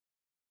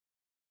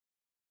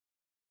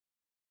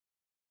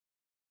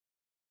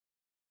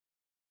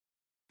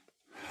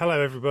Hello,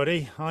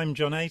 everybody. I'm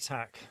John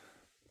Atack,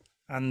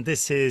 and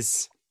this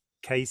is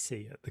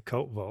Kacey at the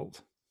Cult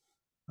Vault,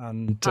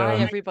 and Hi,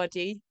 um,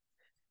 everybody.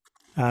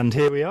 and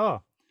here we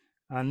are.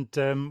 And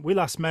we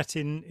last met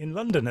in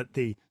London at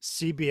the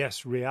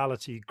CBS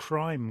Reality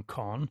Crime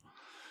Con,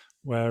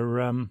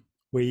 where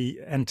we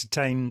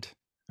entertained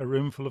a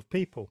room full of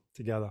people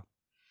together.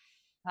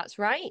 That's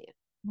right.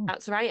 Hmm.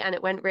 That's right. And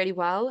it went really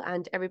well,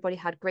 and everybody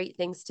had great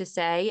things to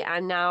say.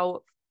 And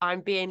now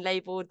I'm being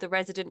labeled the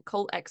resident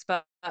cult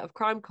expert of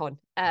CrimeCon.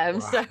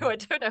 So Wow. I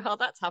don't know how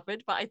that's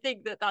happened, but I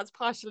think that that's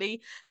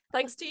partially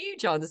thanks to you,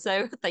 John.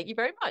 So thank you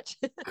very much.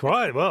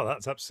 Quite well.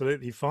 That's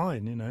absolutely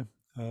fine.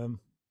 Um,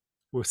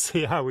 we'll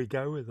see how we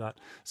go with that.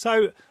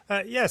 So,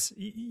 yes,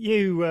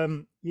 you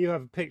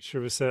have a picture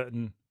of a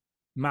certain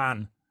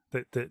man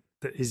that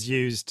is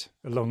used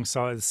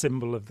alongside the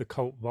symbol of the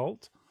cult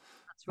vault,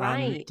 That's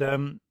and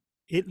right.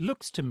 it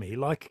looks to me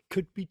like it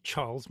could be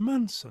Charles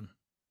Manson.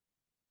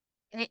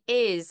 It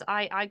is.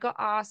 I got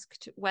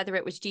asked whether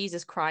it was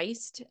Jesus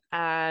Christ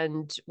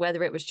and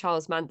whether it was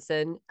Charles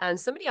Manson. And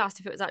somebody asked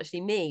if it was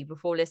actually me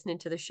before listening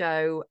to the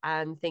show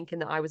and thinking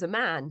that I was a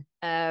man.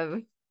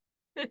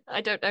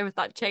 I don't know if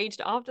that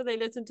changed after they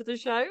listened to the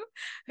show.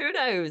 Who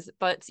knows?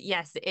 But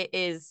yes, it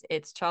is.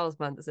 It's Charles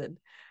Manson.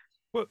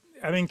 Well,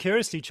 I mean,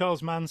 curiously,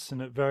 Charles Manson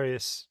at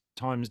various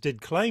times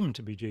did claim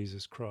to be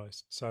Jesus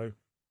Christ. So,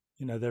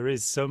 there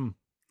is some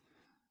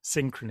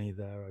synchrony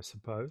there, I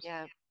suppose.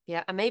 Yeah.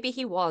 Yeah. And maybe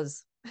he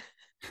was.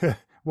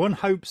 One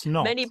hopes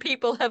Many not.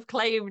 people have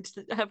claimed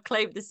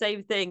the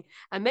same thing.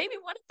 And maybe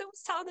one of them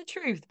was telling the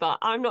truth, but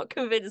I'm not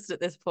convinced at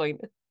this point.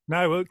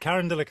 No, well,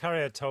 Karen de la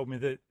Carriere told me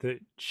that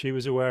she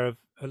was aware of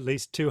at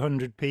least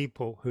 200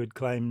 people who had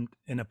claimed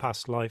in a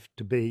past life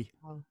to be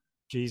Oh,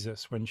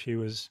 Jesus when she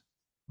was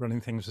running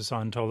things for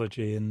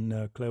Scientology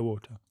in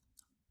Clearwater.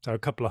 So a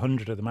couple of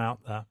hundred of them out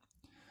there.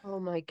 oh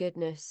my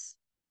goodness.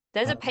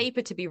 There's a Um,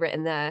 paper to be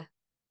written there.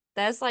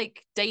 There's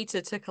like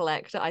data to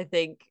collect, I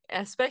think,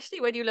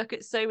 especially when you look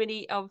at so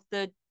many of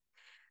the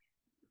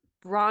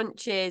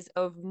branches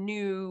of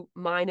new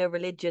minor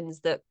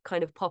religions that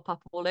kind of pop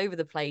up all over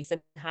the place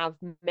and have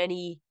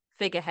many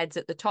figureheads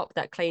at the top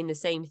that claim the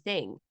same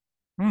thing.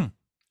 hmm,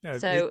 yeah,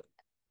 So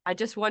I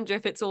just wonder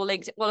if it's all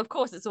linked. Well, of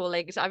course it's all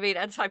linked. I mean,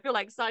 and I feel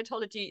like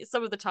Scientology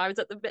some of the times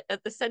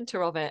at the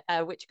center of it,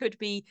 which could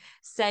be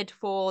said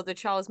for the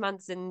Charles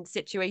Manson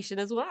situation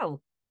as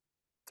well.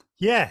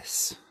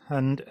 yes,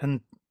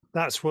 and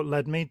that's what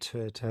led me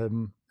to it.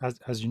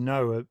 As you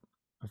know,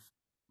 a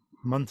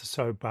month or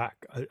so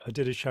back, I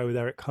did a show with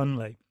Eric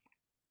Hunley,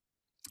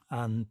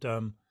 and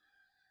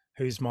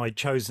who's my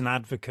chosen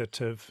advocate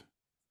of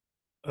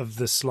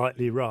the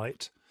slightly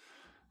right.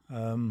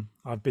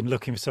 I've been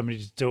looking for somebody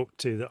to talk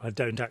to that I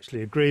don't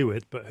actually agree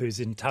with, but who's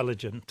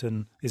intelligent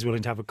and is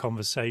willing to have a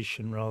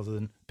conversation rather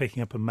than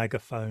picking up a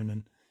megaphone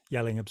and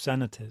yelling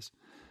obscenities.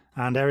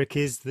 And Eric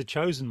is the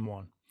chosen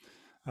one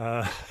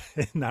uh,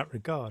 in that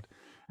regard.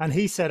 And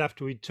he said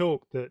after we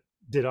talked that,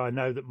 did I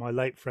know that my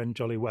late friend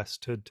Jolly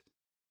West had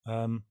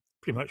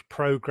pretty much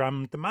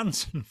programmed the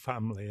Manson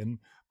family? And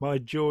my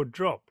jaw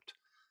dropped.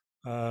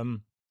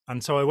 Um,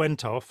 and so I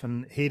went off,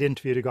 and he'd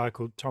interviewed a guy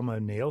called Tom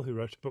O'Neill who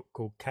wrote a book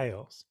called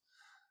Chaos,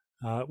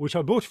 which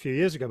I bought a few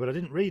years ago, but I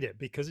didn't read it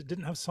because it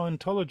didn't have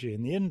Scientology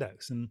in the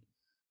index. And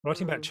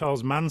writing about Mm,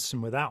 Charles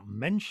Manson without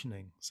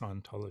mentioning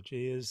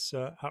Scientology is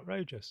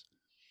outrageous.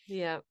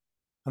 yeah.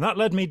 And that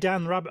led me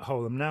down the rabbit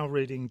hole. I'm now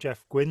reading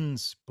Jeff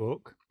Gwynn's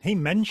book. He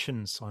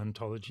mentions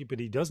Scientology, but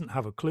he doesn't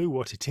have a clue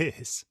what it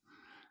is.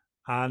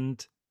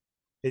 And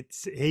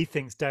he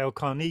thinks Dale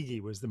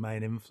Carnegie was the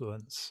main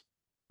influence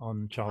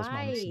on Charles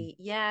Manson. Right.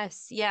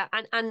 Yes. Yeah.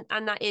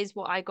 And that is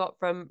what I got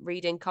from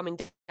reading Coming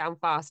Down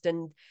Fast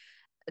and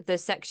the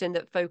section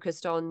that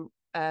focused on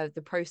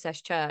the Process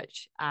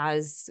Church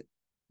as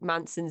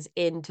Manson's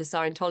into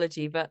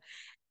Scientology. But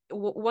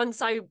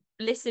once I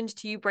listened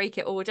to you break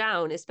it all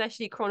down,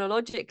 especially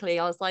chronologically,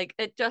 I was like,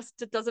 it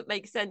doesn't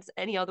make sense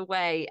any other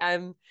way.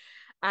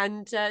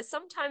 And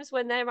sometimes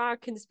when there are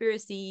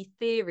conspiracy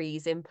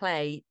theories in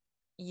play,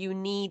 you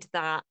need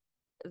that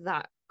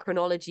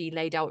chronology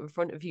laid out in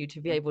front of you to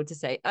be able to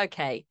say,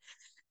 okay,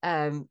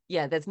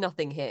 yeah, there's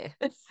nothing here.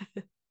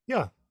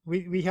 Yeah,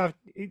 we have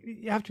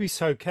you have to be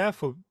so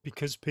careful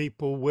because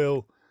people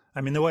will.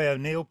 I mean, the way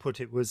O'Neill put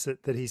it was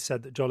that he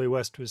said that Jolly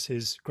West was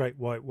his great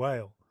white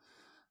whale,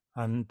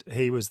 and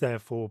he was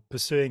therefore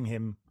pursuing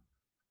him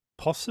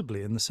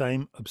possibly in the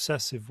same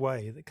obsessive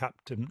way that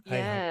Captain Ahab.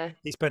 Yeah.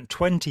 He spent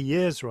 20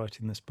 years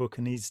writing this book,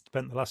 and he's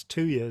spent the last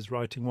 2 years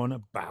writing one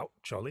about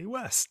Jolly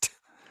West.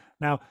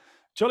 Now,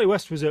 Jolly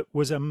West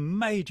was a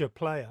major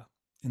player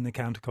in the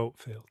countercult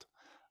field.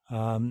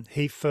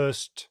 He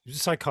was a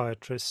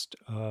psychiatrist,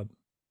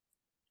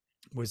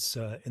 was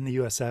in the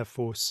US Air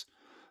Force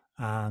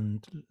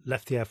and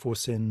left the Air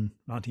Force in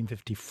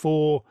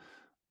 1954,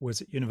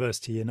 was at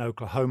university in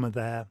Oklahoma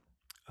there,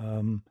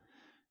 um,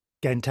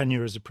 gained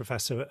tenure as a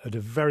professor at a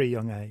very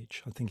young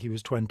age. I think he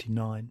was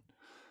 29.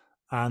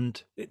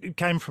 And it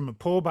came from a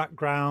poor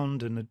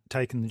background and had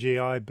taken the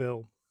GI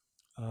Bill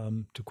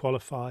to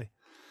qualify.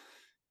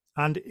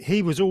 And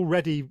he was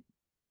already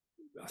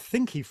I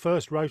think he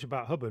first wrote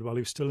about Hubbard while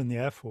he was still in the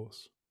Air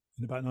Force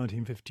in about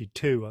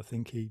 1952. I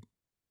think he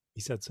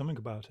said something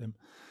about him,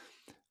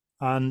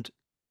 and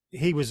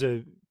he was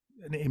an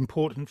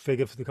important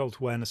figure for the Cult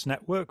Awareness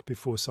Network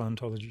before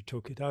Scientology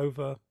took it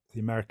over. The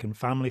American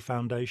Family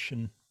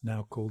Foundation,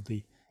 now called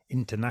the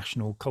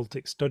International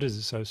Cultic Studies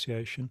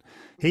Association,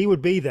 he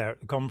would be there at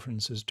the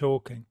conferences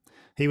talking.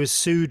 He was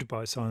sued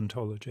by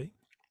Scientology,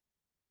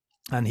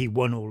 and he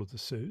won all of the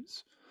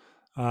suits.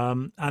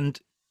 And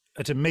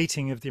at a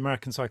meeting of the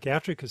American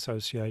Psychiatric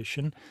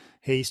Association,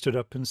 he stood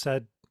up and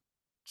said,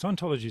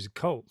 Scientology is a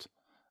cult,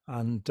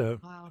 and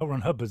Wow. L.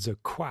 Ron Hubbard's a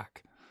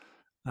quack,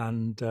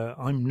 and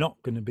I'm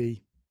not going to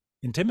be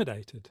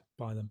intimidated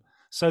by them.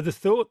 So the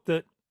thought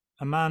that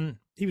a man,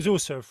 he was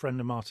also a friend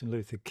of Martin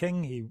Luther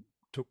King, he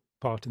took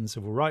part in the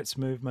civil rights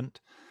movement,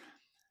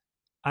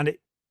 and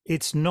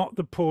it's not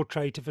the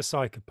portrait of a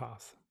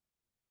psychopath.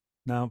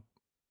 Now,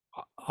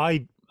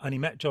 I only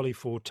met Jolly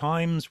 4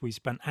 times. We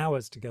spent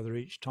hours together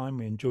each time.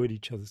 We enjoyed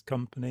each other's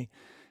company.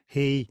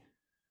 He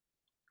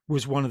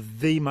was one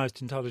of the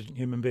most intelligent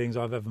human beings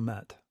I've ever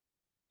met.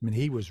 I mean,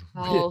 he was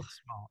Oh, really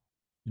smart,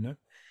 you know?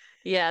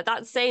 yeah,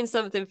 that's saying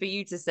something for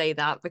you to say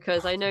that,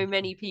 because I know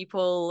many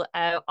people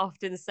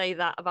often say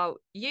that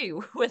about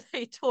you when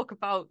they talk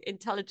about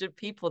intelligent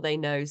people they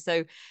know.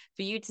 So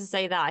for you to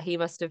say that, he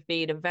must have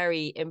been a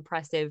very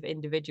impressive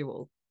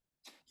individual.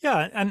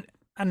 Yeah,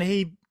 and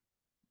he,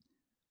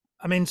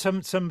 I mean,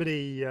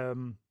 somebody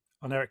on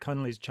Eric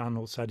Hunley's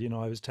channel said,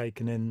 I was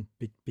taken in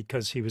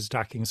because he was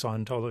attacking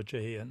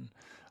Scientology, and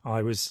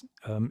I was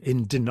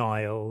in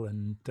denial,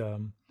 and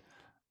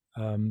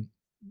um,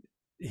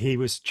 he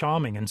was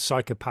charming, and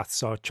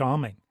psychopaths are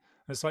charming.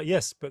 It's like,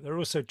 yes, but there are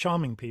also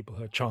charming people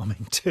who are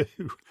charming too.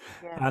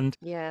 Yeah. And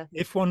Yeah.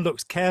 if one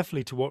looks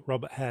carefully to what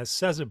Robert Hare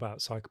says about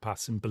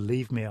psychopaths, and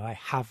believe me, I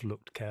have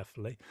looked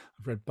carefully,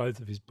 I've read both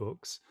of his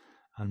books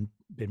and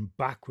been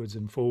backwards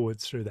and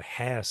forwards through the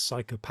Hare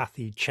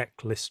Psychopathy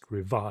Checklist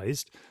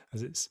Revised,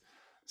 as it's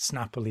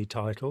snappily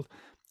titled.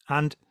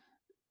 And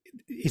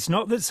it's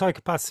not that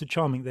psychopaths are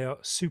charming, they are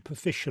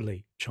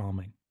superficially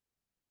charming.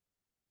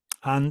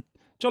 And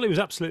Jolly was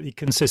absolutely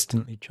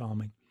consistently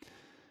charming.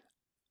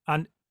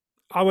 And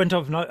I went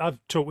off and I've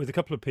talked with a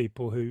couple of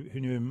people who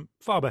knew him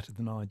far better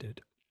than I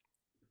did.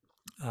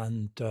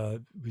 And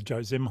with Joe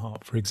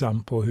Zimhart, for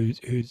example,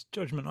 whose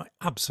judgment I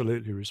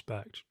absolutely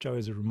respect. Joe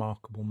is a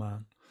remarkable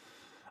man.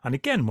 And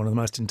again, one of the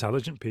most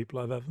intelligent people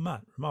I've ever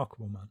met.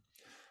 Remarkable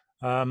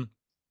man.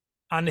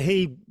 And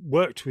he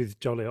worked with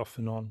Jolly off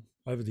and on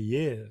over the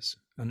years.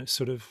 And it's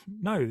sort of,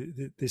 no,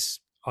 this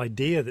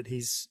idea that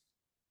he's,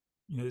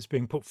 it's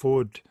being put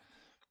forward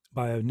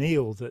by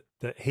O'Neill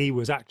that he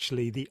was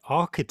actually the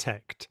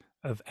architect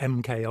of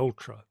MK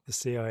Ultra, the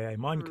CIA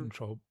mind Mm.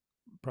 control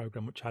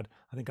program, which had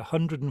I think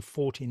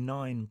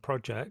 149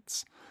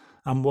 projects,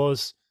 and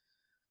was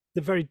the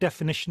very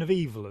definition of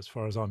evil, as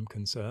far as I'm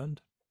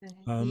concerned.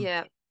 Um,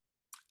 Yeah.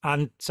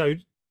 and so,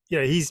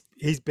 yeah, he's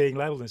being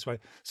labelled this way.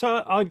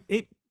 So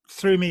it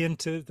threw me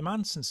into the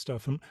Manson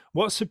stuff, and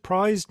what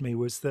surprised me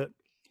was that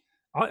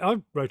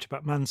I wrote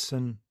about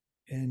Manson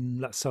in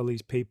Let's Sell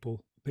These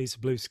People a Piece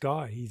of Blue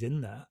Sky. He's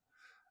in there.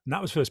 And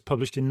that was first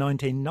published in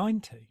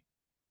 1990.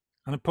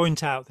 And I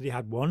point out that he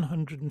had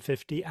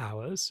 150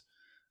 hours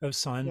of Yeah.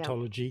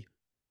 Scientology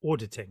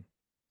auditing.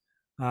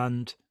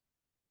 And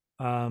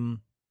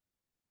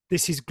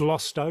this is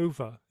glossed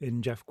over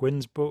in Jeff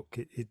Gwynn's book.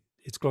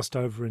 It's glossed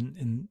over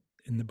in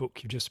the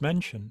book you just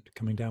mentioned,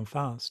 Coming Down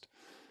Fast.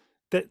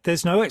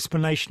 There's no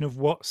explanation of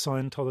what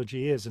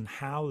Scientology is and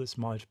how this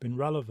might have been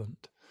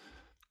relevant.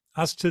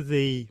 As to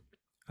the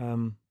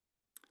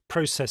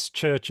process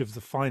church of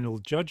the final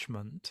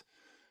judgment,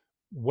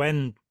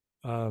 when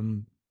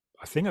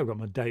I think I've got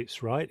my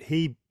dates right,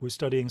 he was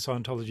studying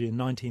Scientology in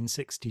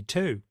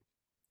 1962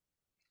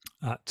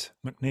 at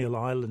McNeil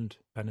Island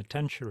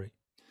Penitentiary.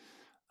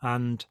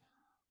 And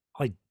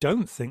I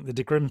don't think the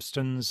de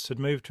Grimstons had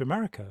moved to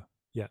America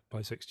yet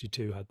by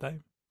 62, had they?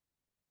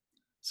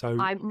 So,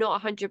 I'm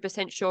not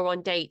 100% sure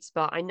on dates,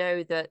 but I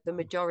know that the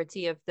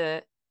majority of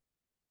the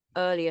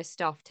earlier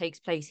stuff takes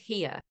place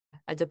here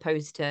as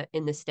opposed to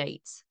in the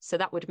States. So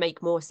that would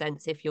make more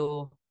sense if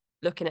you're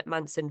looking at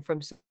Manson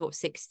from sort of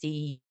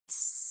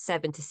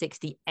 67 to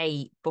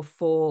 68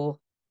 before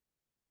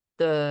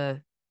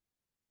the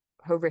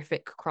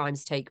horrific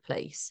crimes take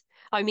place.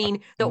 I mean,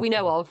 that we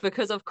know of,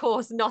 because of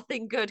course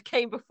nothing good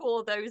came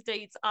before those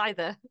dates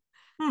either.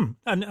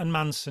 and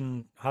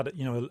Manson had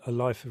a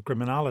life of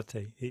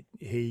criminality.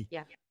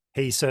 Yeah.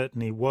 He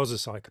certainly was a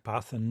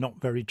psychopath and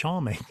not very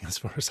charming, as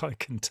far as I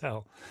can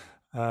tell.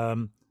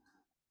 Um,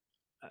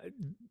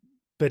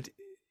 but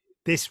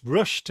this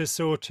rush to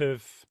sort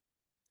of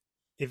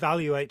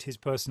evaluate his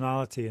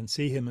personality and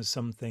see him as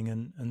something,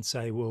 and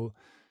say, well,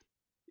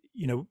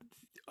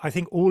 I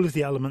think all of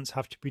the elements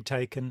have to be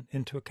taken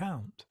into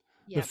account.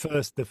 Yeah.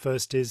 The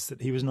first is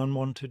that he was an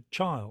unwanted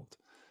child.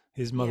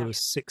 His mother Yeah. was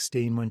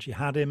 16 when she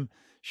had him.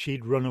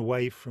 She'd run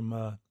away from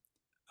a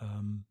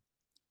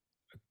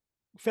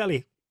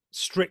fairly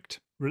strict,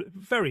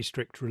 very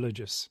strict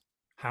religious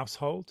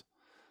household,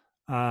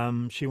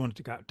 She wanted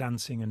to go out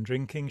dancing and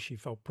drinking. She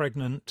fell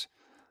pregnant.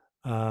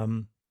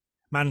 Um,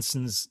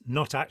 Manson's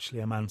not actually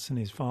a Manson.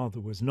 His father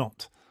was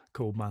not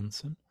called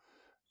Manson.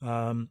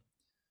 Um,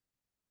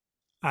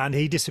 and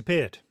he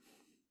disappeared.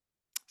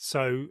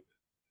 So,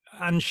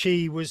 and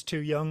she was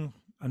too young.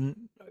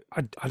 And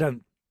I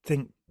don't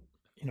think,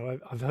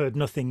 I've heard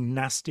nothing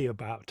nasty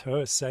about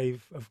her,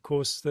 save, of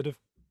course, that,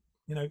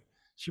 you know,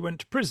 she went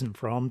to prison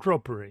for armed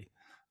robbery.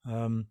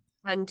 Um,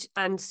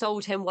 and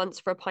sold him once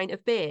for a pint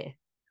of beer.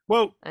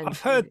 Well, And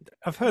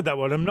I've heard that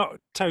one. I'm not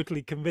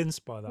totally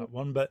convinced by that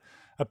one, but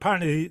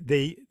apparently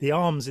the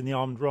arms in the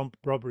armed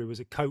robbery was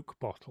a Coke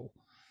bottle,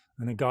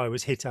 and a guy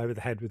was hit over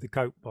the head with a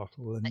Coke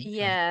bottle, and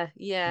yeah,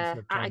 he yeah,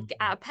 said time for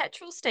at a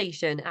petrol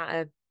station,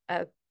 a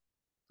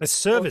a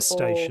service or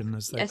station,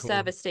 as they a call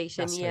them, service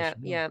station. gas Yeah,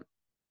 station. Yeah.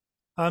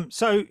 yeah,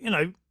 So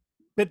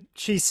but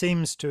she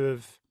seems to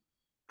have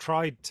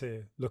tried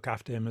to look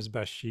after him as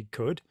best she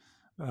could,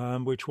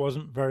 which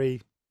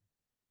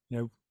you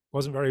know,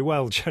 wasn't very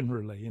well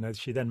generally.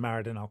 She then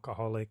married an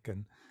alcoholic,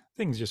 and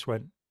things just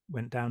went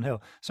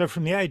downhill. So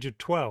from the age of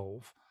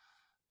 12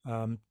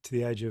 to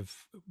the age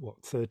of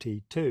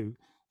 32,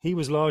 he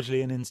was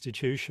largely in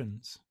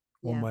institutions,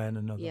 one yeah, way and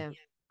another, yeah,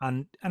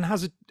 and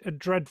has a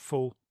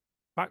dreadful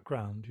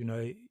background.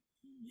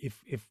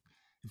 If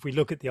we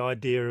look at the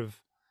idea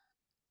of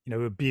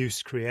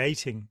abuse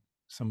creating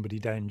somebody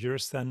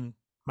dangerous, then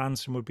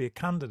Manson would be a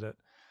candidate.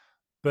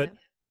 But yeah,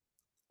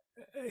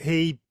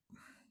 he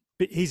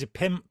he's a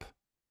pimp,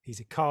 he's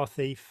a car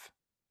thief.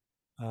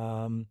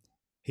 Um,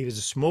 he was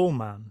a small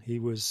man. He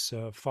was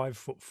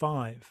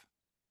 5'5"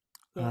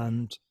 yeah.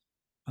 and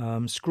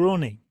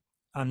scrawny,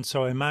 and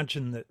so I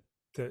imagine that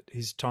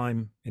his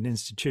time in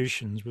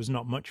institutions was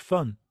not much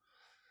fun.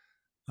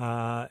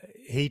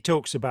 He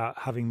talks about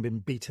having been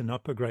beaten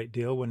up a great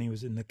deal when he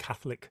was in the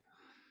Catholic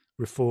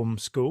reform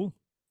school,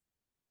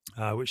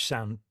 which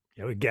sound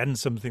again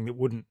something that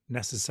wouldn't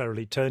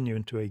necessarily turn you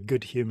into a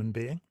good human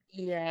being.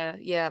 Yeah,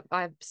 yeah.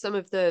 I some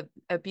of the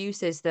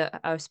abuses that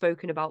are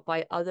spoken about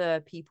by other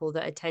people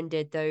that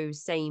attended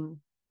those same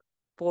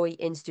boy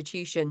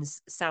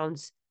institutions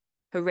sounds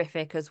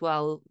horrific as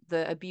well.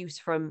 The abuse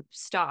from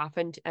staff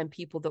and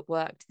people that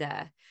worked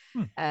there.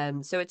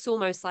 Hmm. So it's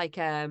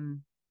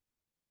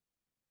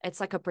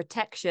like a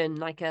protection,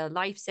 like a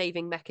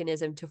life-saving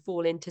mechanism to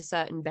fall into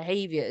certain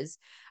behaviors.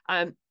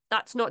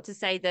 That's not to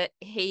say that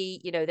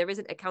there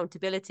isn't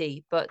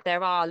accountability, but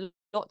there are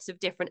lots of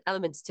different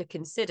elements to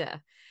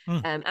consider. Hmm.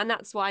 And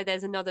that's why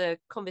there's another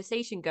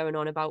conversation going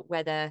on about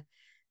whether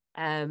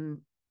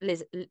um,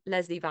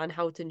 Leslie Van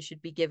Houten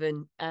should be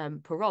given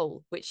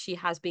parole, which she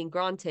has been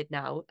granted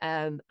now.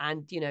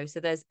 So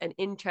there's an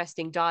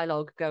interesting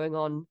dialogue going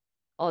on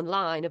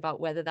online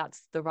about whether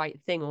that's the right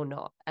thing or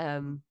not.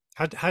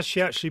 Has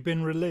she actually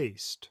been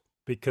released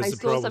because I the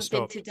saw parole was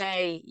something stopped?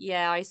 today.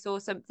 Yeah, I saw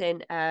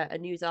something, a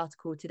news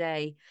article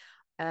today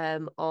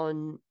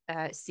on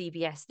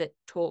CBS that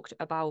talked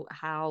about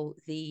how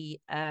the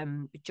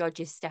judge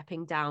is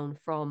stepping down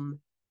from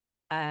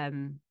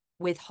um,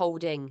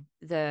 withholding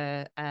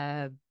the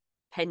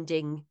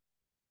pending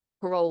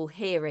parole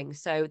hearing.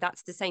 So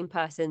that's the same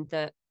person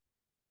that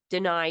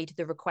denied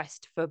the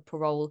request for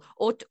parole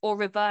or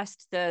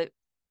reversed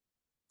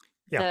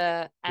Yeah,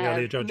 the the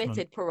earlier judgment.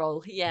 permitted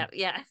parole. Yeah.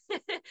 Yeah,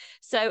 yeah.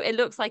 So it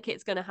looks like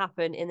it's going to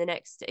happen in the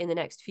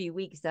next few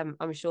weeks.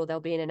 I'm sure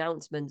there'll be an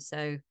announcement.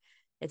 So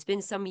it's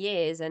been some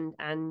years, and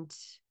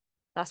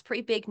that's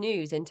pretty big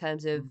news in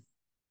terms of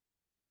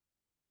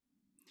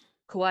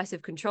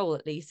coercive control,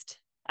 at least.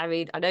 I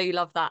mean, I know you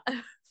love that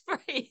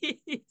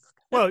phrase.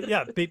 Well,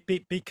 yeah,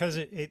 because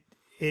it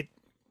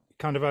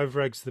kind of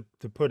over eggs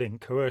the pudding.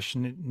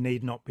 Coercion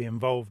need not be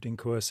involved in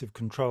coercive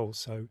control.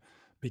 So,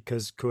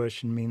 because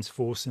coercion means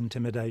force,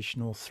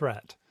 intimidation, or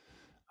threat,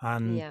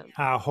 and Yeah,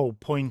 our whole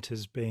point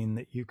has been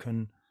that you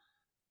can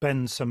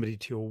bend somebody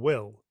to your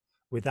will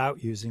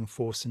without using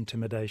force,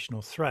 intimidation,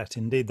 or threat.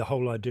 Indeed, the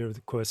whole idea of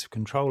the Coercive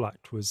Control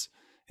Act was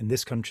in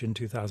this country in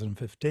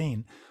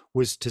 2015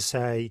 was to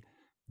say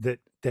that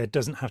there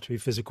doesn't have to be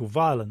physical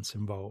violence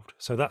involved.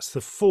 So that's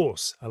the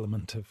force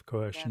element of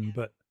yeah, coercion,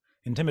 but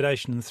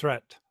intimidation and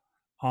threat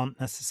aren't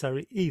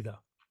necessary either.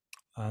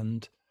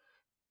 And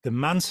the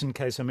Manson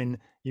case, I mean,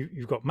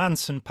 you've got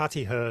Manson,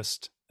 Patty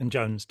Hearst, and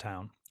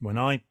Jonestown. When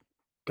I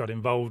got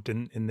involved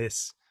in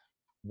this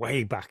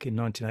way back in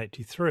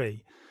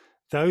 1983,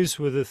 those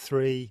were the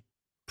three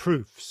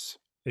proofs,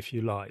 if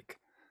you like,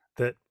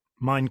 that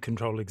mind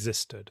control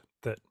existed,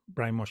 that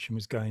brainwashing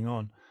was going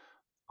on.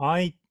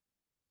 I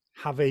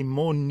have a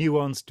more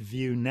nuanced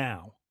view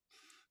now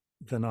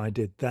than I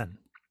did then.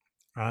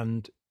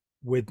 And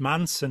with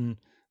Manson,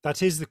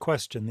 that is the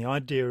question. The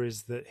idea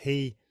is that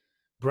he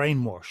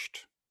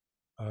brainwashed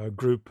a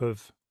group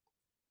of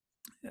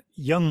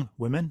young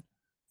women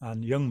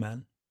and young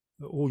men,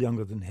 all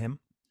younger than him.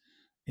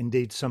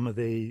 Indeed, some of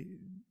the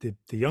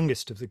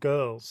youngest of the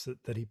girls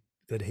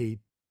that he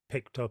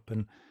picked up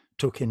and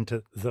took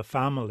into the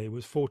family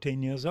was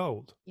 14 years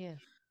old. yeah,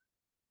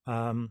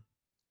 Um,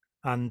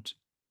 and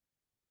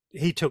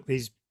he took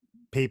these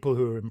people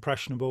who were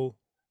impressionable,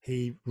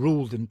 he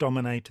ruled and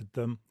dominated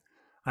them,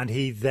 and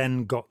he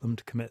then got them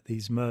to commit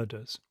these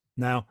murders.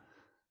 Now,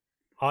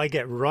 I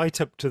get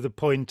right up to the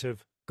point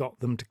of got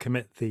them to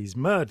commit these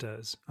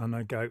murders, and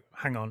I go,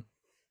 hang on,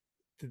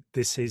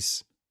 this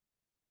is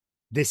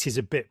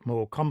a bit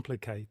more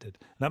complicated.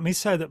 Let me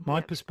say that my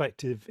Yeah.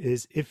 perspective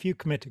is if you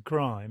commit a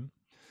crime,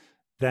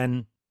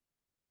 then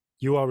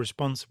you are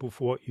responsible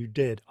for what you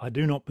did. I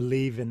do not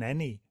believe in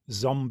any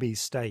zombie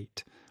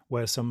state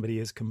where somebody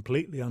is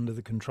completely under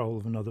the control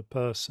of another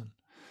person.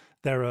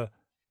 There are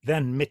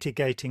then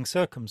mitigating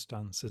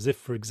circumstances. If,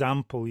 for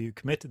example, you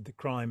committed the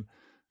crime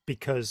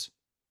because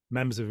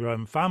members of your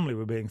own family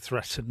were being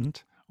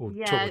threatened or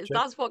Yeah, tortured.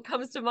 that's what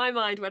comes to my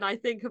mind when I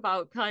think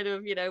about kind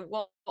of,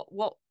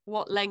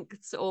 what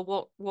lengths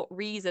or what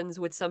reasons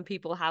would some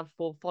people have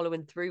for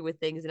following through with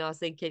things. And I was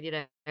thinking,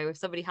 if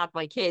somebody had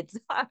my kids,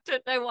 I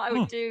don't know what I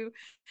would Hmm. do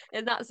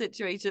in that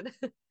situation.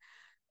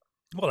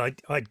 Well,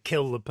 I'd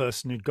kill the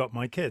person who'd got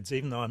my kids,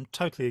 even though I'm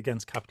totally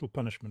against capital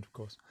punishment, of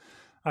course.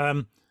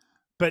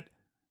 But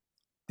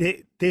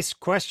this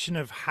question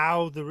of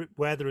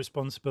where the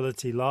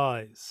responsibility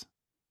lies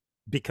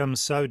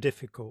becomes so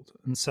difficult,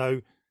 and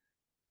so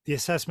the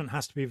assessment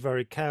has to be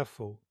very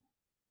careful.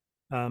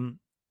 Um,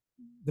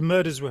 the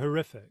murders were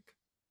horrific.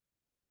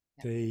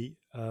 The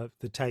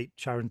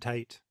Sharon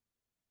Tate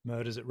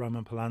murders at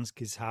Roman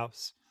Polanski's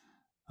house.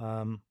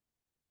 Um,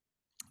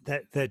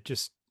 they're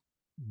just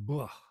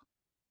ugh,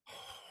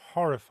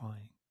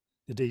 horrifying.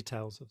 The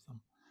details of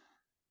them.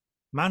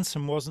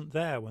 Manson wasn't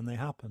there when they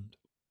happened.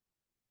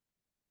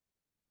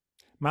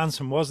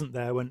 Manson wasn't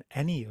there when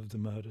any of the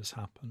murders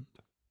happened.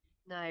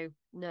 No,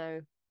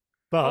 no.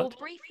 Oh, But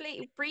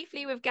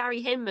briefly with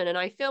Gary Hinman, and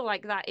I feel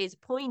like that is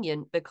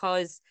poignant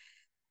because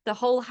the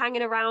whole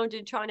hanging around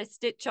and trying to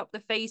stitch up the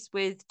face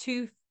with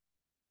teeth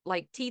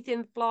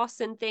in floss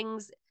and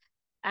things,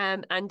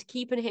 and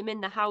keeping him in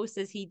the house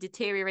as he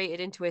deteriorated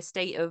into a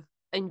state of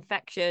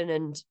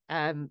infection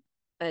and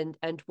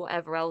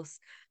whatever else.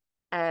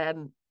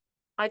 Um,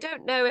 I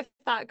don't know if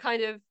that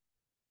kind of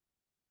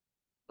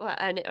well,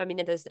 and I mean,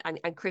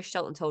 and Chris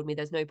Shelton told me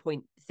there's no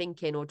point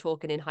thinking or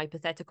talking in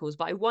hypotheticals,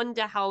 but I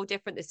wonder how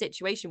different the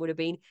situation would have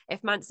been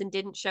if Manson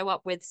didn't show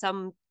up with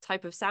some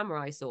type of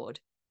samurai sword.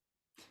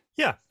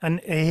 yeah, and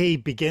he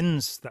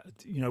begins that,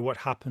 what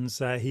happens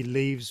there. He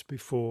leaves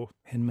before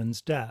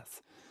Hinman's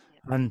death.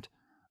 Yeah. And,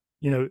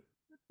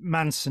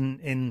 Manson,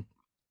 in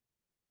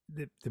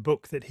the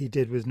book that he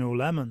did with Noel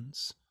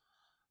Lemons,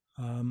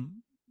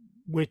 um,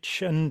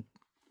 which, and,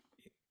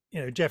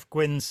 Jeff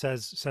Gwynne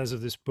says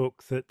of this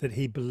book that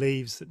he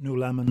believes that Noel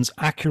Lemons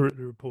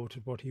accurately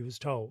reported what he was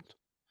told.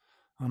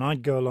 And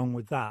I'd go along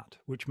with that,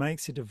 which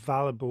makes it a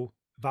valuable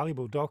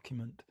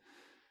document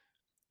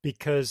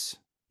because,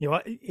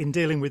 in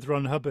dealing with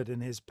Ron Hubbard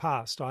in his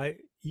past, I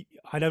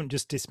don't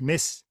just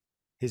dismiss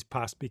his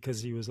past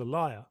because he was a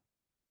liar.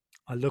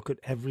 I look at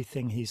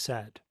everything he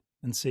said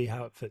and see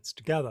how it fits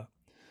together.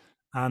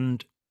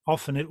 And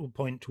often it will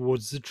point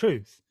towards the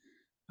truth.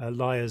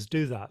 Liars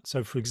do that.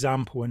 So, for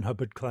example, when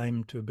Hubbard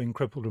claimed to have been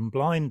crippled and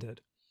blinded,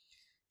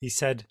 he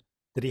said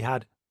that he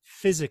had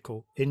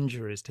physical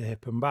injuries to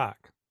hip and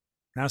back.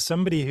 Now,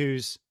 somebody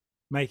who's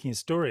making a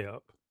story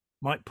up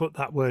might put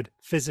that word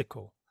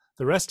physical.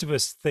 The rest of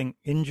us think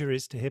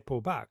injuries to hip or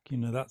back.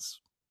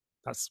 That's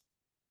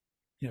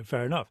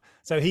fair enough.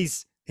 So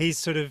he's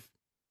sort of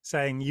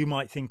saying you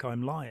might think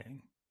I'm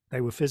lying. They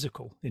were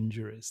physical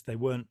injuries. They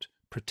weren't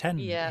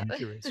pretend Yeah.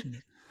 injuries.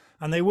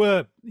 And they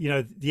were.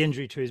 The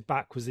injury to his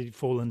back was that he'd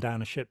fallen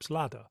down a ship's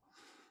ladder.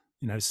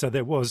 So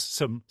there was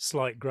some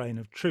slight grain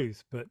of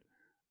truth, but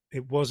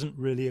it wasn't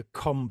really a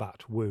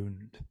combat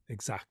wound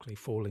exactly,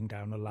 falling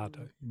down a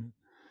ladder.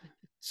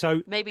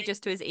 So Maybe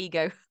just to his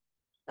ego.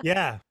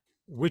 yeah,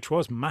 which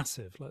was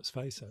massive, let's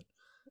face it.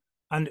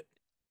 And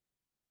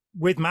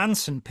with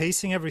Manson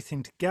piecing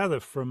everything together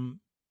from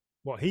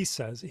what he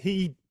says,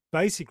 he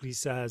basically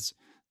says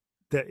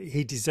that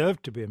he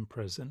deserved to be in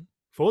prison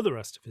for the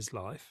rest of his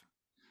life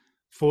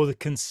for the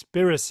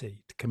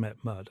conspiracy to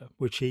commit murder,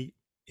 which he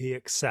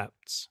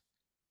accepts.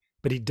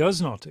 But he does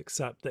not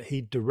accept that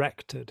he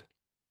directed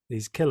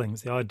these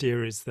killings. The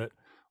idea is that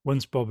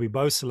once Bobby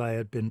Beausoleil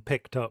had been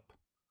picked up,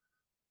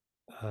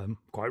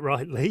 quite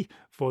rightly,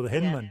 for the Yeah.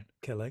 Hinman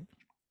killing,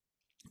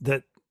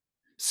 that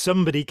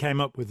somebody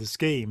came up with a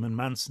scheme, and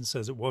Manson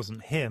says it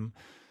wasn't him,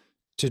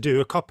 to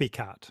do a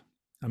copycat.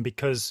 And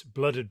because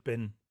blood had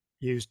been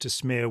used to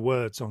smear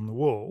words on the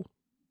wall,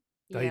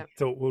 they Yeah.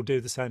 thought we'll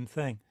do the same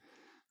thing.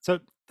 So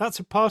that's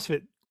a part of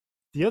it.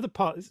 The other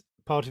part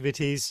of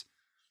it is,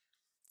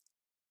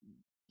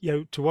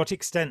 to what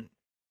extent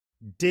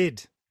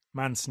did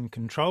Manson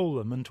control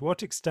them, and to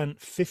what extent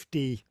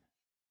 50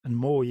 and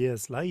more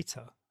years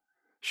later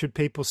should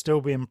people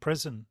still be in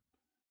prison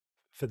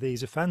for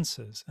these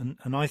offences?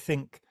 And I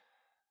think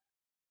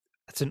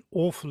it's an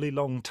awfully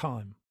long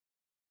time,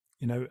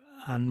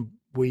 and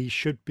we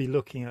should be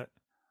looking at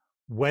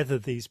whether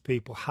these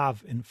people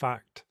have in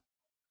fact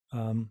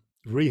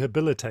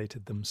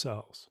rehabilitated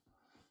themselves,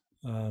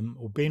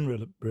 or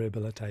been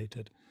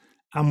rehabilitated.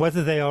 and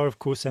whether they are, of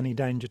course, any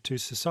danger to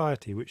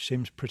society, which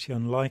seems pretty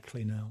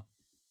unlikely now.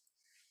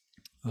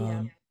 Yeah.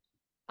 Um,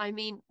 I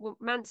mean, well,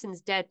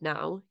 Manson's dead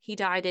now. He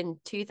died in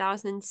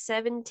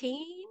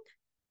 2017,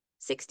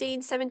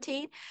 16,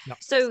 17. yeah,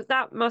 So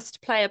that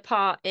must play a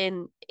part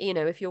in,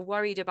 if you're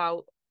worried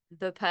about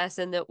the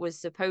person that was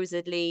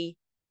supposedly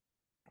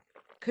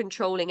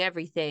controlling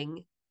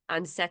everything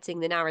and setting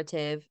the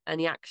narrative and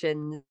the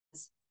actions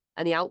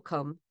and the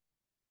outcome,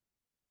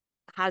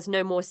 has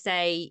no more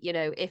say,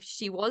 if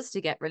she was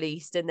to get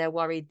released and they're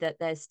worried that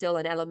there's still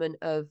an element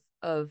of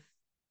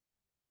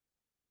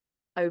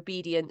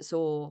obedience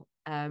or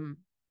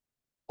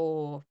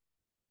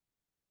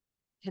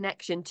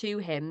connection to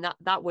him,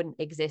 that wouldn't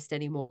exist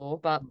anymore.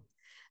 But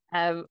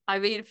I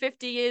mean,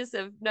 50 years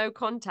of no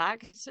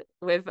contact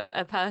with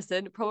a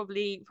person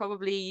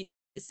probably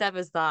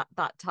severs that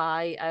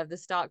tie of the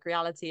stark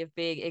reality of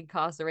being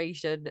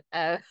incarceration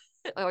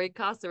or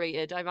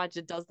incarcerated. I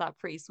imagine does that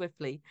pretty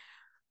swiftly.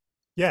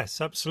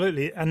 yes,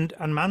 absolutely. And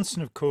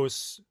Manson, of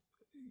course,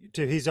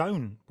 to his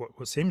own,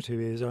 what seemed to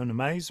be his own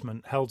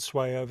amazement, held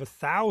sway over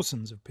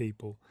thousands of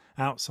people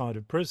outside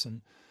of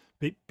prison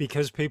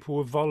because people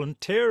were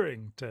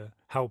volunteering to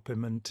help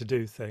him and to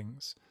do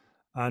things.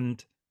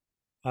 And,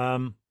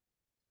 um,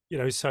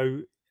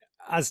 so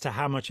as to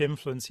how much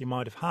influence he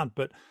might have had,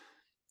 but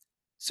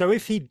so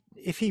if he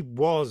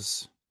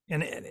was,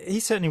 and he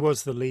certainly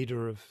was the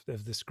leader of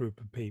this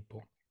group of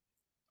people,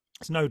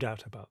 there's no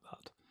doubt about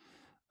that.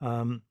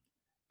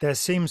 There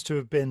seems to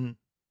have been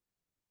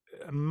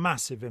a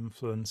massive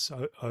influence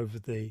over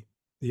the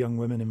young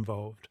women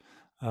involved.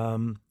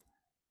 Um,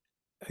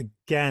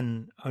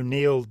 Again,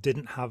 O'Neill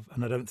didn't have,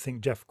 and I don't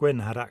think Jeff Gwynne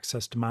had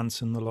access to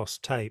Manson the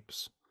Lost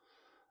Tapes,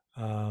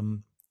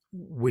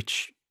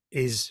 which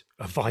is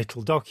a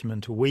vital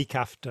document. A week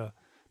after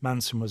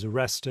Manson was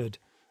arrested,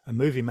 a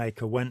movie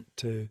maker went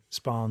to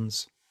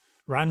Spahn's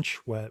ranch,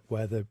 where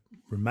the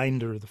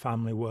remainder of the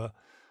family were,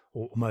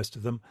 or most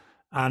of them,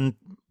 and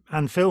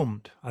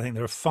filmed. I think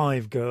there are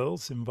 5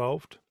 girls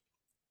involved,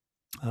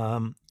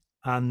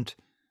 and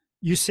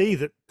you see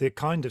that the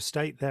kind of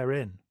state they're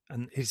in,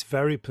 and it's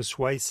very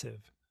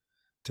persuasive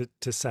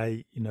to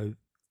say,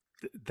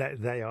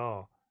 that they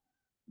are,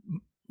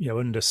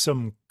 under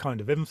some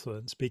kind of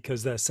influence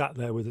because they're sat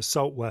there with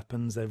assault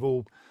weapons. They've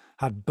all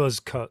had buzz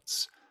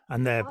cuts,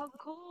 and they're Of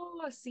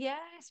course,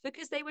 yes,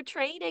 because they were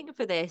training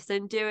for this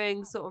and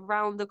doing sort of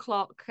round the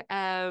clock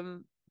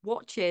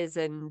watches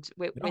and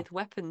yeah, with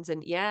weapons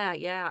and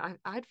yeah,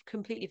 I'd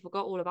completely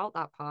forgot all about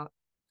that part.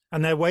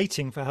 and they're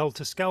waiting for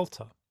helter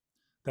skelter.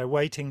 They're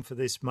waiting for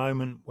this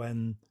moment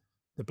when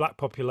the black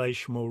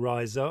population will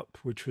rise up,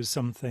 which was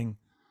something,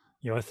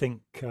 I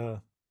think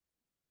in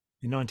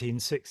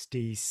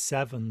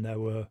 1967 there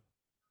were,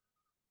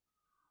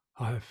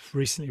 I've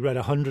recently read,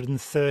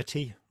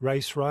 130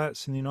 race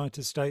riots in the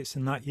United States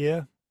in that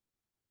year.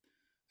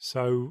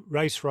 So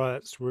race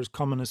riots were as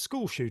common as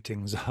school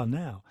shootings are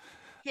now.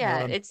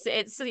 Yeah, Um, it's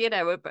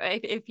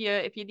if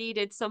you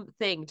needed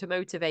something to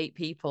motivate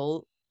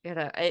people,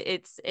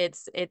 it's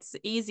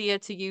easier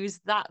to use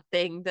that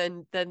thing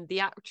than the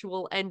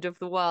actual end of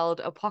the world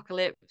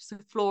apocalypse,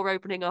 floor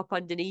opening up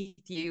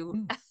underneath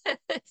you.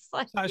 It's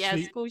like, it's yeah,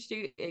 actually school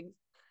shootings.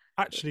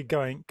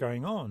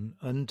 going on,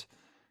 and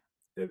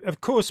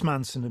of course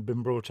Manson had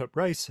been brought up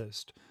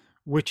racist,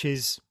 which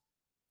is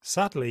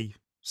sadly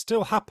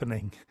still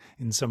happening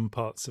in some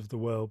parts of the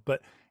world.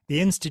 But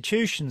the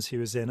institutions he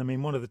was in, I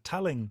mean, one of the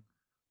telling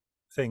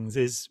things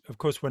is, of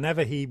course,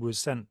 whenever he was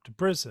sent to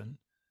prison,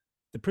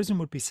 the prison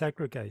would be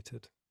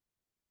segregated.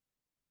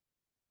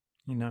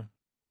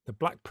 The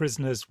black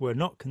prisoners were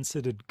not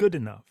considered good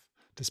enough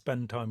to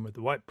spend time with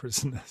the white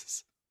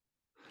prisoners.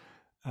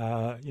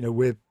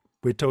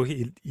 We're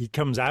talking. He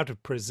comes out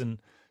of prison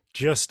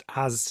just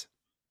as,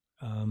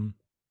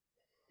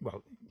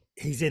 well,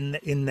 he's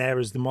in there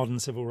as the modern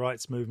civil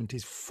rights movement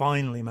is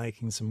finally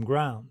making some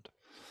ground.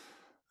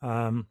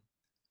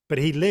 But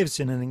he lives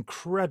in an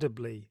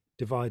incredibly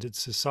divided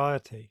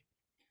society,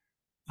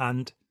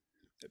 and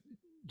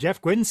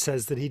Jeff Gwynne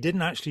says that he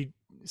didn't actually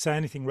say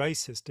anything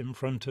racist in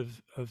front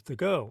of the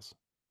girls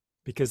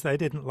because they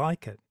didn't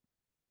like it,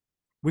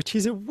 which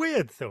is a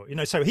weird thought.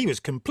 So he was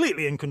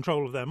completely in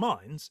control of their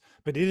minds,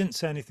 but he didn't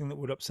say anything that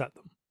would upset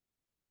them.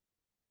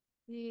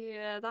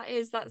 Yeah,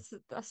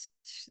 that's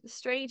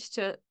strange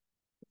to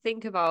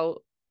think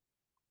about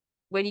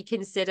when you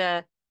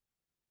consider,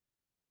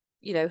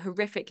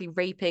 horrifically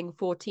raping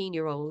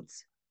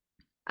 14-year-olds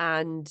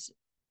and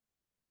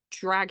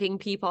dragging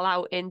people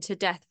out into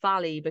Death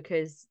Valley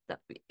because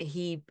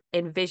he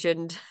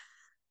envisioned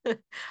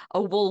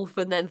a wolf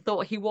and then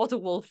thought he was a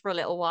wolf for a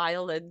little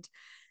while, and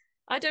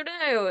I don't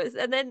know,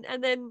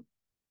 and then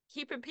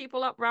keeping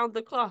people up round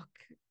the clock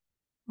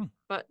Hmm.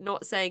 but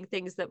not saying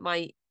things that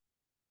might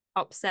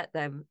upset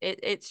them.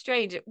 It's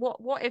strange.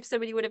 What if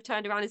somebody would have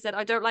turned around and said,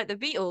 I don't like the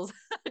Beatles?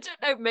 I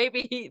don't know,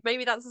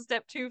 maybe that's a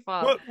step too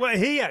far. Well,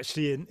 he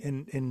actually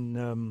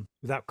in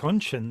Without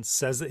Conscience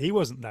says that he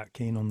wasn't that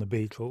keen on the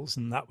Beatles,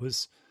 and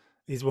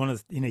he's one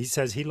of he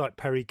says he liked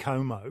Perry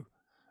Como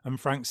and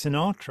Frank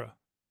Sinatra,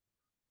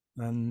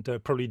 and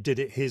probably did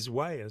it his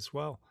way as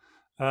well.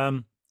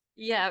 Um,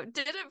 Yeah,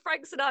 didn't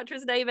Frank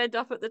Sinatra's name end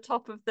up at the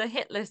top of the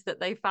hit list that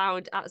they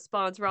found at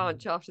Sparns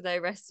Ranch after they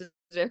arrested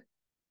him?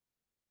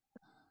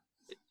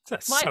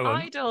 that's My so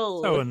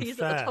idol. He's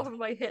at the top unfair. of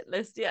my hit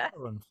list. Yeah.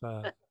 So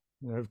unfair.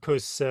 Of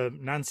course,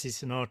 Nancy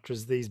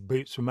Sinatra's "These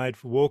Boots Were Made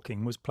for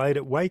Walking" was played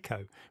at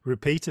Waco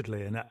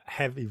repeatedly in a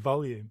heavy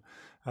volume.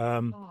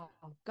 Um, Oh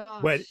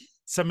where gosh.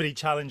 somebody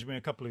challenged me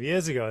a couple of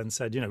years ago and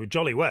said,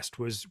 Jolly West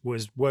was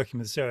working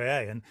with the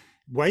CIA, and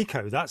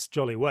Waco, that's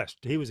Jolly West.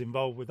 He was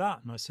involved with that.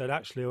 And I said,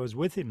 actually, I was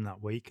with him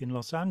that week in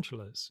Los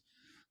Angeles,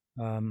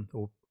 or it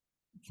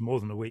was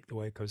more than a week, the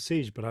Waco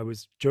siege, but I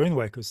was during the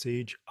Waco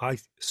siege, I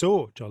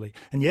saw Jolly.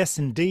 And yes,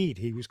 indeed,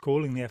 he was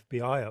calling the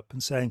FBI up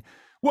and saying,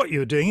 what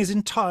you're doing is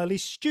entirely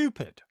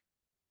stupid.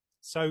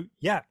 So,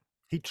 yeah,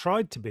 he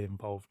tried to be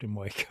involved in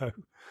Waco.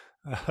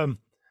 Um,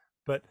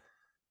 but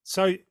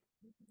so,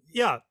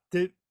 yeah,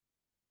 the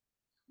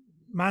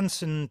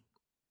Manson,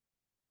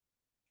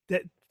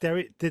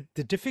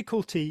 the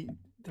difficulty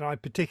that I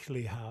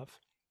particularly have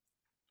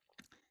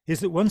is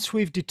that once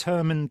we've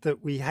determined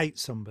that we hate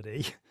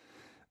somebody,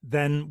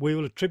 then we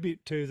will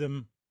attribute to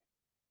them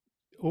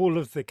all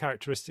of the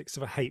characteristics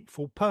of a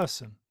hateful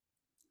person.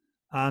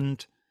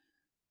 And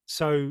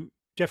so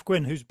Jeff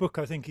Gwynne, whose book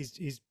I think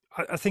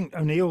I think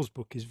O'Neill's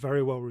book is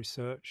very well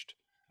researched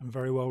and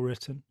very well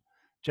written.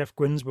 Jeff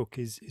Gwynne's book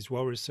is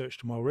well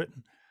researched and well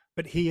written,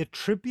 but he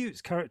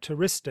attributes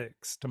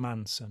characteristics to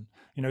Manson.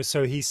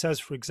 So he says,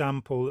 for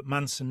example, that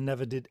Manson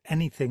never did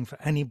anything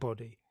for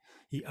anybody.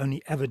 He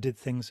only ever did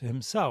things for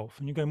himself.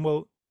 And you're going,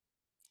 well,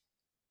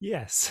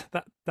 yes,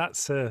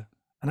 that's an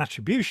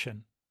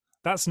attribution.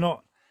 That's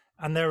not.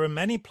 And there are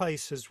many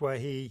places where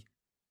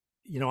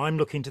I'm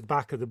looking to the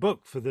back of the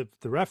book for the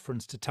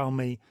reference to tell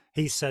me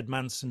he said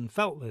Manson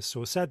felt this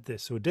or said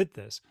this or did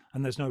this,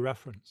 and there's no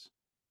reference.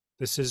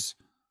 This is,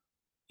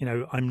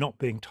 I'm not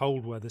being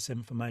told where this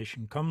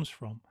information comes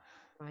from.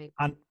 Right.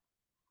 And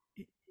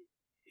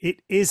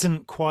it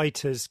isn't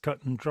quite as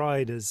cut and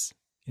dried as,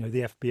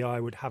 the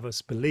FBI would have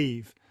us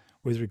believe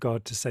with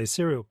regard to, say,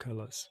 serial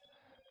killers,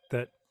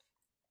 that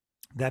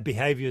their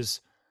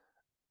behaviors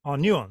are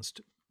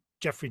nuanced.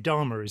 Jeffrey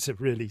Dahmer is a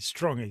really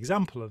strong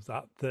example of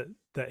that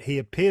he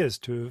appears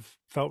to have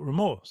felt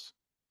remorse,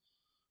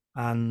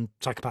 and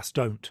psychopaths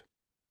don't.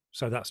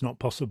 So that's not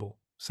possible.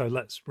 So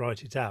let's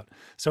write it out.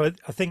 So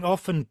I think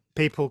often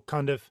people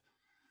kind of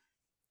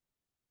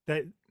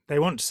they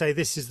want to say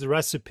this is the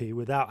recipe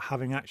without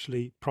having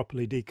actually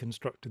properly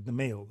deconstructed the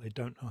meal. They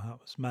don't know how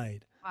it was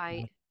made.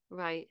 Right.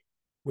 Right.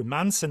 With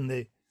Manson,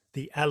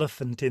 the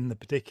elephant in the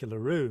particular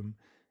room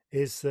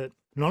is that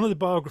none of the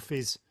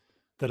biographies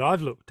that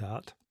I've looked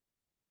at,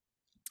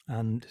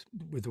 and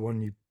with the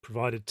one you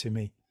provided to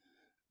me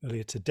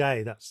earlier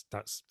today,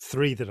 that's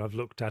 3 that I've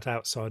looked at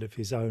outside of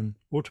his own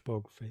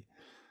autobiography,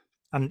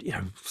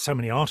 and so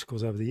many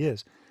articles over the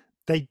years,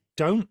 they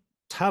don't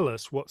tell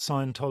us what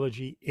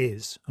Scientology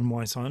is and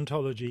why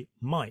Scientology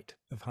might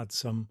have had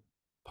some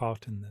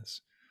part in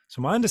this.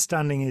 So my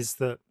understanding is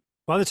that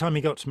by the time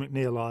he got to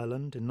McNeil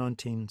Island in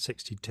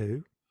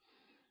 1962,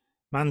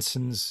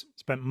 Manson's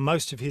spent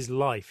most of his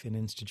life in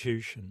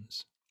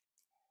institutions.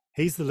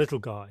 He's the little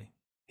guy.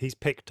 He's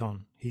picked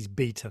on. He's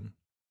beaten.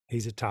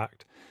 He's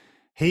attacked.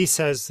 He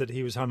says that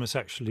he was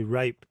homosexually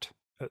raped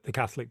at the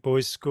Catholic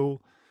boys'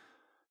 school.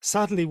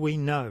 Sadly, we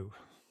know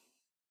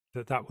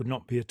that would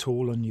not be at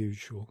all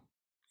unusual.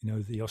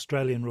 The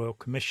Australian Royal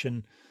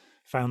Commission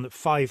found that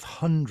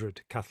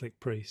 500 Catholic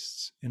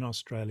priests in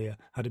Australia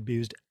had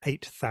abused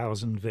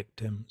 8,000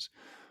 victims.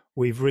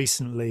 We've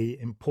recently,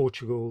 in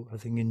Portugal, I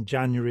think in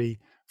January,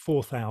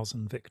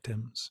 4,000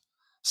 victims.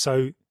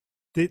 So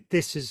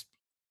this has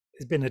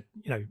been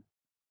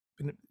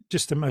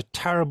just a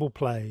terrible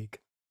plague,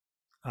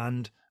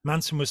 and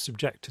Manson was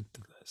subjected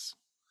to this.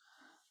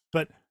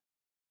 But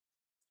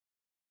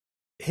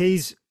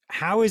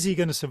how is he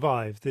going to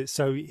survive?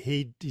 So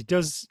he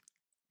does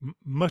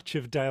much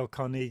of Dale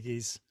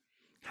Carnegie's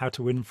How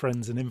to Win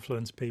Friends and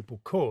Influence People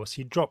course.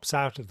 He drops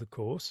out of the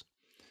course,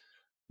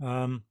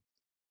 but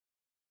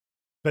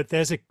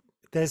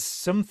there's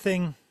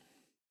something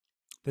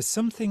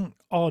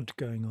odd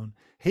going on.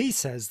 He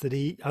says that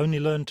he only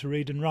learned to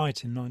read and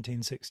write in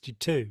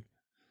 1962.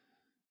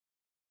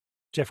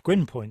 Jeff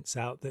Gwynne points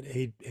out that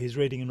his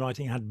reading and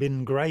writing had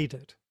been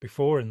graded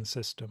before in the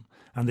system,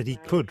 and that he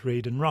could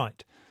read and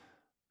write,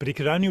 but he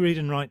could only read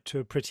and write to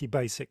a pretty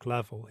basic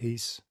level.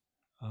 He's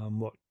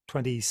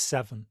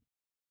 27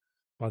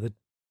 by the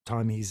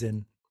time he's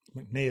in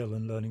McNeil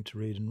and learning to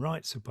read and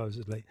write,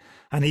 supposedly.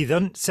 And he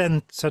then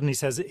suddenly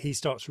says that he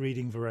starts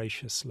reading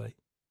voraciously.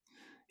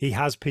 He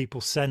has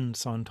people send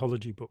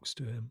Scientology books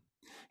to him.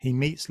 He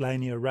meets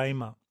Lania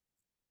Raymer.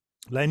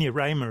 Lania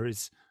Raymer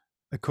is,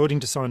 according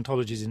to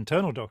Scientology's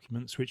internal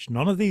documents, which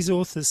none of these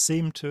authors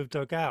seem to have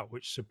dug out,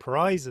 which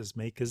surprises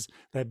me because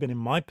they've been in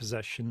my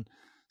possession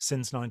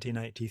since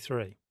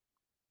 1983.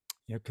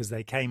 Because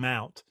they came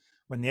out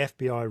when the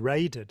FBI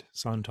raided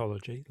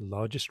Scientology, the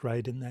largest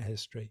raid in their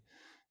history,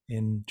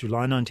 in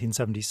July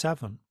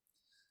 1977.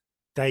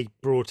 They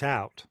brought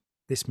out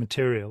this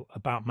material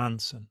about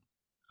Manson.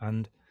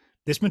 And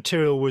this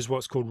material was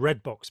what's called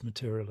red box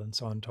material in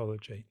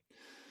Scientology.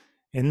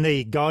 In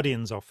the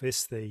Guardian's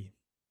office, the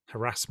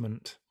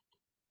harassment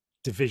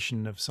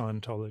division of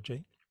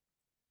Scientology,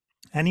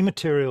 any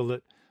material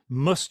that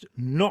must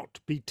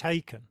not be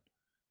taken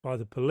by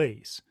the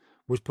police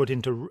was put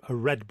into a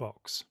red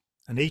box.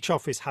 And each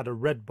office had a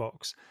red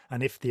box.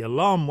 And if the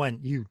alarm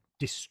went, you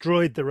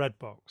destroyed the red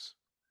box.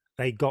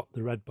 They got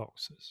the red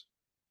boxes.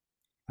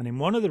 And in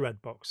one of the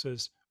red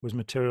boxes was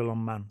material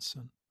on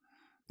Manson.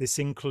 This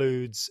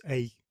includes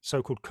a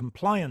so-called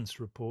compliance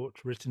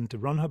report written to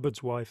Ron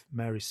Hubbard's wife,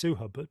 Mary Sue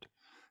Hubbard,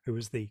 who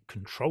was the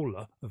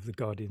controller of the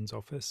Guardian's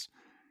office,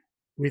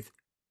 with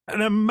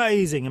an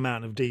amazing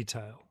amount of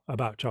detail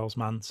about Charles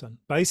Manson,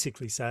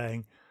 basically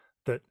saying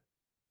that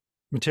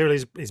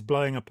material is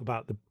blowing up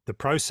about the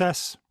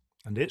process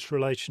and its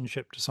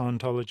relationship to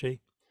Scientology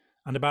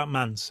and about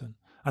Manson.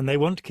 And they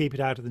want to keep it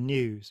out of the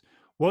news.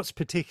 What's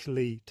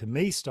particularly, to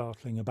me,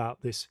 startling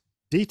about this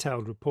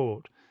detailed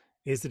report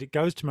is that it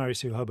goes to Mary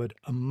Sue Hubbard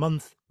a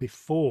month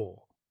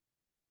before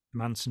the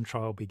Manson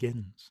trial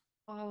begins.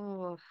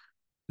 Oh.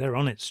 They're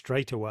on it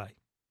straight away.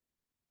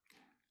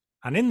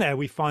 And in there,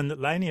 we find that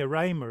Lania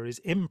Raymer is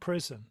in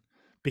prison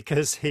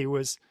because he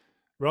was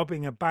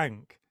robbing a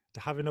bank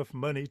to have enough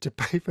money to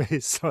pay for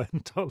his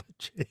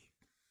Scientology.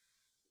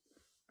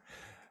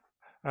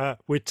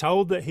 We're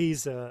told that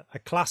he's a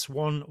class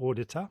 1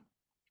 auditor,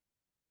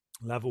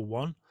 level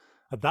 1.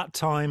 At that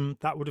time,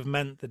 that would have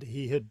meant that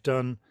he had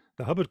done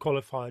the Hubbard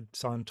Qualified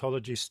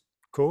Scientologist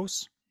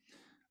course,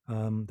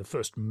 the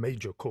first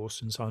major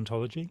course in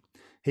Scientology.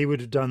 He would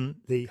have done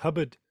the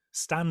Hubbard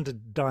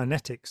Standard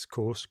Dianetics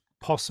course,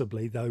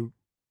 possibly, though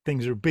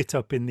things are a bit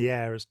up in the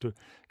air as to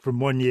from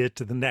one year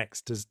to the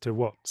next as to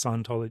what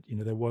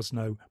Scientology, there was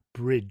no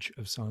bridge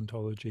of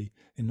Scientology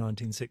in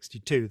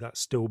 1962. That's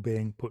still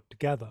being put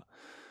together.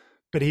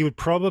 But he would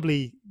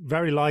probably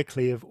very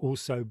likely have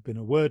also been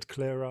a word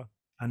clearer,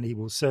 and he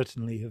will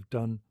certainly have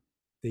done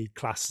the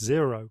Class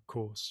 0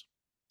 course.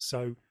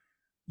 So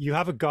you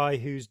have a guy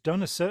who's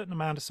done a certain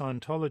amount of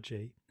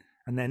Scientology,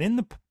 and then in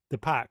the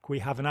pack, we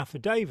have an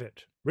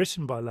affidavit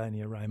written by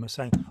Lania Raymer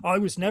saying, I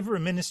was never a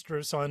minister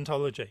of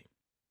Scientology.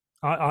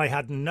 I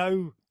had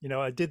no,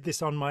 I did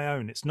this on my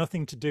own. It's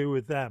nothing to do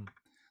with them.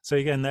 So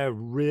again, they're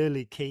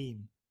really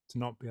keen to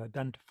not be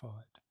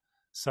identified.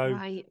 So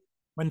Right.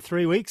 when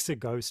 3 weeks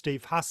ago,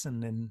 Steve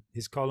Hassan, in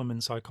his column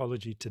in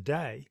Psychology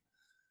Today,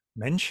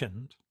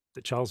 mentioned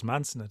that Charles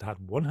Manson had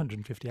had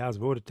 150 hours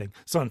of auditing,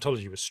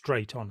 Scientology was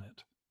straight on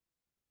it.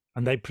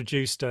 And they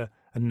produced a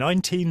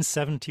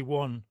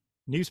 1971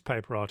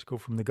 newspaper article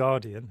from The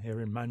Guardian here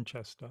in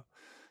Manchester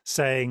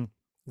saying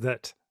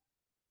that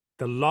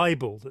the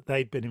libel that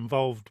they'd been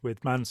involved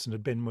with Manson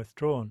had been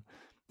withdrawn.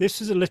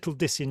 This is a little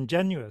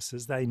disingenuous,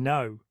 as they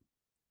know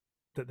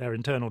that their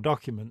internal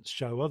documents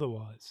show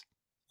otherwise.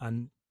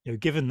 And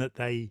given that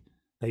they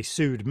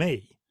sued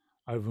me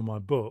over my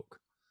book,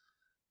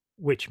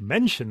 which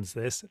mentions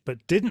this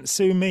but didn't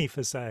sue me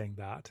for saying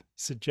that,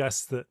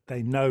 suggests that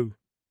they know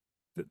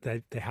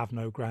that they have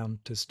no ground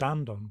to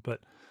stand on.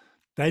 But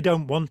they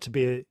don't want to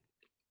be,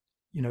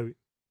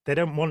 they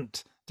don't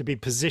want to be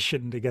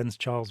positioned against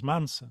Charles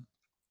Manson.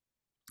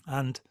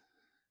 And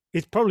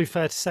it's probably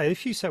fair to say,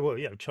 if you say, well,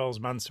 Charles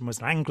Manson was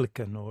an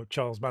Anglican, or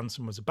Charles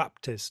Manson was a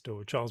Baptist,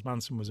 or Charles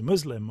Manson was a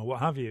Muslim, or what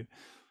have you,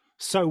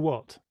 so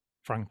what,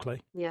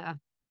 frankly? Yeah.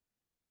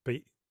 But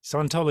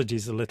Scientology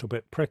is a little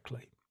bit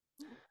prickly.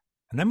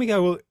 And then we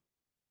go, well,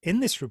 in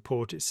this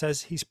report, it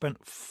says he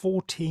spent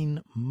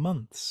 14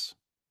 months,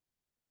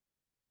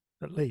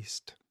 at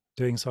least,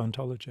 doing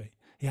Scientology.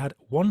 He had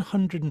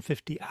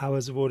 150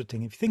 hours of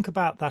auditing. If you think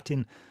about that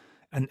and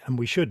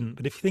we shouldn't,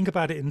 but if you think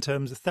about it in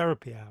terms of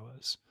therapy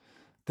hours,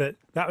 that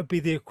would be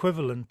the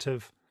equivalent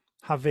of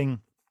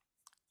having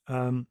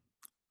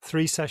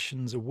 3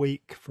 sessions a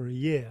week for a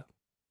year.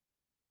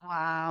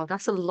 Wow,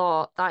 that's a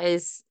lot. That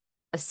is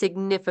a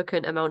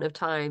significant amount of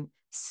time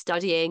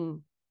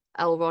studying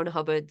L. Ron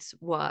Hubbard's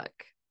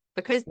work,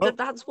 because Well,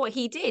 that's what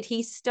he did.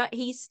 He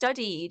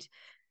studied.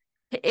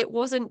 It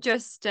wasn't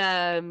just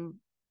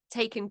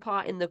taking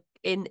part in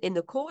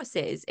the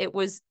courses. It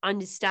was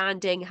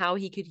understanding how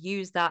he could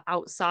use that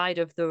outside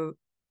of the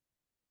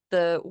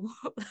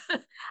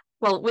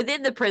well,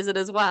 within the prison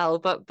as well,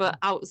 but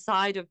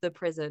outside of the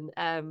prison,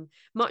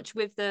 much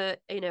with the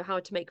how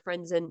to make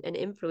friends and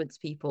influence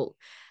people,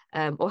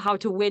 or how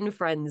to win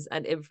friends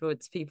and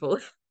influence people.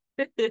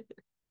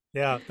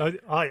 yeah,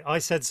 I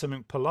said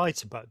something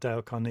polite about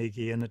Dale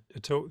Carnegie in a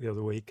talk the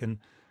other week, and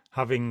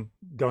having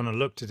gone and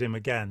looked at him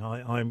again,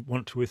 I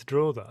want to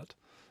withdraw that.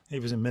 He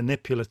was a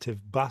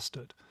manipulative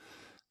bastard,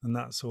 and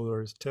that's all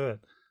there is to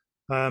it.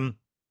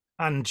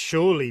 And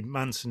surely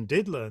Manson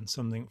did learn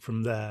something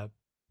from there,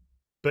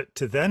 but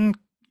to then,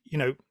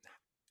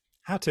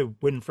 how to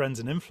win friends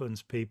and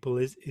influence people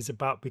is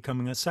about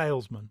becoming a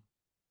salesman,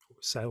 or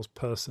a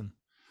salesperson,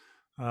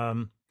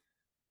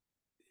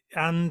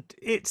 and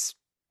it's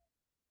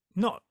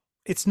not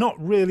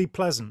really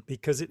pleasant,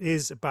 because it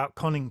is about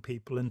conning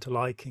people into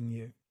liking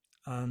you.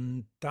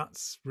 and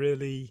that's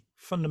really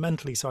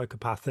fundamentally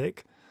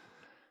psychopathic.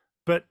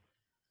 But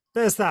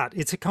there's that.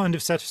 It's a kind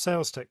of set of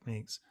sales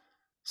techniques.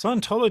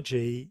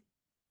 Scientology,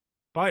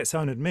 by its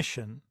own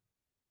admission,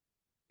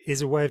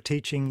 is a way of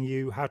teaching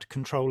you how to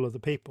control other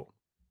people.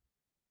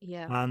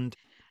 Yeah. And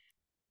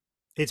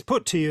it's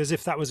put to you as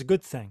if that was a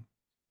good thing,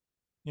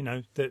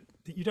 that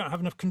you don't have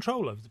enough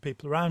control over the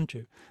people around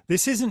you.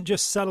 This isn't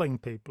just selling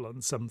people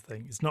on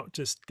something. It's not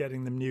just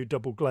getting them new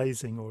double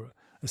glazing or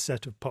a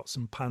set of pots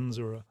and pans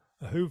or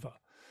a Hoover.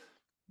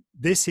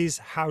 This is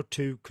how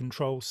to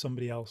control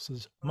somebody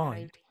else's Right.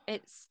 mind.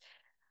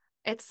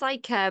 It's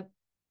like a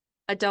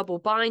double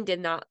bind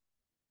in that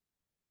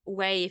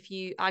way. If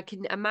you I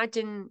can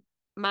imagine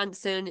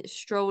Manson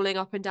strolling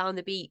up and down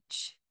the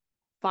beach,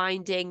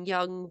 finding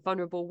young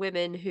vulnerable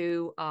women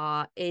who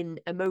are in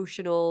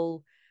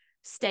emotional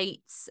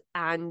states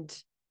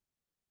and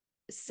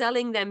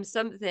selling them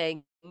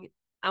something,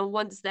 and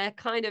once they're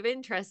kind of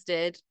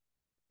interested,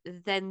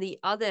 then the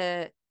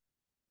other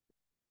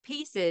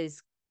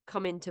pieces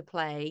come into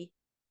play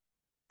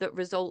that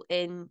result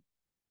in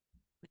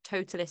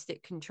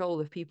totalistic control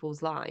of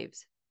people's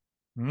lives.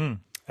 Mm.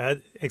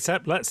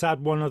 Except let's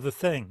add one other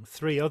thing.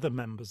 3 other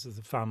members of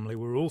the family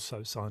were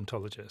also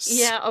Scientologists.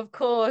 Yeah, of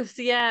course.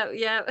 Yeah,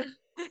 yeah.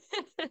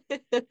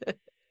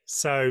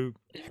 So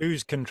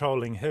who's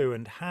controlling who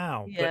and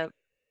how? But Yeah.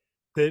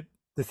 the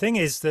the thing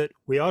is that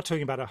we are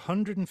talking about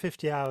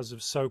 150 hours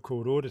of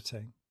so-called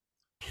auditing,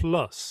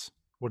 plus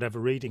whatever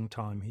reading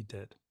time he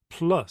did,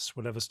 plus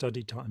whatever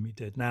study time he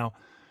did. Now,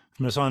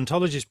 from a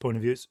Scientologist point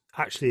of view, it's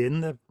actually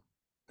in the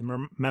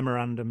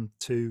memorandum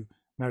to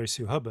Mary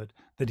Sue Hubbard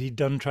that he'd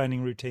done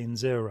training routine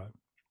 0.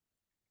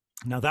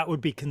 Now, that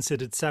would be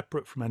considered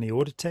separate from any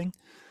auditing.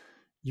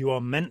 You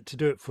are meant to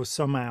do it for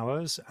some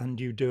hours, and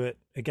you do it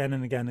again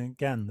and again and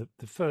again.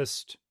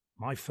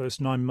 My first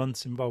 9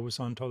 months involved with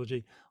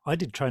Scientology, I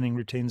did training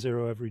routine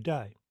 0 every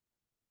day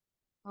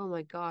Oh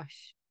my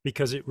gosh.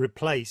 because it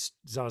replaced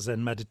Zazen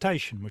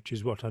meditation, which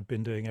is what I'd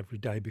been doing every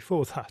day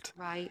before that.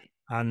 Right.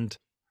 And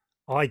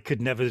I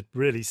could never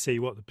really see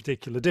what the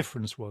particular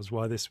difference was,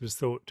 why this was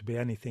thought to be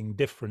anything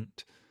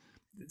different.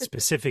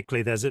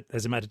 Specifically, there's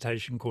a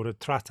meditation called a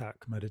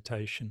Tratak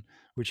meditation,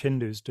 which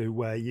Hindus do,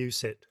 where you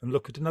sit and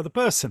look at another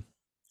person.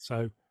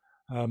 So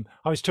I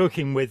was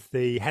talking with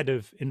the head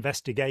of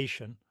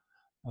investigation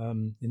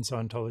in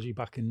Scientology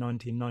back in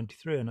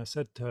 1993, and I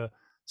said to her,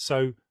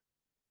 so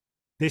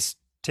this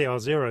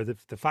TR0,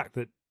 the fact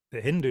that the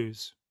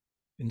Hindus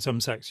in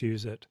some sects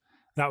use it,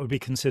 that would be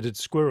considered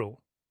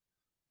squirrel,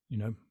 you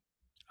know,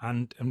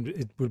 and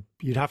it would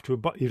you'd have to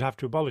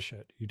abolish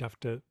it. You'd have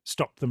to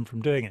stop them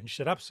from doing it. And she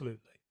said, absolutely.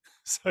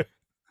 So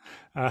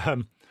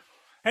um,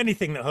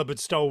 anything that Hubbard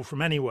stole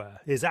from anywhere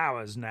is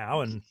ours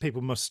now, and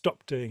people must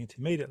stop doing it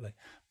immediately.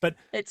 But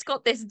It's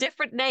got this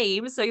different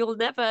name, so you'll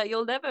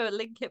never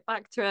link it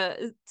back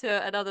to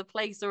another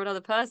place or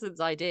another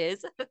person's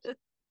ideas.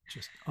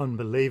 just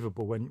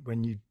unbelievable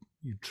when you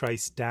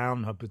trace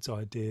down Hubbard's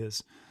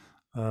ideas.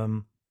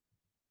 Um,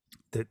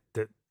 that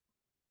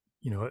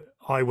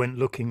I went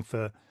looking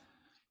for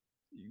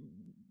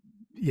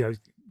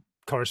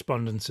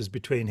correspondences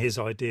between his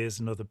ideas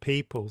and other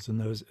people's,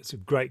 and it's a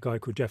great guy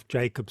called Jeff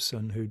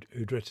Jacobson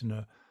who'd written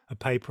a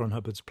paper on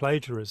Hubbard's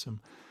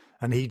plagiarism,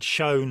 and he'd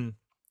shown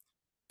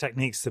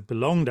techniques that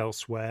belonged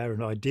elsewhere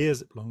and ideas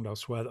that belonged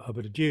elsewhere that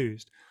Hubbard had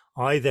used.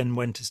 I then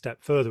went a step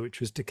further, which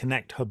was to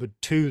connect Hubbard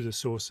to the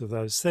source of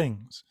those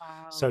things.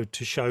 Wow. So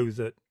to show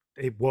that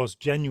it was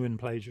genuine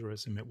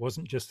plagiarism. It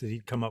wasn't just that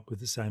he'd come up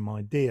with the same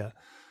idea.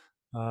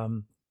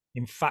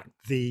 In fact,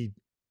 the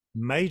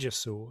major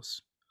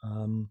source,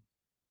 and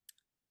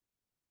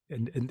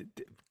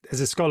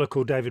there's a scholar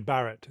called David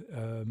Barrett,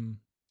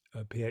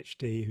 a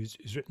PhD, who's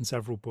written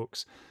several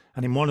books.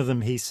 And in one of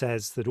them, he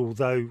says that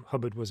although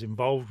Hubbard was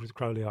involved with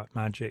Crowleyite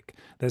magic,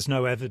 there's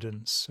no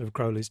evidence of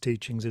Crowley's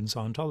teachings in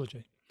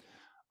Scientology.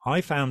 I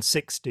found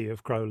 60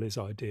 of Crowley's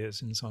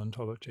ideas in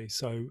Scientology.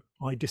 So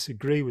I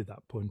disagree with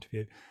that point of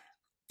view,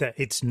 that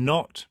it's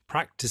not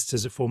practiced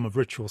as a form of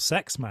ritual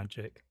sex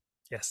magic.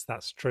 Yes,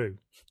 that's true.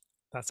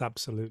 That's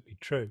absolutely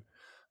true.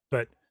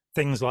 But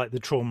things like the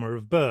trauma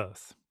of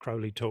birth,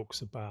 Crowley talks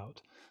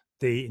about.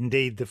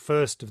 Indeed, the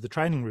first of the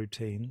training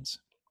routines,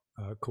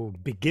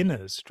 called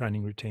Beginner's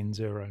Training Routine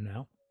 0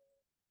 now,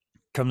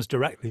 comes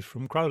directly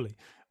from Crowley,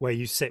 where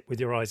you sit with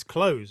your eyes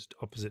closed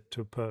opposite to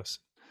a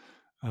person.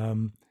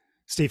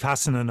 Steve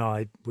Hassan and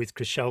I, with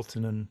Chris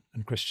Shelton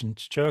and Christian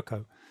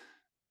Churko,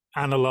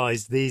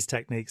 analysed these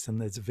techniques,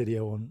 and there's a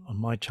video on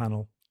my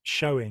channel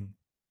showing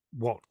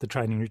what the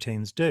training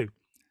routines do.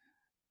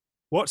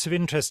 What's of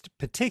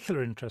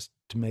particular interest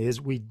to me,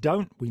 is we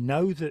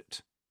know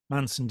that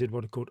Manson did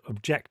what are called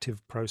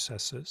objective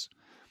processes,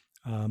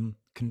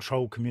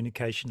 control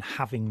communication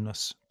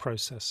havingness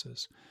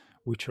processes,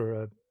 which are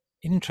an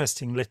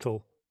interesting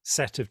little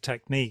set of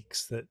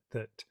techniques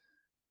that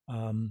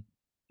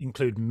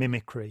include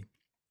mimicry.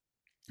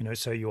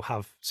 So you'll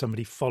have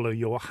somebody follow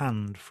your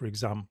hand, for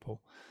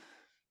example.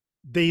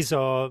 These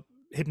are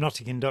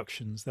hypnotic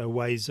inductions. They're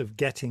ways of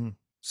getting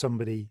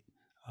somebody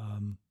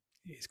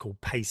it's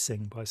called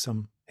pacing by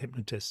some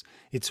hypnotists.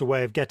 It's a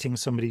way of getting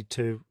somebody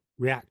to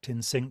react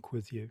in sync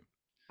with you.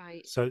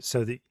 Right. So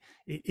that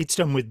it's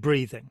done with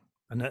breathing.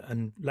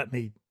 And let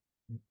me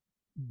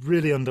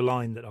really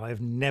underline that I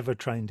have never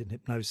trained in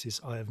hypnosis.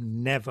 I have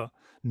never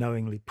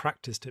knowingly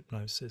practiced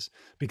hypnosis,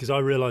 because I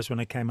realized when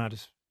I came out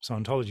of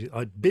Scientology,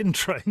 I'd been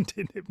trained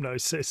in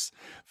hypnosis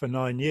for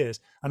 9 years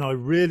and I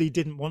really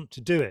didn't want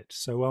to do it.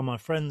 So while my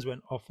friends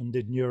went off and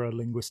did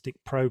neuro-linguistic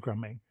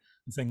programming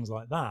and things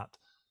like that,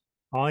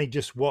 I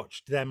just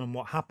watched them and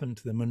what happened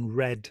to them and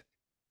read,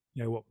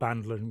 what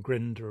Bandler and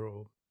Grinder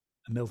or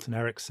Milton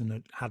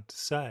Erickson had to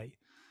say,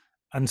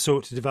 and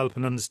sought to develop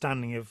an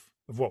understanding of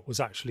what was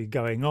actually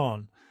going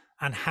on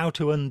and how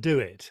to undo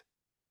it,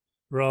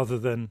 rather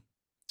than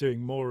doing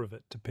more of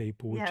it to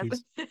people, which Yeah.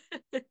 is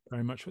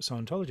very much what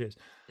Scientology is.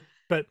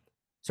 But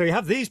so you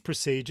have these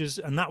procedures,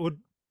 and that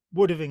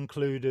would have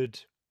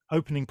included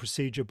opening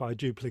procedure by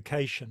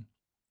duplication,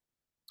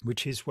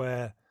 which is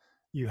where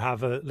you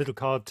have a little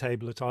card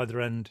table at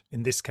either end,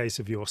 in this case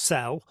of your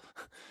cell,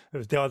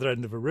 at the other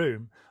end of a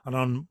room. And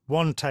on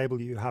one table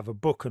you have a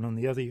book and on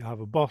the other you have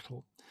a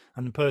bottle.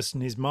 And the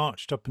person is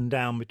marched up and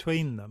down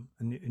between them,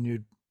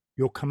 and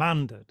you're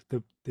commanded.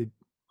 The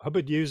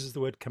Hubbard uses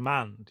the word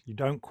command. You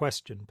don't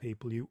question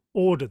people, you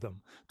order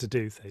them to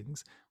do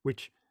things,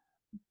 which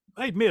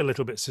made me a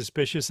little bit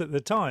suspicious at the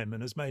time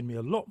and has made me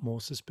a lot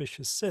more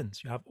suspicious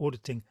since. You have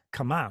auditing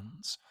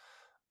commands.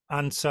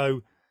 And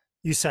so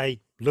you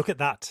say, look at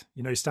that,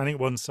 standing at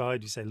one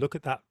side, you say, look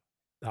at that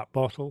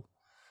bottle,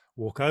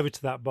 walk over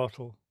to that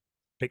bottle,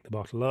 pick the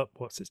bottle up,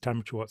 what's its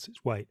temperature, what's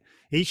its weight.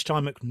 Each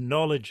time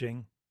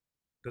acknowledging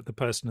that the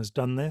person has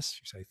done this,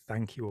 you say,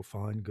 thank you, or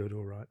fine, good,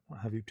 all right, what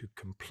have you, to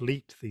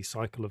complete the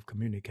cycle of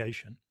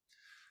communication.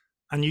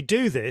 And you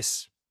do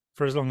this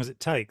for as long as it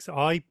takes.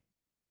 I,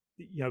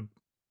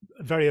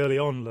 very early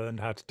on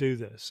learned how to do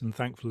this, and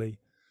thankfully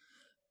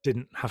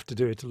didn't have to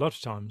do it a lot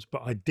of times,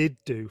 but I did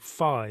do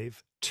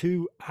 5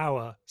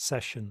 2-hour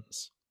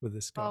sessions with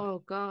this guy.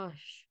 Oh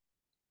gosh.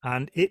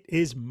 And it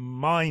is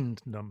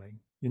mind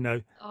numbing.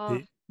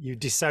 Oh, You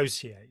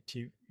dissociate,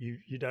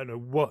 you don't know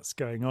what's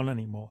going on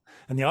anymore.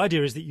 And the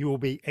idea is that you will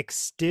be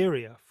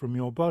exterior from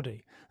your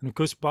body. And of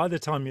course, by the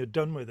time you're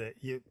done with it,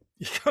 you're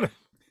kind of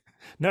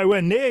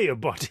nowhere near your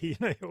body,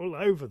 you're all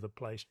over the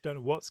place. You don't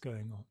know what's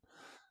going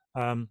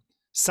on.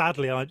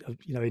 Sadly,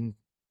 in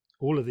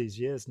all of these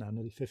years now,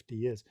 nearly 50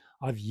 years,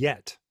 I've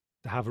yet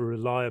to have a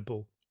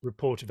reliable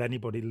report of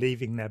anybody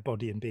leaving their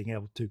body and being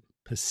able to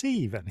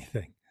perceive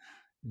anything.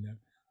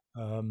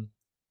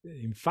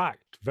 In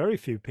fact, very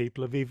few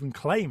people have even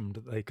claimed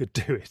that they could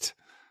do it,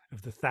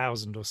 of the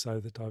 1,000 or so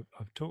that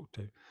I've talked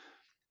to.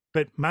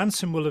 But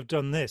Manson will have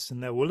done this,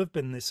 and there will have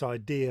been this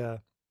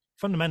idea,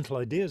 fundamental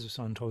ideas of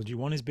Scientology.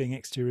 One is being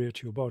exterior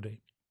to your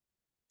body.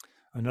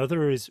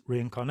 Another is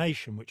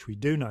reincarnation, which we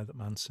do know that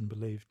Manson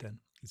believed in,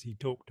 because he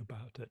talked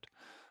about it,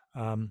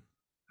 and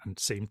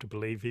seemed to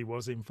believe he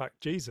was in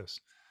fact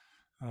Jesus.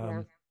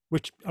 yeah.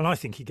 And I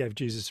think he gave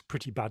Jesus a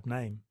pretty bad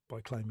name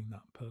by claiming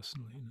that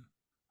personally.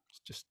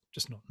 It's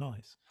just not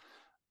nice.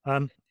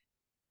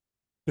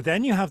 But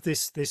then you have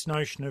this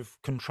notion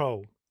of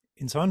control.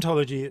 In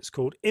Scientology, it's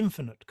called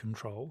infinite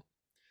control.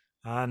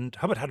 And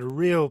Hubbard had a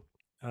real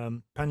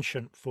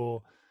penchant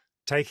for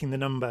taking the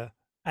number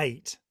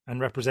 8 and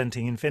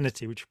representing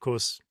infinity, which of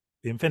course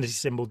the infinity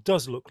symbol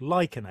does look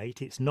like an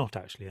 8. It's not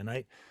actually an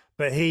 8.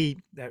 But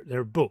there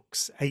are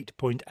books,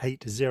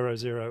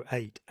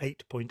 8.8008,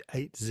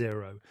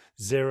 8.80,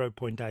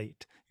 0.8. He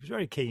was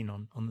very keen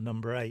on the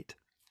number 8.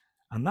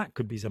 And that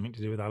could be something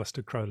to do with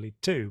Aleister Crowley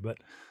too, but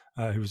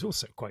who was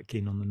also quite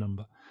keen on the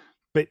number.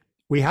 But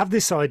we have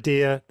this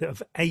idea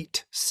of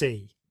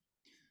 8C,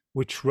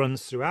 which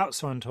runs throughout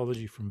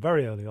Scientology from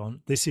very early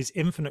on. This is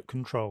infinite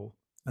control.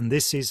 And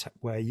this is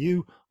where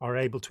you are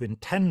able to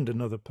intend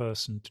another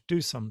person to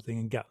do something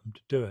and get them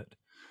to do it.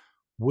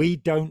 We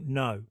don't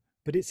know,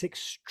 but it's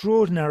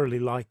extraordinarily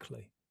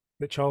likely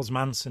that Charles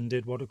Manson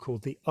did what are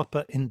called the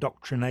upper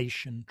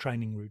indoctrination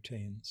training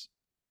routines.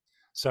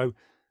 So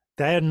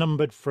they're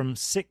numbered from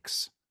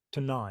 6 to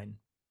 9.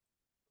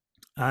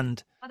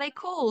 And are they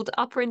called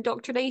upper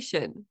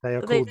indoctrination? they are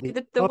Are they called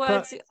the the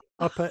words?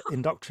 upper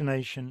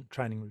indoctrination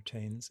training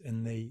routines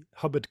in the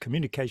Hubbard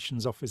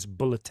Communications Office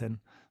bulletin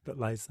that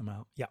lays them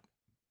out. Yeah.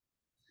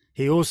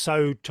 He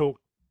also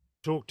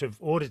talked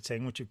of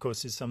auditing, which of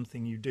course is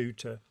something you do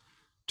to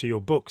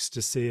your books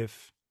to see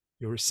if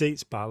your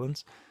receipts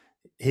balance.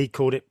 He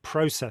called it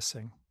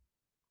processing,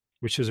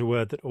 which is a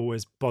word that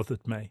always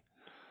bothered me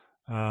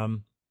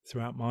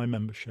throughout my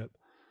membership.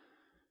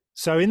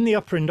 So in the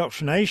upper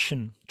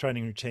indoctrination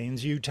training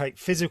routines, you take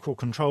physical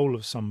control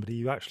of somebody.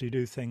 You actually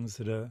do things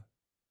that are,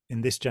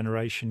 in this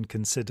generation,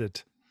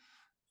 considered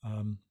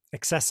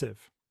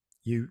excessive.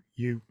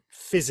 You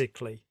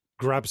physically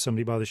grab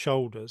somebody by the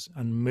shoulders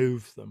and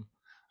move them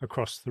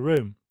across the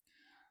room.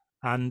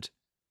 And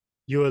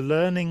you are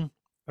learning,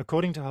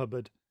 according to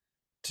Hubbard,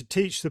 to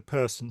teach the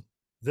person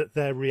that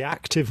their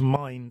reactive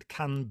mind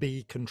can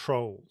be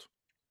controlled.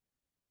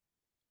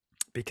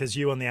 because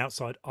you on the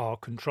outside are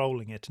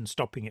controlling it and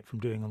stopping it from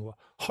doing all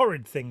the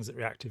horrid things that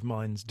reactive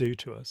minds do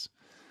to us.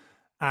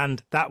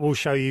 And that will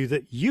show you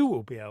that you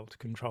will be able to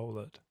control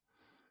it.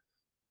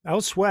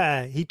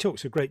 Elsewhere, he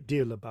talks a great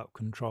deal about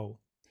control.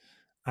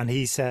 And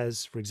he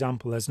says, for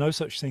example, there's no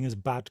such thing as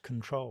bad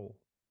control.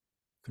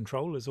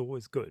 Control is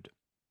always good.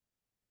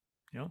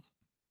 Yeah.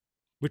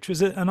 Which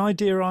was an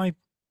idea I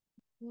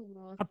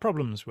Oh, had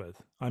problems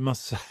with, I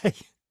must say.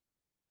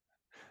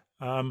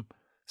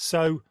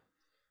 So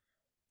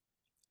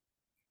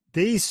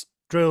these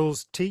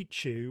drills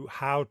teach you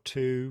how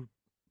to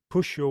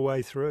push your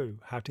way through,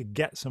 how to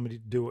get somebody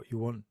to do what you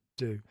want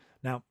to do.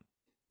 Now,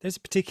 there's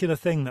a particular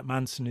thing that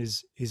Manson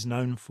is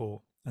known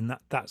for, and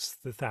that's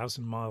the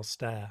 1,000-mile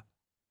stare.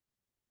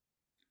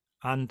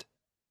 And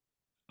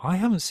I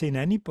haven't seen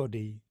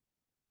anybody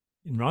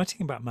in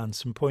writing about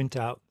Manson point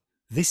out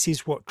this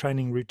is what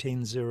training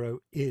routine 0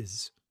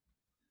 is.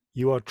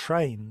 You are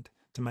trained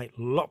to make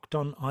locked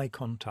on eye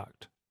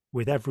contact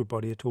with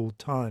everybody at all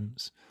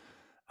times.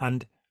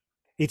 And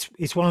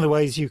it's one of the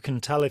ways you can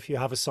tell if you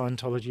have a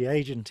Scientology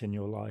agent in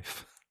your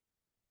life.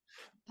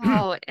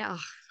 yeah.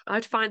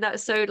 I'd find that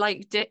so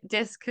like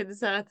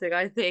disconcerting,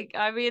 I think.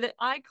 I mean,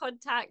 eye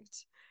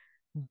contact,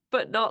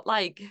 but not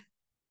like,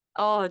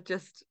 oh,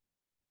 just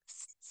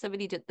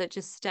somebody that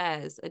just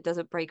stares and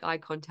doesn't break eye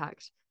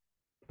contact.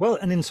 Well,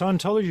 and in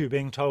Scientology, you're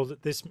being told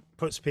that this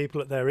puts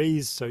people at their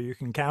ease so you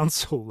can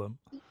counsel them.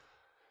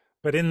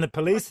 But in the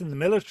police and the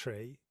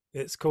military,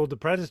 it's called the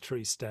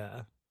predatory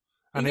stare,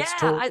 and Yeah, it's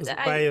taught as a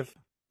way of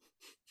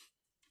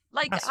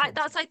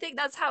hassle. I think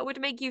that's how it would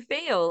make you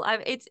feel.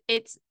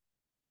 It's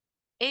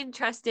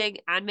interesting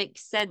and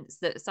makes sense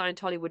that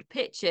Scientology would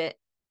pitch it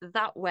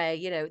that way.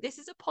 You know, this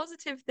is a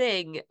positive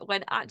thing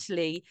when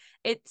actually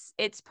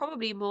it's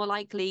probably more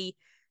likely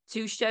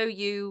to show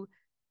you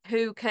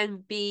who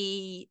can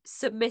be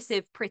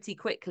submissive pretty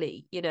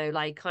quickly, you know,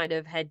 like kind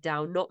of head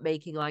down, not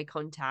making eye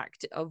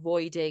contact,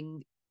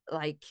 avoiding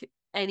like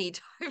any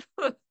type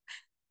of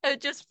it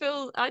just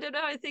feels, I don't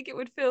know, I think it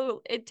would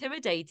feel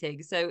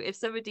intimidating. So if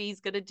somebody's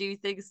going to do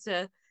things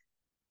to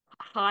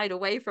hide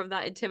away from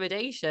that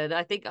intimidation,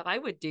 I think I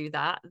would do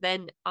that.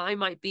 Then I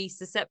might be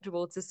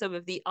susceptible to some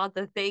of the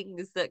other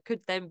things that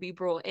could then be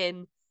brought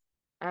in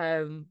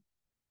um,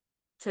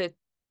 to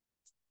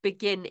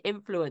begin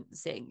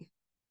influencing.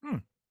 Hmm.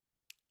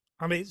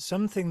 I mean, it's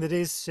something that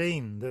is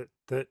seen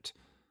that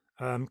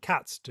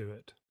cats do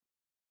it.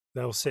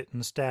 They'll sit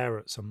and stare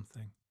at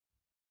something.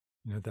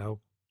 You know,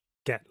 they'll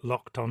get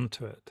locked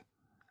onto it,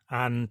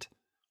 and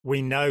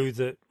we know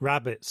that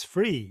rabbits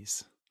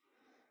freeze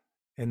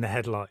in the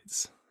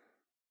headlights.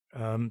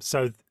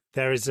 So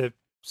there is a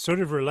sort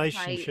of Right.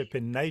 relationship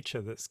in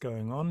nature that's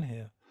going on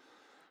here.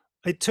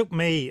 It took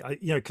me,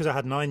 because I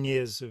had 9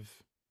 years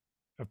of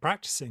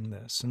practicing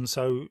this, and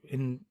so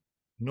in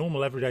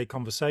normal everyday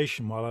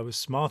conversation, while I was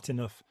smart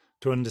enough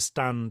to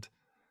understand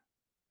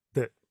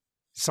that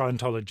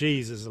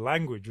Scientologese as a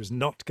language was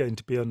not going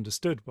to be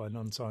understood by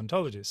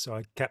non-Scientologists, so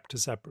I kept a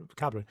separate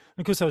vocabulary.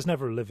 And of course, I was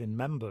never a living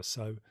member,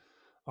 so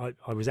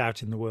I was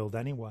out in the world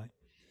anyway.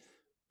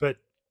 But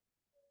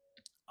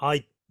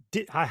I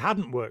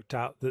hadn't worked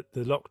out that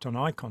the locked on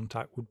eye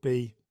contact would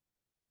be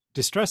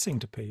distressing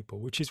to people,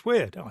 which is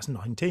weird. I was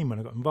 19 when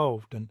I got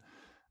involved,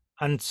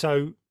 and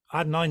so I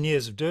had 9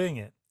 years of doing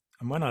it.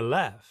 And when I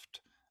left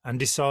and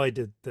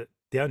decided that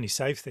the only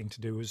safe thing to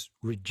do was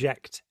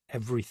reject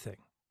everything,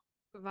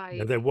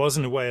 Right. there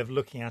wasn't a way of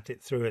looking at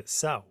it through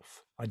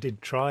itself. I did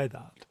try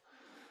that,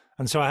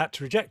 and so I had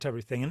to reject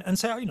everything and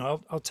say,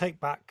 I'll take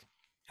back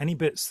any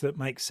bits that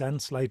make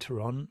sense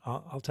later on.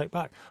 I'll take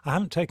back. I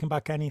haven't taken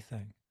back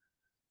anything.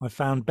 I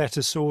found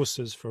better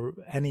sources for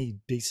any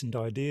decent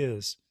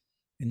ideas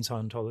in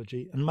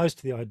Scientology, and most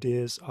of the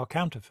ideas are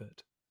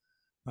counterfeit.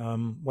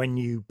 When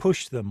you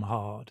push them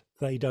hard,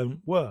 they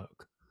don't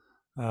work.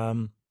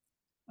 Um,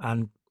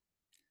 and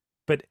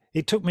but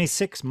it took me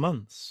 6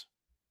 months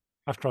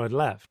after I'd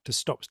left to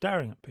stop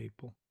staring at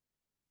people,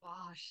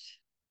 Gosh.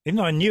 even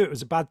though I knew it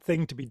was a bad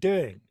thing to be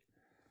doing.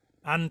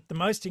 And the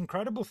most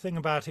incredible thing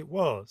about it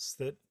was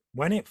that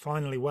when it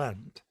finally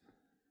went,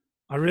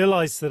 I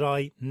realized that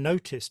I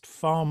noticed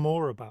far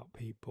more about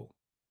people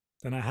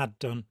than I had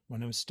done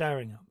when I was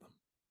staring at them.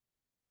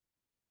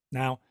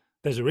 Now,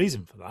 there's a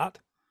reason for that.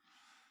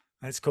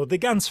 It's called the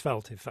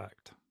Ganzfeld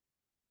effect.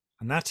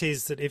 And that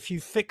is that if you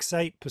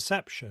fixate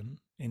perception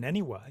in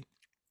any way,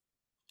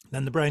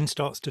 then the brain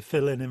starts to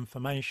fill in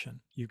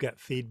information. You get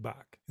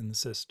feedback in the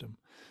system.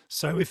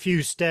 So if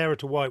you stare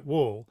at a white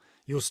wall,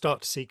 you'll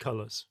start to see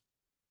colours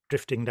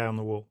drifting down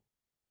the wall.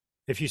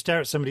 If you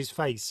stare at somebody's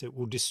face, it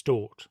will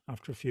distort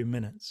after a few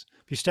minutes.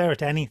 If you stare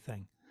at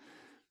anything,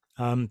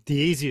 the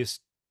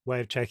easiest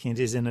way of checking it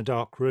is in a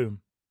dark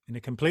room. In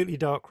a completely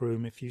dark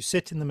room, if you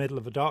sit in the middle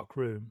of a dark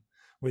room,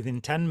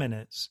 within 10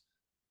 minutes,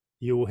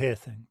 you will hear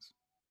things.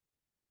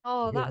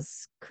 Oh,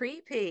 that's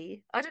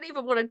creepy. I don't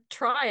even want to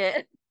try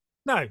it.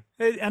 No,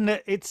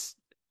 and it's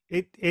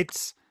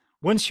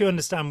once you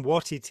understand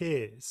what it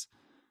is,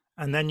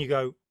 and then you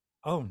go,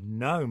 oh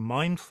no,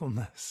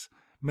 mindfulness.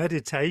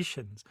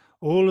 meditations,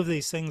 all of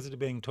these things that are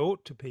being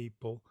taught to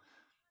people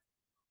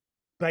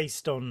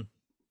based on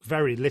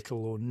very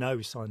little or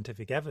no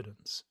scientific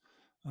evidence.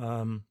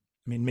 I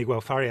mean, Miguel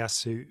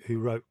Farias, who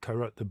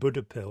co-wrote the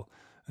Buddha Pill,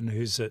 and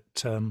who's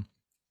at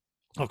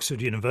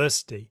Oxford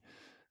University,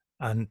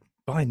 and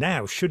by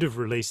now should have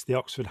released the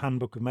Oxford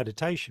Handbook of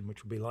Meditation,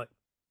 which would be like,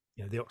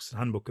 the Oxford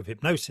Handbook of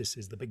Hypnosis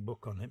is the big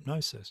book on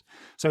hypnosis.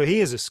 So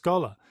he is a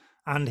scholar,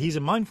 and he's a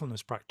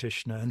mindfulness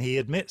practitioner, and he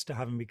admits to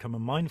having become a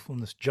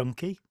mindfulness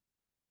junkie,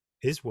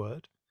 his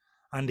word,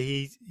 and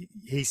he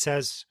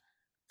says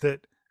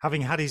that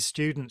having had his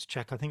students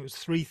check, I think it was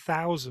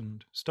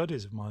 3,000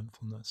 studies of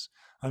mindfulness,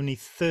 only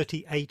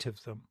 38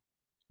 of them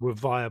were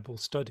viable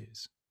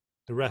studies.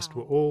 The rest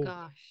were Oh all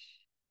gosh.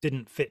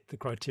 didn't fit the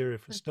criteria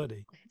for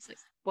study. It's like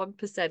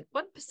 1%.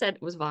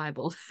 1% was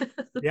viable.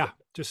 Yeah,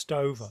 just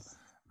over.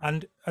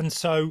 And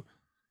so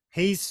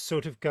he's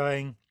sort of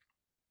going,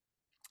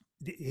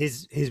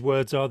 his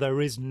words are, there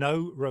is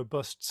no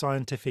robust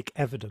scientific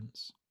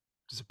evidence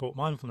to support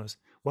mindfulness,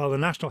 while the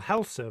National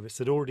Health Service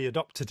had already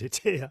adopted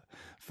it here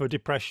for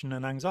depression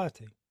and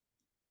anxiety,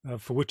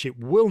 for which it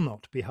will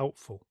not be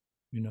helpful,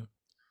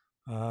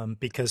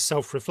 because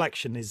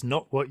self-reflection is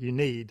not what you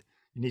need.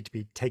 You need to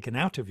be taken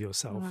out of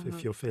yourself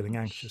if you're feeling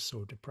anxious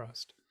or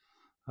depressed.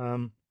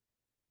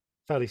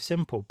 Fairly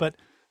simple. But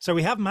so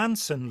we have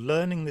Manson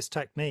learning this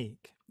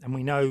technique, and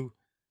we know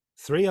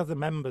 3 other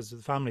members of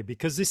the family,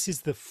 because this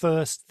is the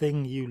first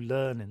thing you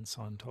learn in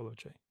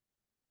Scientology.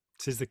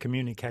 This is the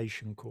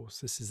communication course.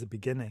 This is the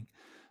beginning.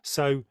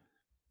 So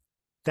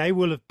they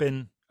will have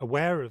been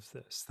aware of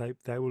this.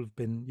 They will have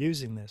been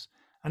using this.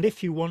 And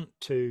if you want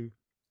to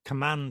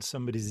command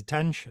somebody's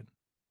attention,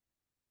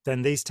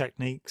 then these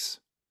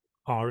techniques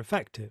are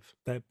effective.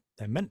 They're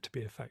meant to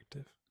be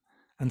effective.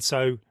 And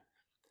so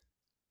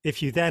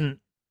if you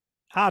then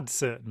add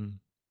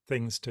certain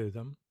things to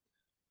them,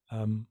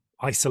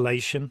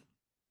 isolation,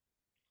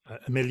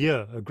 a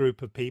milieu, a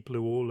group of people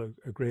who all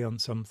agree on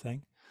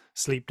something,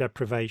 sleep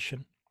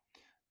deprivation,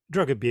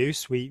 drug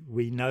abuse.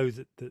 We know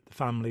that the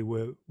family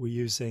were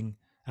using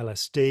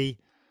LSD.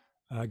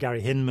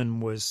 Gary Hinman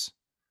was,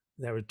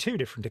 there are 2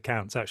 different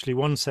accounts actually.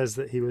 One says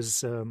that he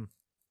was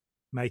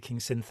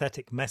making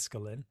synthetic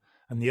mescaline,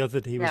 and the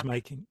other that he was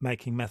making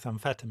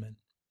methamphetamine.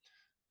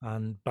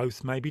 And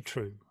both may be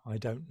true. I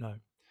don't know.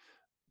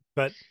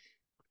 But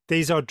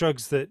these are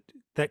drugs that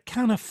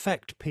can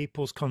affect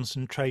people's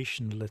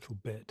concentration a little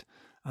bit,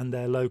 and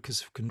their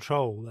locus of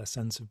control, their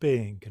sense of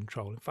being in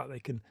control. In fact, they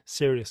can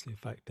seriously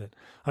affect it.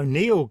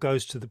 O'Neill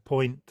goes to the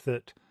point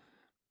that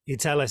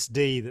it's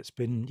LSD that's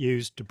been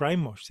used to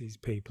brainwash these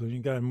people. And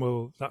you're going,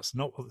 well, that's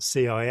not what the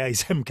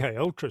CIA's MK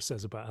Ultra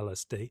says about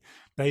LSD.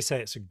 They say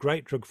it's a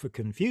great drug for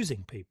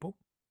confusing people.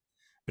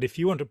 But if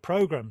you want to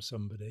program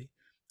somebody,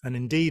 and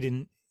indeed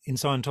in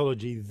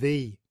Scientology,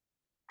 the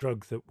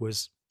drug that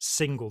was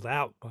singled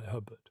out by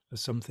Hubbard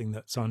as something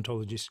that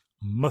Scientologists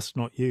must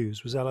not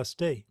use was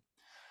LSD.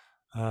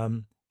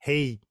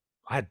 I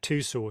had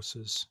 2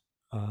 sources,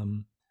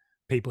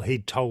 people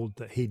he'd told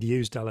that he'd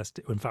used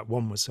LSD. In fact,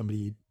 one was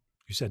somebody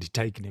who said he'd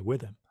taken it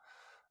with him.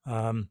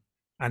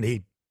 And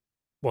he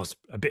was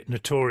a bit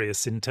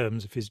notorious in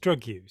terms of his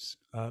drug use,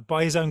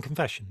 by his own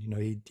confession.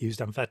 He'd used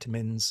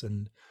amphetamines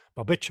and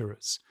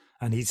barbiturates,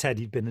 and he said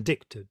he'd been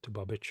addicted to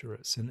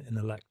barbiturates in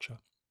a lecture.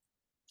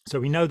 So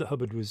we know that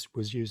Hubbard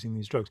was using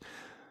these drugs.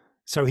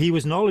 So he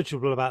was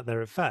knowledgeable about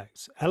their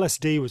effects.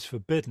 LSD was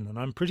forbidden, and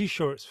I'm pretty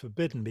sure it's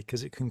forbidden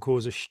because it can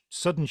cause a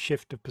sudden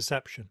shift of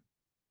perception.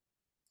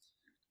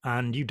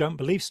 And you don't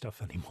believe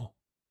stuff anymore.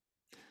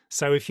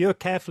 So if you're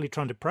carefully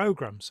trying to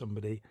program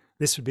somebody,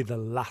 this would be the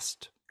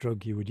last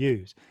drug you would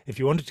use. If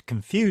you wanted to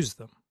confuse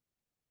them,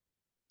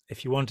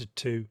 if you wanted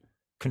to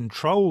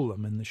control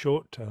them in the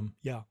short term,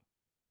 yeah.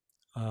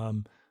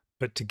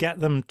 But to get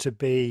them to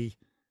be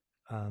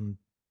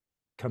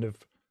kind of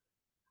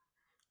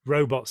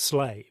robot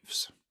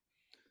slaves,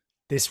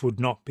 this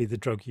would not be the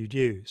drug you'd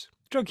use.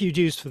 The drug you'd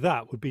use for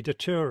that would be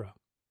Datura.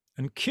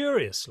 And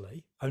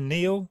curiously,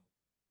 O'Neill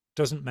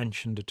doesn't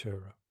mention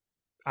Datura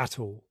at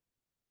all.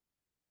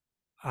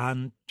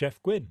 And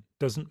Jeff Gwynne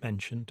doesn't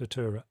mention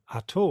Datura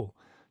at all.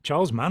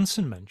 Charles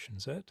Manson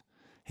mentions it.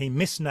 He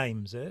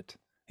misnames it.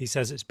 He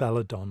says it's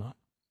belladonna.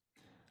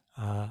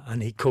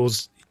 And he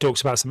talks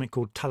about something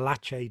called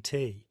Talache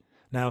tea.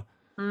 Now,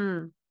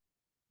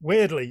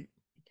 weirdly,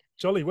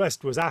 Jolly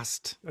West was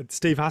asked,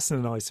 Steve Hassan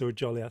and I saw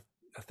Jolly, I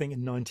think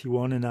in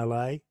 91 in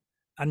LA.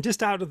 And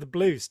just out of the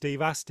blue,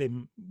 Steve asked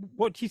him,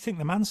 what do you think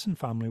the Manson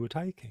family were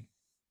taking?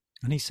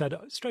 And he said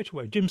straight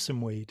away,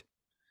 Jimson weed.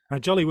 Now,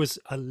 Jolly was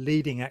a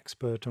leading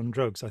expert on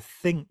drugs. I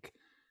think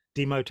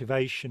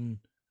demotivation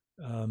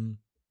on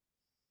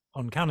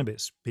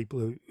cannabis, people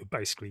who are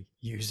basically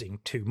using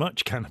too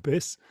much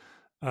cannabis,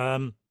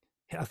 I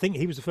think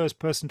he was the first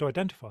person to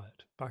identify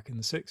it back in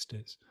the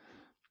 60s.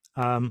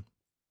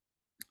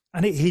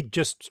 And he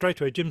just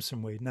straight away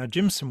Jimson weed. Now,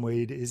 Jimson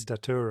weed is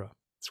Datura.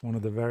 It's one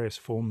of the various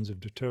forms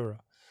of Datura.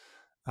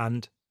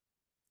 And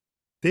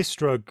this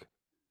drug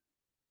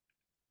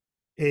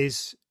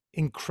is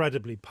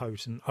incredibly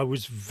potent. I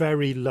was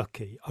very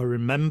lucky. I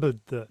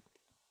remembered that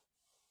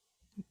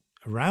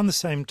around the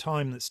same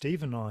time that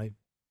Steve and I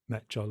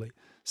met Jolly,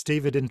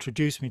 Steve had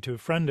introduced me to a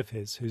friend of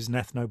his who's an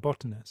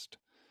ethnobotanist.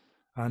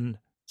 And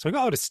so I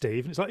got hold of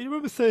Steve, and it's like, you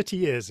remember 30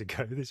 years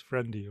ago, this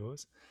friend of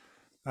yours?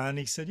 And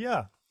he said,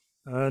 yeah.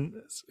 And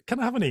can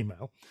I have an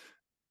email?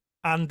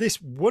 And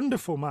this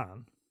wonderful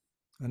man,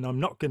 and I'm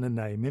not going to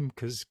name him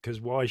because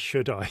why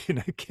should I,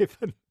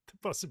 given the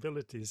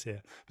possibilities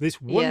here. This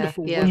Yeah,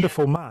 wonderful, yeah.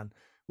 wonderful man,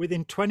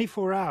 within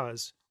 24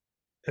 hours,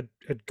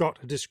 had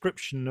got a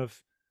description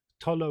of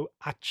Tolo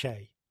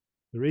Ache.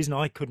 The reason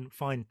I couldn't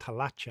find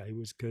Talache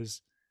was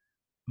because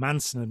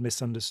Manson had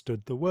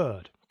misunderstood the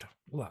word.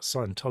 Well, that's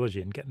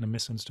Scientology and getting a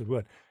misunderstood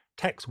word.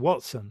 Tex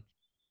Watson,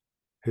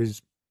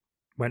 who's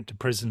went to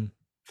prison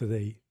for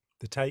the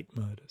Tate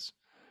murders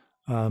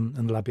and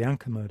the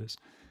LaBianca murders,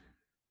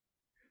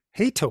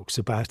 he talks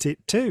about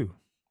it too,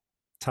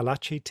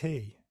 Talachi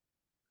tea.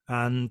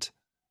 And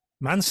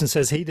Manson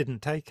says he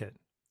didn't take it,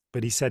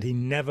 but he said he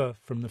never,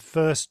 from the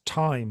first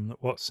time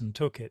that Watson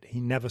took it, he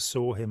never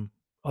saw him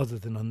other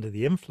than under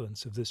the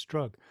influence of this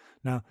drug.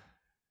 Now,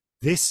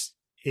 this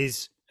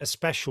is a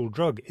special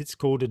drug. It's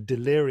called a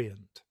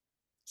deliriant.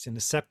 It's in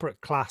a separate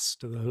class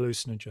to the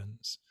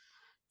hallucinogens.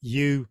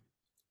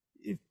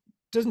 It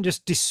doesn't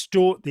just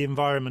distort the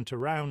environment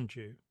around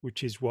you,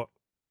 which is what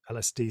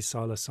LSD,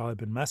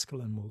 psilocybin,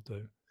 mescaline will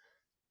do.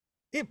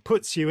 It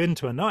puts you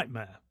into a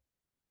nightmare.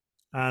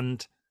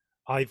 And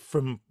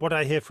from what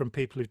I hear from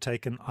people who've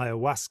taken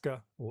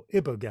ayahuasca or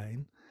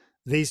ibogaine,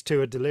 these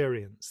two are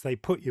deliriants. They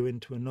put you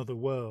into another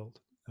world.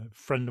 A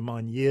friend of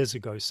mine years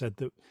ago said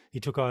that he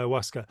took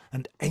ayahuasca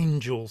and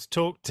angels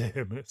talked to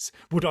him. It's,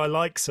 would I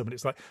like some? And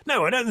it's like,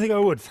 no, I don't think I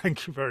would.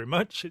 Thank you very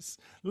much. It's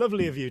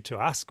lovely of you to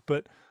ask,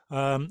 but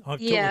I've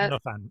talked with Yeah,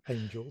 enough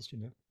angels.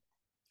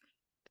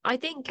 I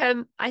think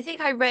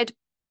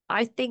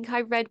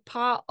I read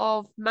part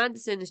of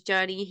Manson's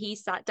journey. He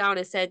sat down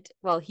and said,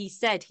 well, he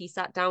said he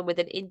sat down with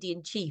an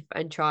Indian chief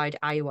and tried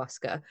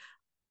ayahuasca.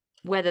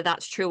 Whether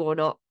that's true or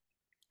not,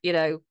 you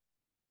know,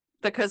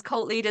 because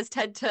cult leaders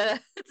tend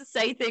to, to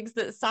say things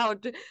that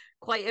sound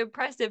quite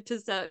impressive to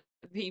certain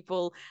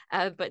people,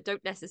 but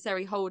don't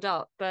necessarily hold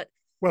up. But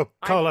Well,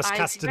 Carlos I've read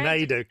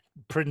Castaneda,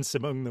 prince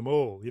among them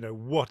all,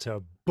 what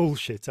a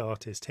bullshit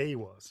artist he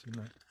was.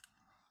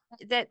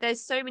 that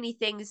there's so many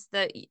things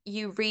that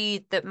you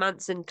read that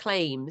Manson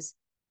claims,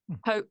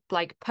 Hmm.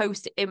 like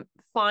post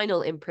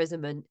final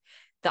imprisonment,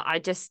 that I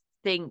just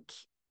think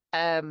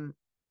um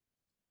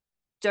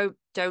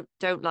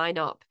don't line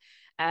up.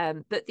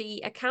 But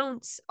the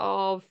accounts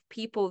of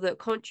people that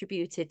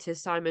contributed to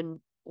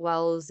Simon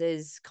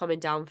Wells's coming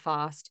down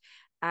fast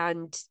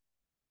and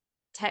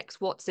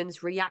Tex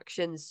Watson's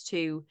reactions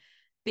to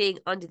being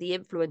under the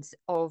influence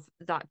of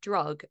that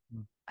drug,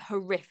 Hmm.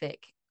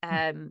 horrific.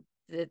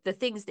 The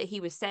things that he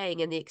was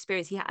saying and the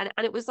experience he had,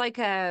 and it was like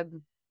 4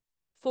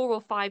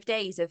 or 5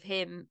 days of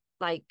him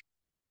like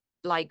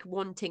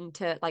wanting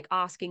to, like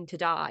asking to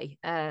die,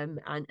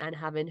 and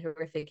having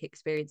horrific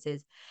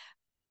experiences,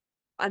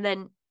 and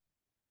then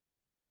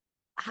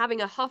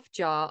having a huff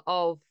jar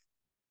of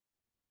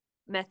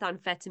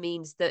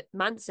methamphetamines that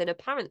Manson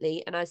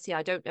apparently, and I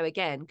don't know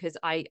again because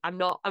I'm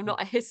not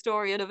a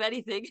historian of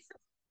anything,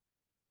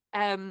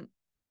 um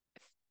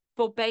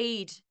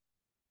forbade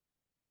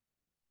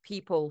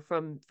people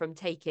from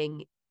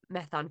taking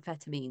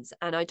methamphetamines,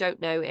 and I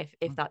don't know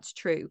if that's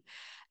true.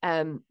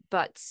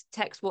 But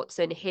Tex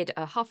Watson hid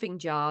a huffing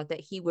jar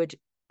that he would,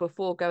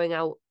 before going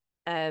out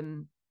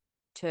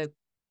to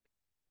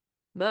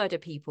murder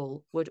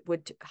people,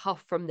 would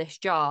huff from this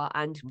jar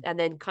and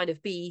then kind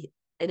of be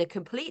in a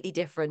completely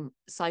different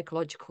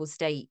psychological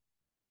state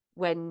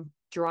when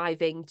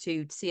driving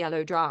to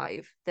Cielo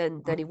Drive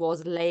than he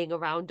was laying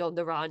around on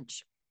the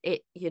ranch,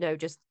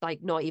 just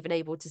like not even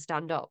able to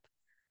stand up.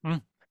 Hmm.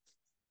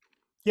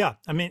 Yeah,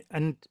 I mean,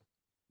 and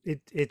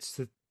it's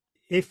the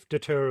if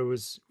Datura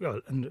was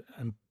well, and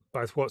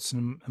both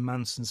Watson and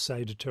Manson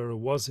say Datura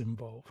was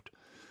involved,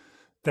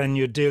 then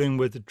you're dealing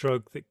with a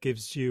drug that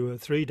gives you a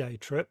 3-day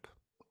trip,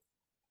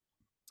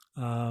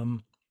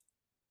 and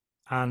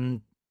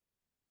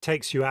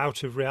takes you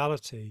out of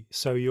reality.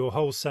 So your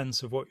whole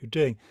sense of what you're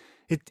doing,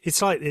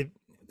 it's like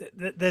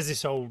there's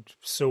this old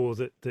saw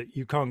that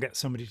you can't get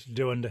somebody to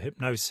do under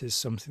hypnosis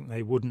something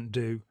they wouldn't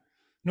do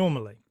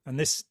normally, and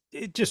this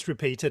it just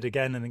repeated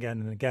again and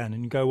again and again,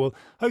 and you go, well,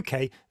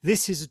 okay,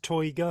 this is a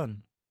toy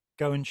gun,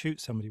 go and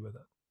shoot somebody with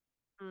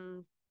it.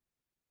 Mm.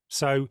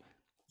 So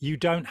you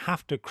don't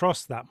have to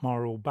cross that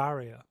moral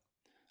barrier.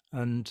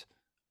 And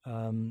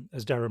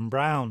as Darren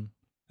Brown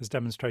has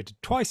demonstrated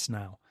twice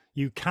now,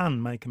 you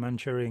can make a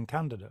Manchurian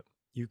candidate.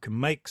 You can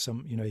make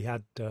some, he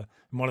had, in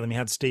one of them, he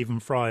had Stephen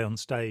Fry on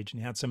stage and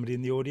he had somebody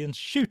in the audience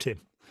shoot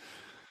him.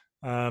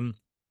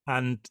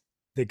 And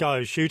the guy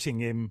who's shooting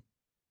him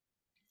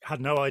had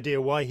no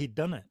idea why he'd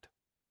done it.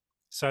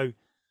 So,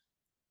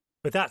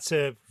 but that's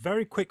a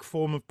very quick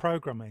form of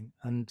programming.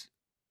 And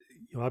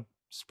I've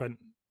spent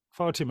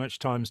far too much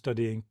time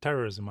studying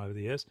terrorism over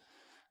the years.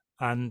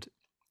 And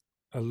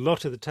a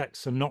lot of the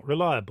texts are not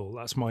reliable.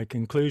 That's my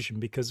conclusion,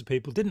 because the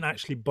people didn't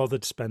actually bother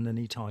to spend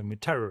any time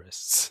with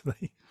terrorists.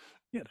 They,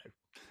 you know,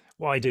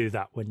 why do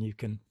that when you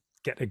can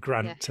get a Yeah.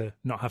 grant to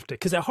not have to?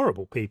 Because they're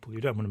horrible people.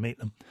 You don't want to meet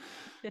them.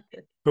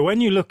 But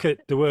when you look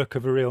at the work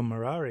of Ariel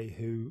Marari,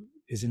 who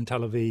is in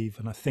Tel Aviv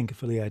and I think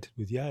affiliated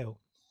with Yale,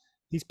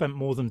 he spent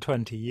more than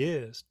 20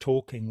 years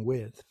talking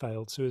with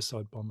failed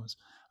suicide bombers.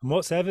 And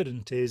what's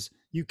evident is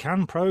you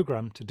can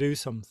program to do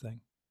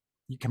something.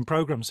 You can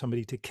program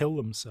somebody to kill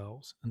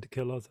themselves and to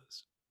kill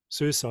others.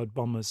 Suicide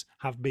bombers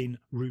have been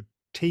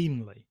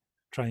routinely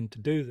trained to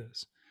do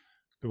this.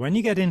 But when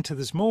you get into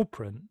the small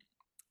print,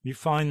 you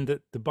find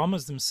that the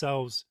bombers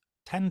themselves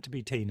tend to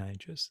be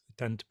teenagers, they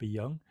tend to be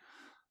young.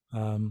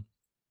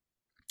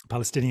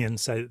 Palestinians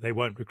say that they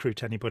won't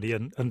recruit anybody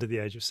under the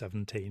age of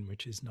 17,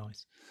 which is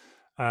nice.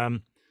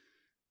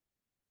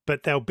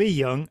 But they'll be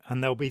young,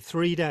 and there'll be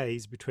 3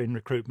 days between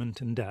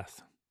recruitment and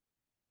death,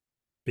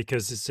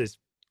 because this is,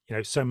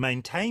 so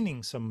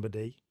maintaining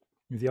somebody.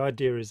 The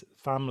idea is that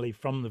the family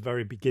from the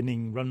very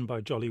beginning, run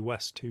by Jolly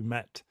West, who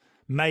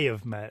may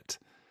have met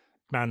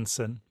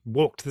Manson,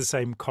 walked the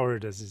same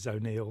corridors as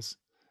O'Neill's,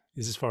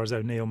 is as far as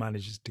O'Neill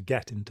manages to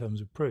get in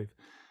terms of proof.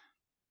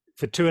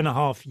 For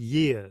 2.5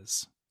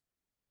 years,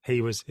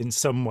 he was in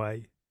some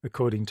way,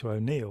 according to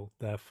O'Neill,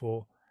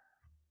 therefore,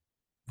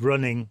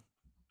 running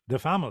the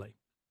family,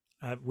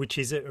 which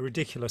is a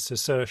ridiculous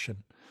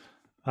assertion.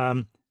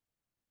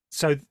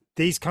 So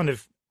these kind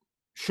of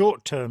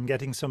short-term,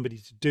 getting somebody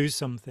to do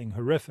something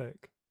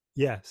horrific,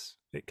 yes,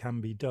 it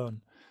can be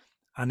done.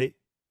 And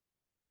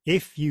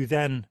if you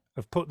then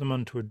have put them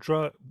onto a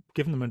drug,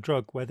 given them a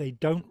drug where they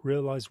don't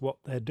realize what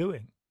they're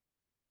doing.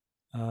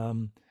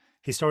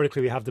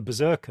 Historically, we have the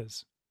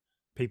berserkers,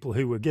 people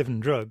who were given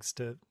drugs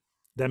to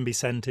then be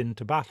sent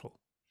into battle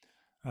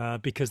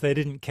because they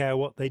didn't care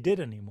what they did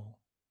anymore.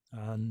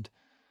 And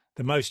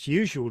the most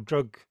usual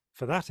drug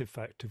for that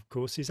effect, of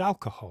course, is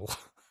alcohol,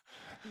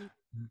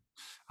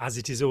 as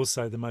it is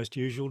also the most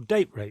usual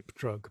date rape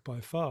drug by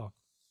far.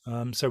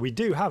 So we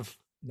do have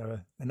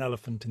an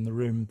elephant in the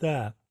room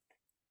there.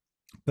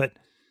 But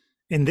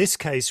in this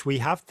case, we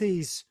have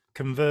these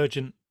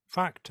convergent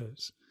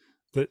factors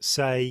that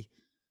say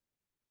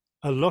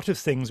a lot of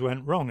things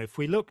went wrong. If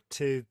we look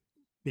to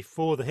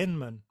before the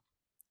Hinman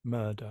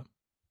murder,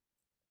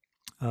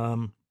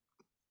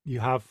 you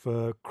have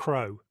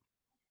Crow,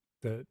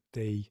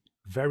 the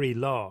very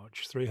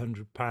large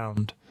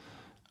 300-pound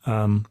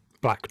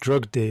black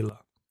drug dealer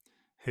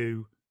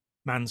who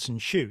Manson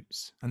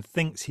shoots and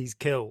thinks he's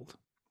killed.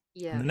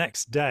 Yeah. And the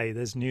next day,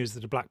 there's news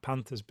that a Black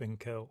Panther's been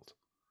killed.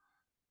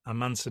 And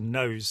Manson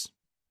knows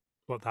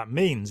what that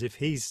means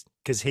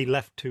because he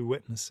left 2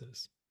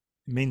 witnesses.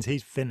 It means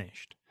he's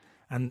finished.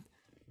 And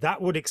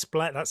that would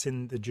explain, that's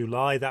in the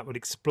July, that would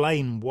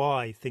explain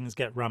why things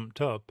get ramped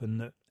up, and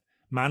that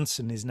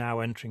Manson is now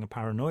entering a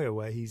paranoia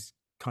where he's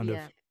kind of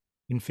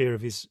in fear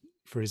of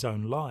for his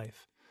own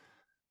life.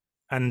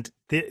 And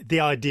the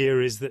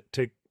idea is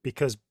that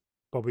because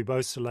Bobby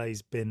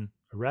Beausoleil's been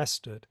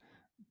arrested,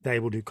 they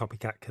will do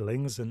copycat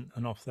killings and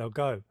off they'll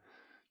go.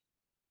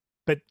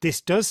 But this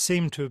does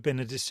seem to have been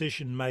a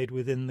decision made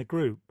within the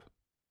group.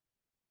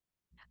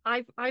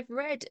 I've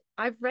read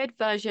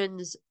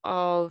versions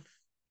of,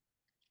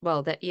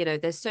 well, that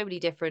there's so many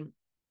different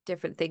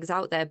things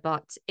out there,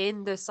 but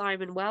in the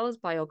Simon Wells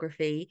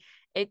biography,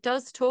 it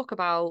does talk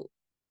about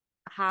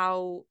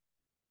how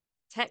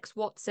Tex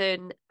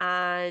Watson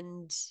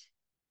and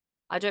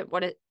I don't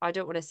want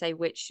to say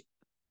which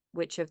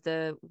of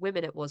the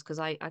women it was, because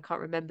I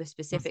can't remember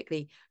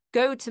specifically,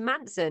 go to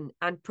Manson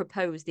and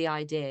propose the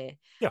idea.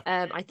 Yeah.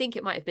 I think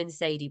it might have been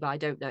Sadie, but I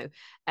don't know.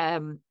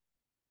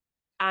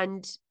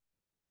 And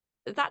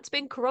that's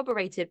been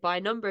corroborated by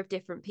a number of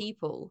different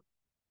people.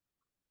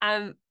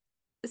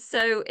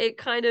 So it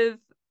kind of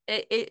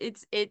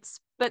it's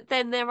but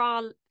then there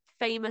are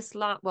infamous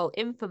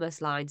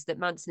lines that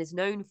Manson is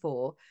known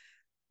for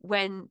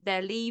when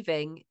they're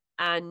leaving,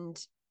 and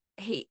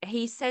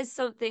he says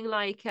something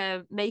like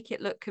make it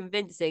look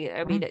convincing.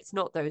 I mean, it's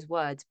not those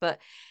words, but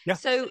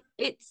so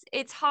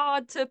it's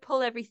hard to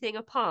pull everything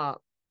apart.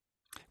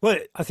 Well,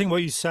 I think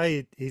what you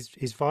say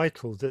is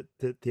vital,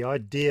 that the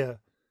idea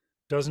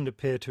doesn't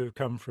appear to have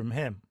come from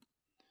him.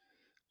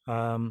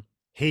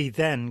 He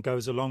then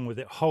goes along with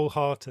it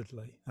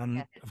wholeheartedly,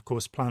 and of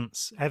course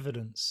plants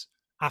evidence.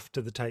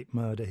 After the Tate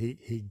murder,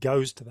 he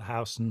goes to the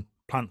house and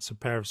plants a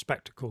pair of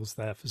spectacles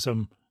there for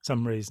some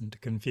reason to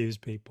confuse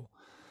people.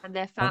 And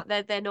they're found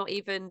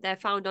they're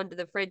found under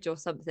the fridge or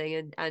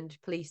something, and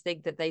police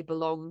think that they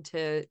belong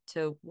to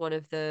one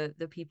of the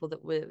people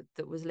that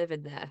was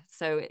living there.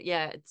 So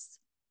yeah, it's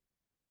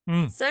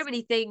so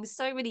many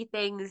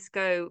things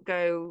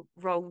go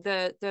wrong.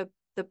 The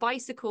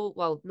bicycle,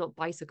 well, not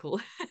bicycle,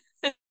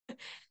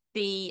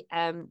 the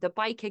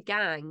biker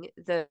gang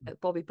that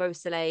Bobby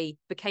Beausoleil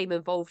became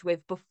involved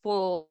with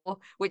before,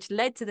 which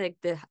led to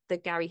the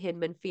Gary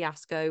Hinman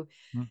fiasco,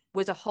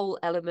 was a whole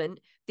element.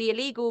 The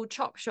illegal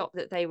chop shop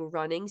that they were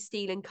running,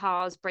 stealing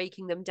cars,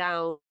 breaking them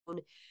down.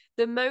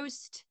 The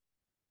most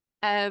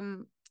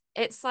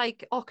it's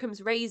like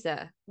Occam's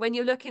razor when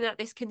you're looking at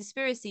this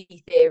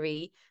conspiracy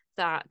theory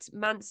that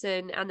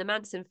Manson and the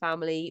Manson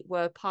family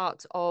were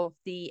part of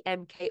the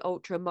MK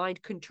Ultra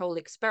mind control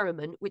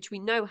experiment, which we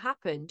know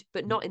happened,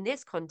 but Mm, not in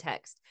this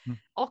context. mm,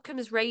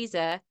 Occam's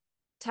razor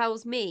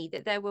tells me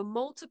that there were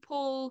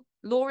multiple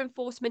law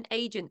enforcement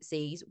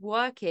agencies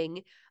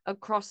working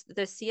across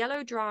the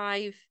Cielo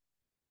Drive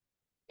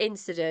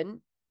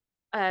incident.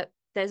 uh,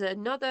 there's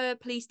another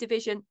police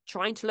division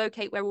trying to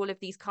locate where all of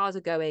these cars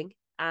are going.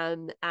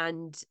 And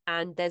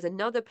there's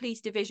another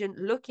police division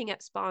looking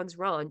at Sparns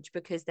Ranch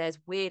because there's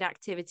weird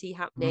activity mm,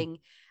 happening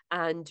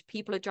and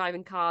people are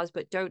driving cars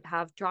but don't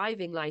have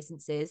driving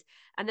licenses.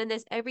 And then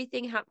there's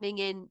everything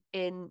happening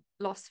in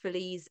Los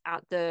Feliz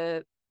at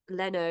the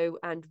Leno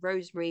and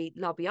Rosemary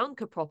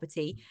LaBianca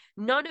property.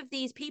 None of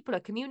these people are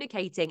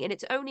communicating, and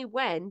it's only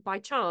when, by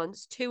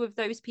chance, two of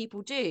those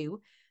people do,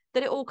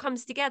 that it all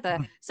comes together.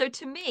 mm. So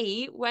to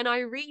me, when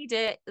I read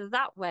it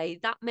that way,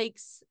 that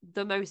makes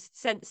the most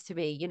sense to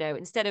me,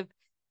 instead of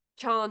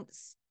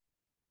chance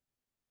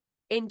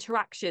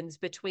interactions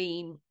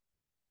between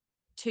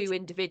two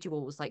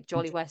individuals like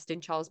Jolly West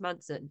and Charles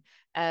Manson.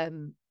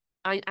 Um,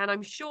 and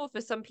I'm sure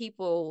for some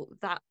people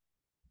that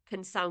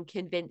can sound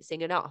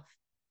convincing enough.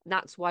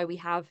 That's why we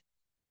have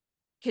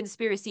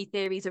conspiracy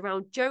theories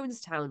around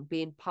Jonestown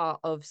being part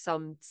of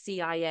some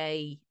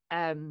CIA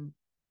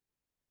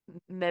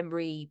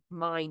memory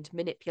mind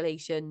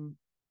manipulation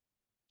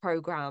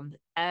program.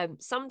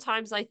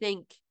 Sometimes I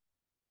think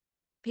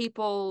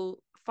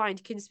people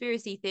find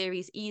conspiracy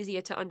theories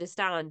easier to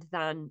understand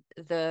than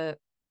the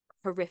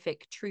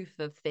horrific truth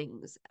of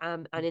things.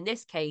 And in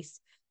this case,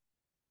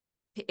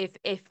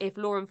 if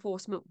law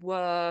enforcement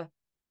were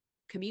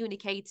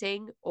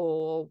communicating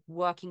or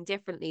working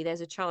differently,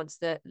 there's a chance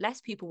that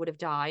less people would have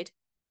died,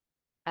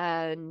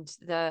 and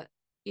that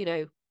you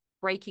know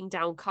breaking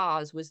down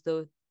cars was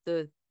the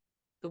the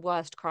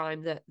worst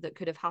crime that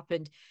could have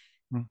happened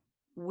Mm.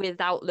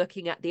 without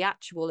looking at the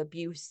actual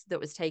abuse that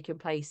was taking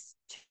place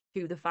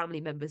to the family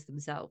members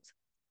themselves.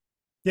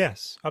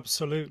 Yes,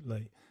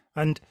 absolutely.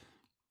 And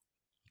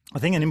I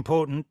think an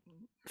important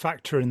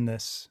factor in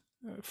this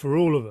for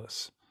all of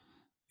us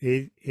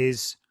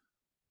is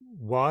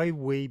why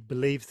we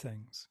believe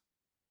things.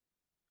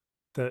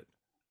 That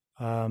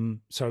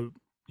so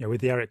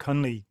with the Eric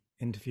Hunley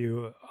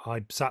interview,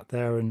 I sat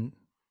there and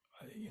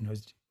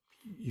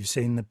you've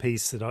seen the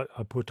piece that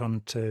I put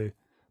onto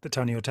that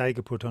Tony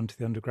Ortega put onto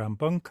the Underground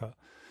Bunker,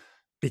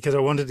 because I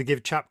wanted to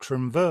give chapter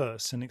and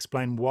verse and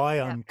explain why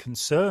Yeah. I'm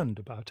concerned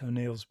about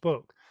O'Neill's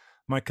book.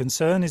 My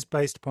concern is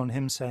based upon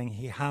him saying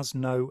he has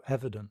no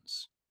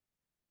evidence.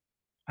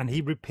 And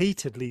he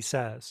repeatedly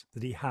says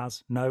that he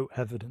has no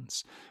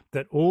evidence,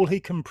 that all he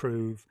can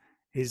prove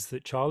is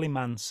that Charlie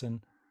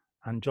Manson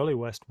and Jolly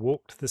West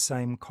walked the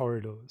same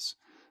corridors.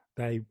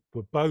 They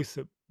were both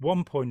at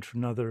one point or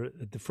another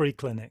at the free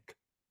clinic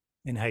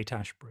in Haight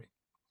Ashbury.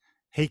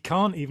 He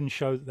can't even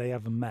show that they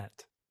ever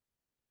met.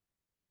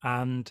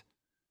 And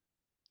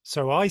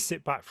so I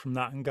sit back from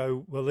that and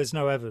go, well, there's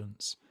no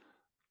evidence.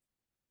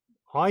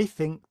 I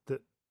think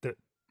that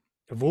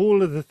of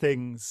all of the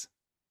things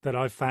that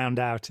I've found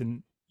out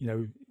in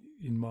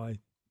my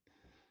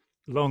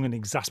long and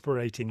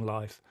exasperating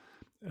life,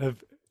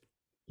 have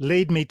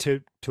lead me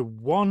to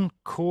one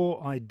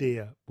core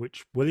idea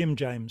which William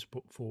James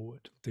put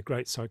forward, the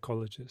great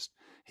psychologist.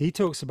 He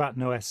talks about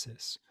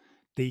noesis,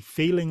 the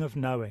feeling of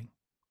knowing,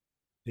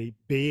 the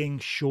being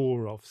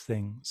sure of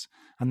things.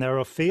 And there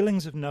are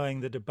feelings of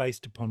knowing that are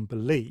based upon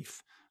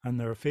belief, and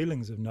there are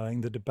feelings of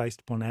knowing that are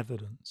based upon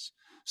evidence.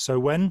 So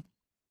when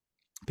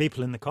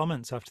people in the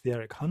comments after the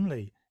Eric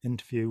Hunley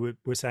interview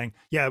were saying,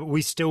 yeah, but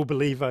we still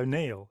believe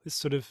O'Neill, it's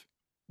sort of,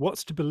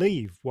 what's to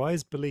believe? Why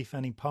is belief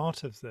any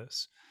part of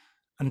this?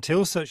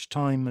 Until such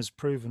time as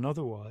proven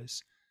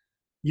otherwise,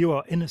 you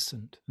are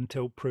innocent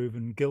until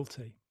proven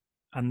guilty.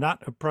 And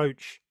that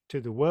approach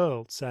to the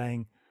world,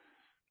 saying,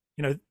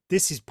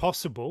 this is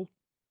possible,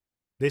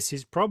 this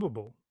is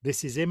probable,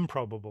 this is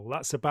improbable,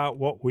 that's about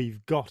what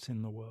we've got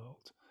in the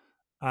world.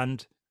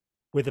 And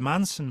with the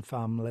Manson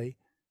family,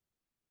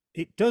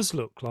 it does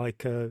look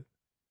like a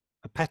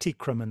petty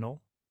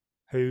criminal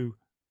who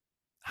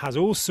has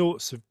all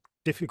sorts of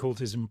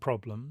difficulties and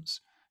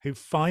problems, who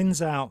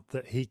finds out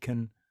that he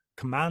can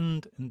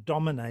command and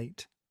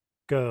dominate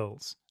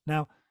girls.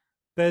 Now,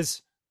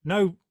 there's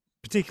no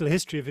particular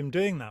history of him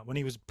doing that. When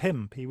he was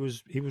pimp, he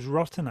was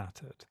rotten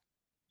at it.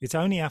 It's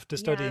only after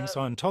studying Yeah.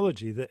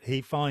 Scientology that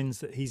he finds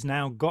that he's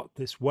now got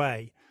this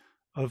way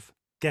of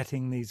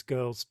getting these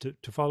girls to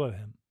follow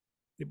him.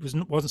 It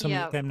wasn't something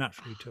that Yeah. came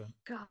naturally to him.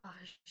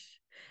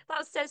 Gosh,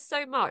 that says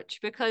so much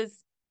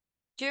because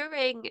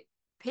during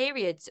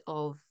periods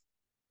of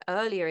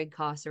earlier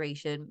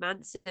incarceration,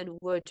 Manson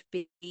would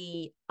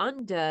be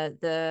under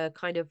the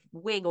kind of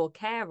wing or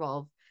care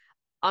of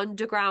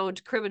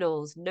underground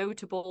criminals,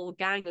 notable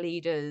gang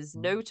leaders,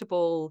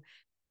 notable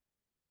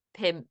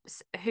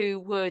pimps who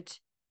would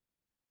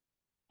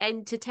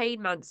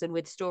entertain Manson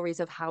with stories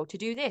of how to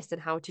do this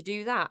and how to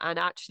do that. And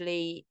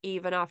actually,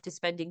 even after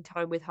spending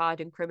time with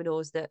hardened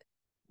criminals that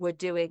were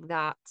doing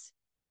that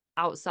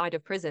outside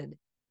of prison,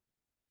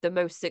 the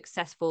most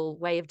successful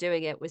way of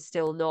doing it was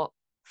still not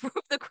from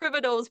the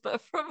criminals,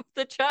 but from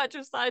the Church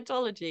of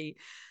Scientology.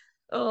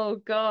 Oh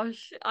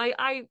gosh,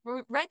 I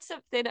read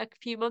something a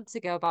few months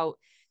ago about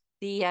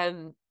the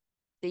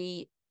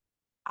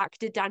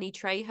actor Danny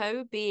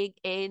Trejo being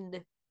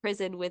in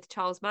prison with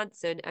Charles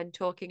Manson and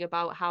talking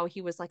about how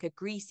he was like a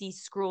greasy,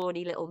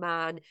 scrawny little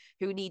man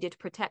who needed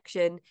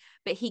protection,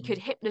 but he could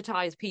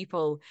hypnotize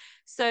people.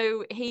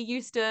 So he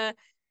used to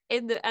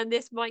and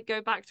this might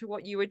go back to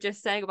what you were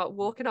just saying about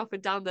walking up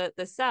and down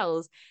the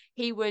cells.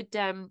 He would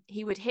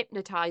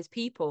hypnotize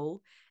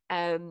people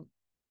um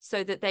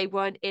so that they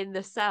weren't in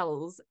the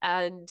cells,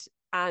 and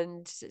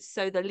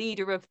so the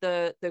leader of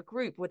the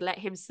group would let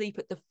him sleep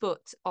at the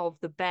foot of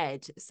the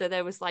bed, so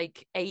there was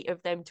like 8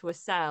 of them to a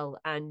cell,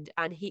 and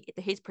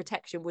his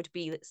protection would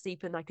be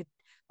sleeping like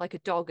a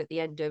dog at the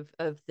end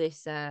of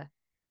this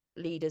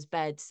leader's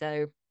bed.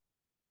 So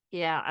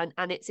yeah,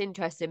 and it's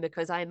interesting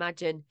because I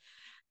imagine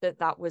that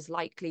that was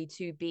likely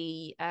to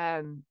be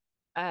a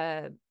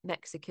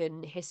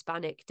Mexican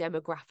Hispanic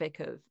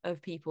demographic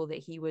of people that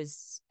he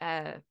was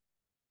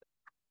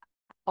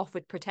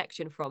offered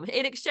protection from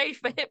in exchange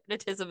for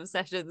hypnotism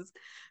sessions.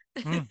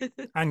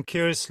 Mm. And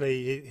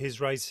curiously, his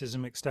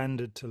racism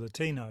extended to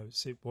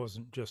Latinos. It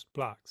wasn't just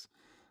blacks.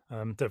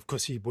 Of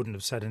course, he wouldn't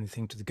have said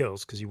anything to the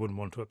girls because he wouldn't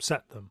want to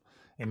upset them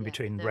in Yeah,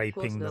 between no, of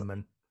course raping not. them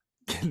and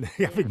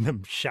Yeah. having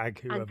them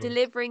shag And whoever.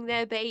 delivering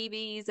their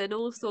babies and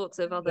all sorts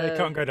of They other.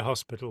 can't go to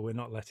hospital. We're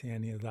not letting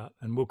any of that.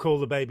 And we'll call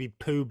the baby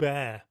Pooh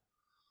Bear.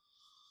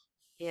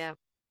 Yeah,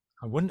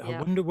 I yeah.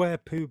 wonder where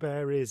Pooh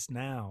Bear is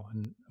now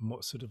and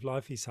what sort of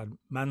life he's had. Well,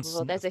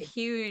 Manson, I there's a think.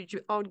 huge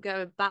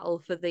ongoing battle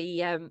for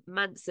the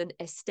Manson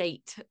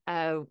estate,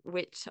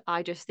 which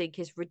I just think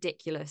is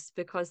ridiculous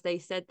because they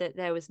said that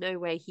there was no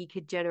way he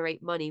could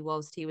generate money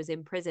whilst he was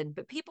in prison,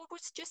 but people were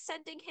just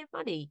sending him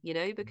money,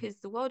 because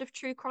the world of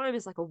true crime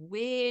is like a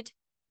weird,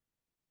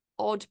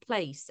 odd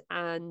place,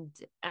 and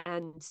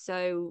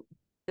so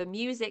the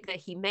music that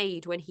he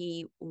made when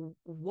he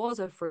was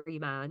a free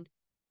man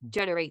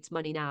generates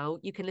money now.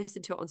 You can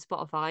listen to it on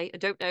Spotify. I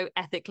don't know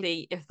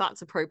ethically if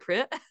that's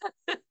appropriate.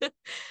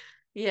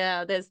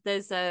 Yeah, there's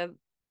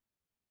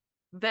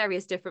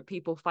various different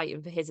people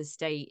fighting for his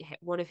estate.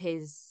 One of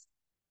his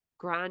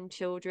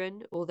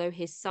grandchildren, although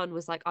his son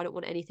was like, I don't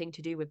want anything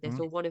to do with this,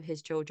 Mm. or one of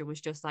his children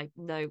was just like,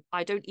 no,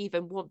 I don't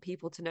even want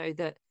people to know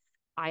that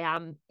I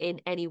am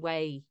in any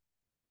way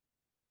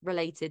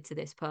related to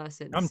this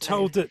person. So I'm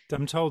told that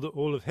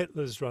all of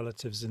Hitler's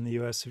relatives in the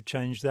US have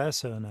changed their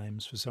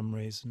surnames for some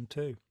reason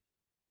too.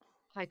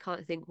 I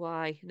can't think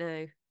why.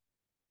 No,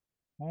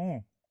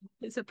 Oh.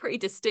 it's a pretty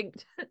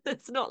distinct.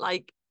 It's not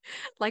like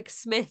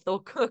Smith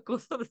or Cook or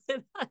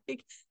something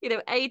like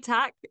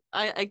ATAC.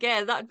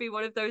 Again, that'd be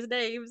one of those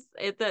names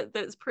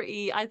that's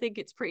pretty. I think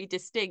it's pretty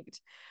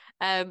distinct.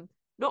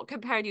 Not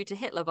comparing you to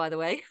Hitler, by the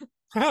way,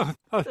 Oh,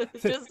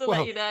 just to let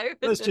well, you know.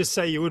 let's just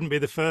say you wouldn't be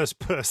the first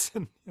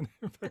person.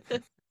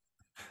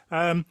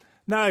 Um,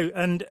 no,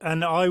 and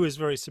I was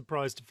very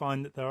surprised to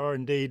find that there are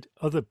indeed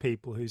other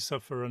people who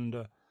suffer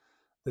under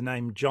the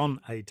name John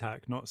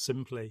Atack, not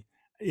simply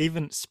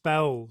even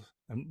spelled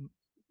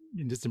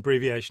just an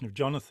abbreviation of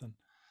Jonathan,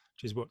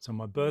 which is what's on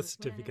my birth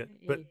certificate.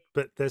 But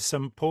Way. there's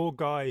some poor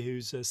guy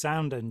who's a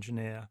sound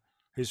engineer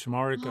who's from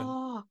Oregon,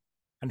 Oh,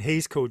 and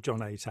he's called John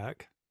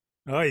Atack.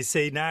 Oh, you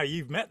see, now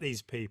you've met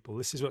these people.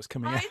 This is what's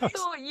coming out. I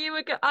thought you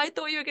were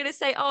going to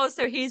say, oh,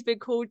 so he's been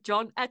called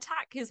John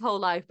Attack his whole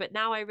life, but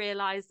now I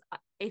realize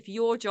if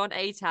you're John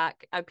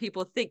Attack and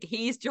people think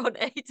he's John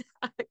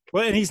Attack.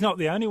 Well, and he's not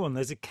the only one.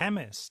 There's a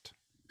chemist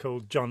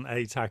called John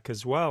Atack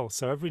as well.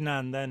 So every now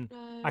and then,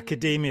 No.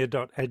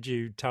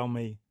 academia.edu tell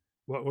me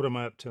what am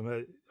I up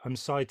to? I'm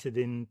cited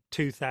in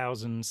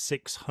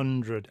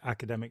 2,600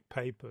 academic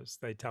papers.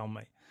 They tell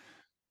me,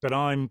 but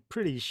I'm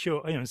pretty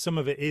sure some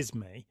of it is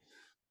me,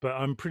 but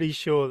I'm pretty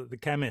sure that the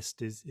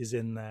chemist is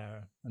in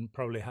there and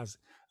probably has.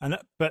 And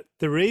but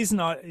the reason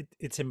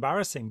it's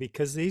embarrassing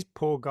because these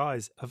poor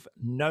guys have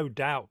no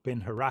doubt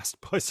been harassed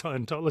by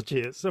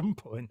Scientology at some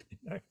point.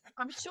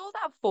 I'm sure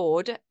that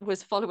Ford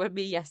was following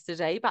me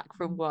yesterday back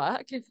from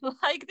work. It's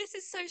like, this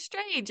is so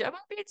strange. Am I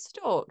being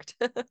stalked?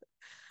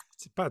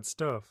 It's bad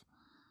stuff.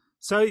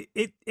 So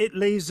it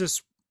leaves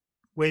us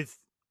with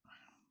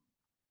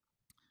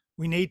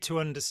we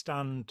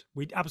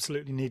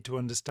absolutely need to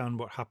understand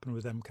what happened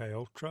with MK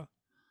Ultra,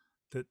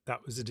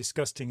 that was a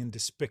disgusting and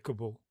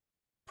despicable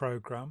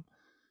program.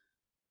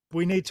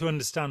 We need to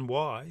understand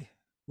why,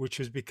 which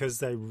was because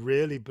they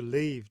really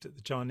believed that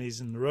the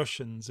Chinese and the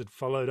Russians had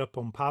followed up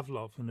on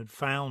Pavlov and had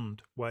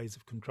found ways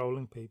of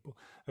controlling people.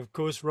 Of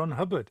course, Ron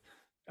Hubbard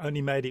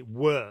only made it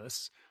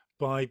worse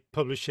by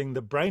publishing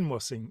the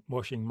brainwashing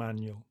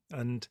manual.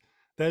 And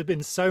there had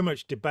been so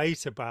much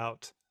debate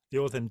about the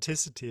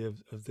authenticity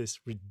of this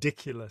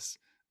ridiculous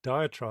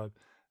diatribe.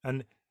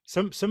 And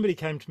somebody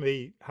came to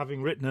me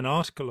having written an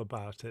article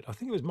about it. I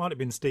think might have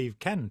been Steve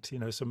Kent,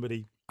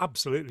 somebody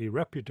absolutely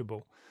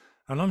reputable.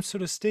 And I'm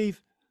sort of,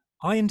 Steve,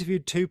 I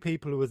interviewed 2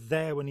 people who were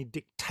there when he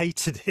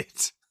dictated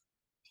it.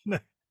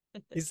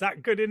 Is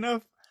that good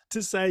enough?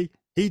 to say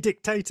he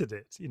dictated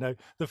it. You know,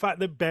 the fact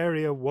that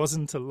Beria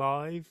wasn't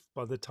alive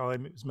by the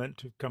time it was meant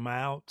to have come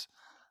out,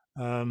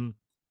 um,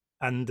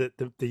 and that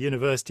the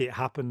university it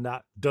happened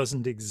at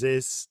doesn't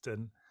exist,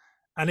 and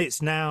it's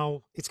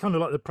kind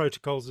of like the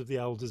Protocols of the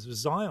Elders of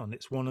Zion.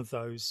 It's one of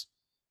those,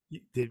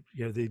 the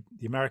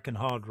American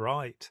hard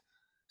right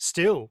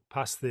still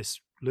pass this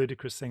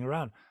ludicrous thing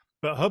around.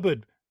 But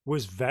Hubbard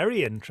was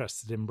very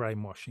interested in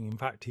brainwashing. In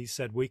fact, he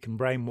said we can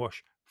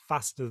brainwash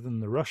faster than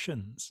the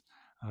Russians.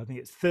 I think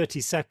it's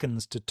 30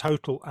 seconds to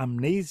total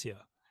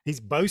amnesia. He's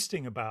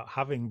boasting about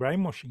having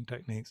brainwashing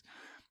techniques.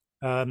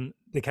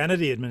 The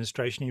Kennedy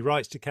administration, he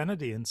writes to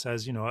Kennedy and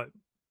says,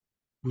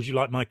 would you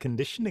like my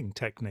conditioning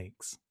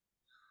techniques,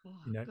 Oh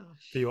for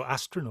gosh. your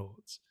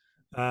astronauts?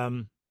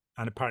 And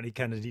apparently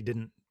Kennedy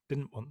didn't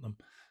want them.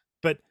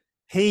 But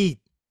he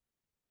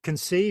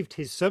conceived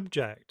his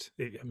subject.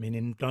 I mean,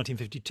 in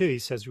 1952, he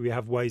says we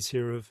have ways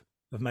here of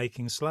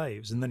making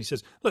slaves, and then he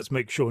says, let's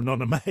make sure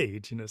none are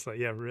made. It's like,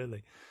 yeah,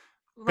 really.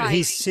 But he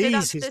Right. So sees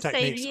that's his the same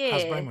techniques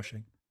as year.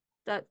 brainwashing.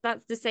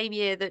 That's the same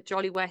year that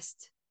Jolly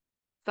West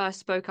first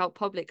spoke out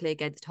publicly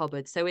against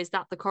Hubbard. So is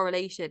that the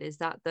correlation? Is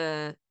that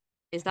the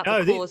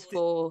No, cause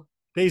for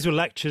these were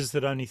lectures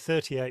that only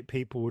 38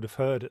 people would have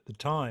heard at the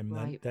time.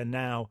 right? They're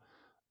now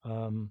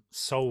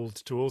sold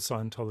to all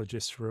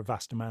Scientologists for a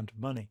vast amount of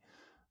money.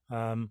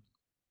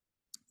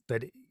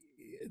 But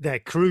they're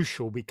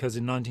crucial because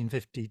in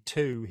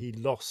 1952 he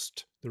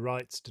lost the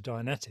rights to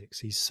Dianetics.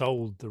 He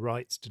sold the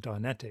rights to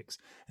Dianetics,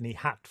 and he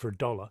hacked for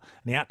 $1, and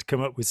he had to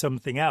come up with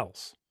something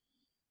else.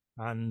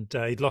 And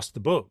he'd lost the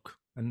book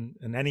and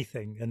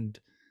anything, and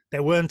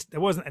there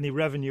wasn't any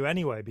revenue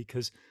anyway,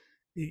 because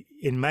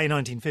in May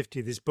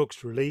 1950 this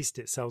book's released.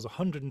 It sells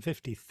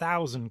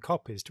 150,000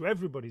 copies. To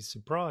everybody's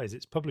surprise,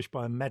 it's published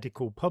by a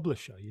medical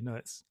publisher.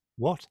 It's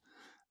what?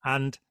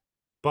 And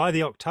by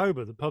the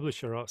October, the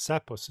publisher,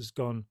 Artsepos, has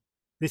gone,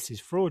 this is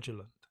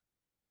fraudulent.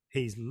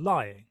 He's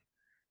lying.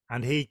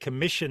 And he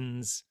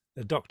commissions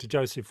Dr.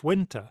 Joseph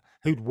Winter,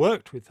 who'd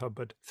worked with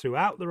Hubbard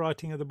throughout the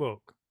writing of the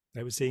book.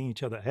 They were seeing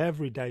each other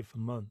every day for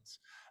months.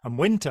 And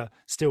Winter,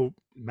 still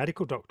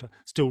medical doctor,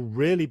 still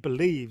really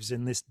believes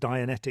in this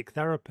Dianetic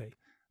therapy.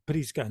 But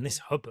he's going, this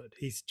Hubbard,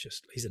 he's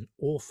an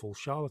awful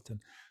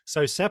charlatan.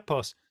 So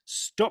Sepos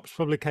stops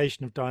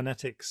publication of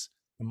Dianetics,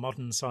 the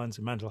modern science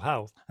of mental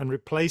health, and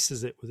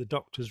replaces it with a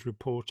doctor's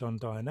report on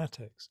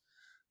Dianetics.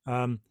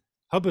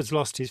 Hubbard's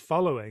lost his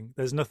following.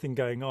 There's nothing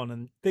going on,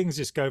 and things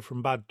just go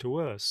from bad to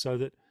worse. So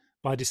that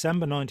by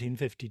December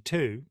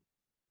 1952,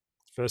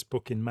 first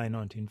book in May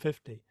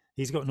 1950,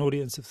 he's got an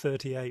audience of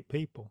 38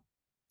 people.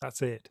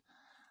 That's it.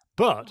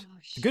 But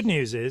the good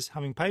news is,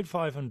 having paid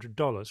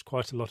 $500,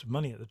 quite a lot of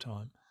money at the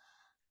time,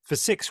 for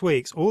 6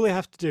 weeks, all they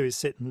have to do is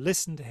sit and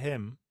listen to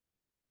him.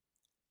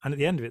 And at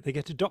the end of it, they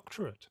get a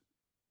doctorate.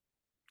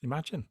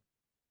 Imagine.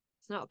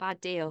 It's not a bad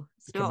deal.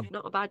 It's not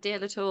a bad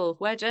deal at all.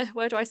 Where do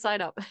I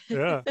sign up?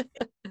 Yeah.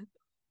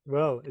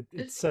 Well,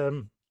 it's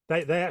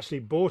they actually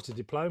bought a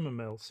diploma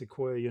mill,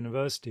 Sequoia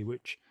University,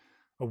 which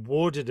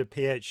awarded a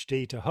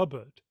PhD to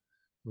Hubbard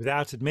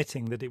without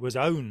admitting that it was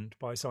owned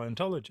by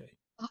Scientology.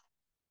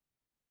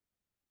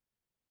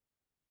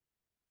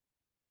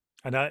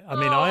 And I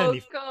mean,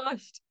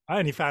 Gosh. I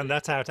only found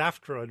that out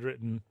after I'd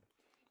written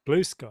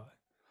Blue Sky.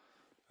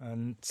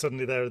 And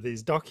suddenly there are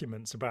these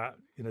documents about,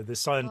 the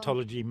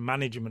Scientology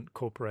Management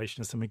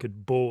Corporation or something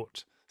had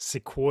bought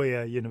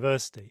Sequoia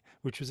University,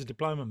 which was a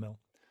diploma mill.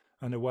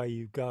 And away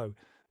you go.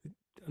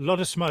 A lot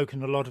of smoke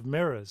and a lot of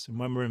mirrors. And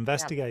when we're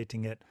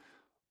investigating it,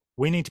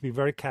 we need to be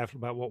very careful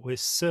about what we're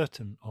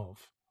certain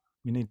of.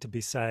 We need to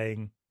be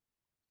saying,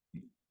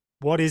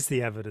 what is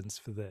the evidence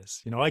for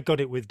this? I got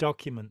it with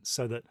documents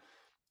so that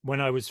when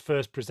I was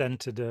first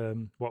presented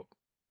what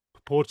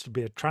purports to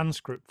be a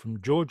transcript from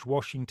George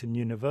Washington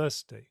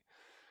University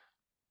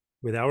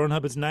with L. Ron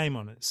Hubbard's name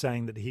on it,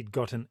 saying that he'd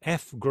got an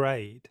F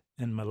grade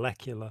in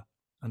molecular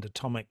and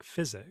atomic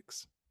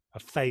physics, a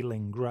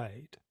failing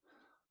grade,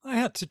 I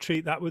had to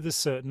treat that with a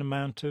certain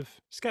amount of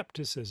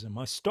skepticism.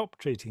 I stopped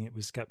treating it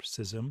with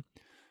skepticism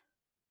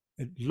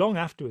long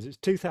afterwards. It's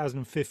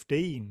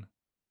 2015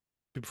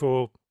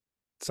 before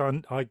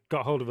I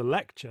got hold of a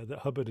lecture that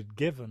Hubbard had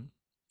given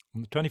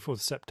on the 24th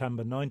of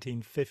September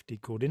 1950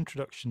 called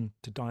Introduction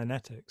to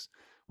Dianetics,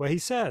 where he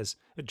says,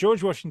 at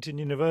George Washington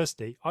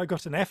University, I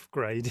got an F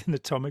grade in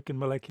atomic and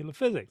molecular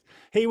physics.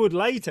 He would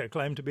later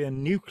claim to be a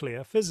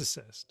nuclear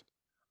physicist.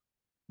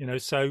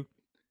 So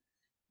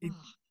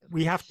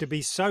we have to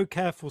be so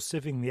careful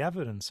sieving the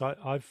evidence.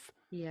 I've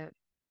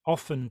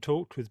often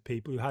talked with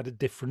people who had a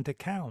different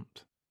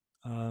account.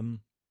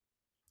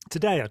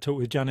 Today I talked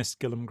with Janice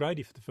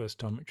Gillum-Grady for the first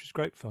time, which was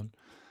great fun.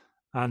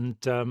 And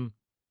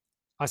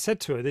I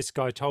said to her, this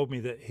guy told me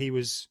that he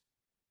was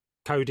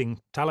coding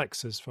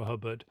telexes for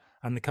Hubbard,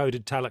 and the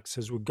coded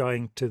telexes were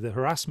going to the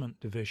harassment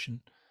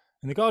division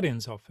in the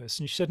Guardian's office.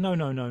 And she said,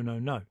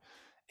 no.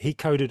 He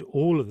coded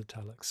all of the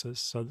telexes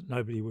so that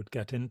nobody would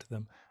get into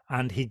them.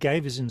 And he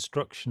gave his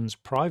instructions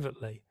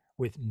privately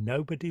with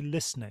nobody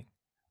listening.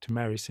 to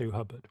Mary Sue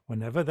Hubbard.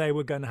 Whenever they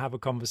were going to have a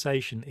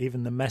conversation,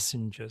 even the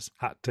messengers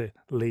had to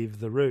leave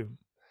the room.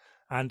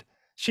 And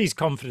she's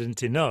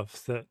confident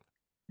enough that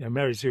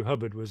Mary Sue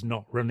Hubbard was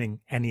not running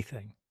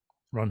anything.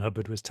 Ron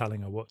Hubbard was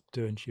telling her what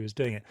to do, and she was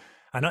doing it.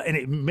 And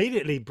it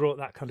immediately brought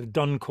that kind of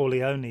Don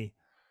Corleone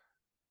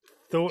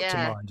thought to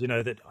Yeah. mind,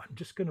 that I'm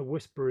just going to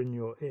whisper in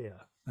your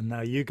ear, and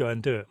now you go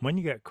and do it. When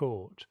you get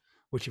caught,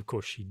 which of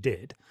course she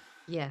did,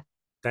 Yeah.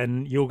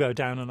 then you'll go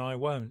down and I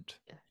won't.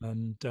 Yeah.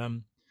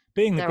 And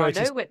being the There are no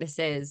greatest,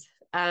 witnesses.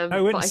 no But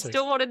I witnesses.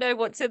 still want to know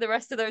what's in the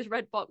rest of those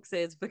red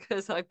boxes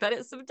because I bet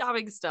it's some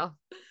damning stuff.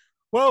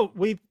 Well,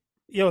 a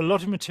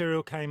lot of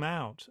material came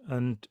out,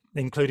 and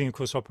including, of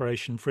course,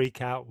 Operation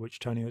Freakout, which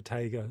Tony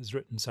Ortega has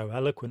written so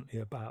eloquently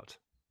about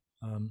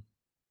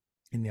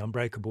in The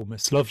Unbreakable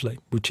Miss Lovely,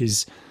 which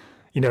is,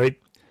 there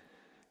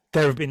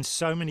have been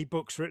so many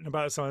books written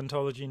about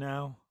Scientology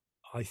now.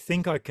 I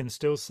think I can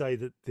still say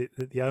that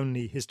the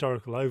only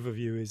historical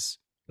overview is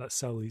Let's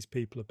Sell These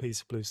People a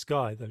Piece of Blue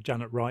Sky, though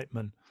Janet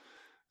Reitman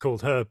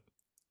called her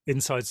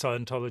Inside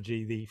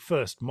Scientology the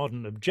first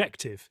modern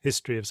objective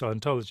history of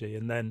Scientology.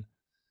 And then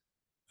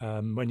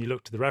when you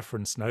look to the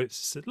reference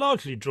notes, it's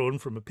largely drawn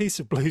from A Piece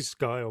of Blue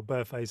Sky or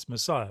Barefaced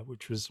Messiah,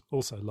 which was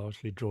also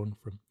largely drawn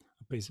from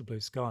A Piece of Blue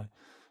Sky.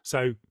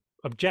 So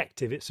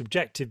objective, it's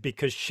objective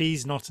because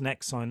she's not an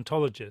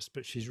ex-Scientologist,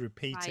 but she's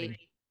repeating Right.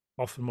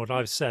 often what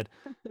I've said.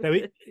 Now,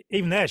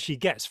 even there, she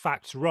gets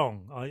facts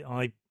wrong.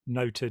 I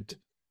noted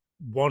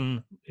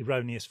one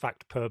erroneous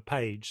fact per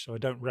page, so I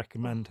don't Oh,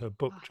 recommend her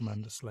book gosh.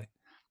 tremendously.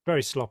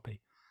 Very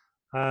sloppy.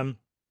 But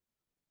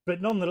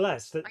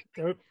nonetheless, that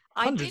there are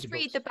I hundreds did of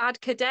read books. The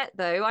Bad Cadet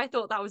though. I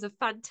thought that was a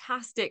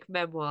fantastic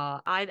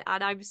memoir. And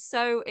I'm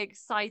so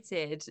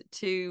excited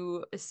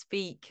to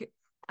speak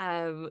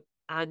um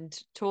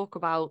and talk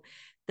about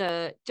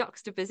the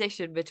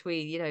juxtaposition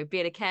between,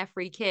 being a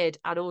carefree kid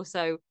and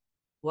also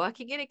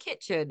working in a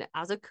kitchen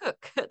as a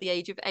cook at the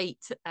age of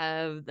 8.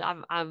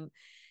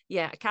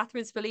 Yeah,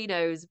 Catherine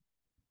Spallino's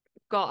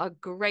got a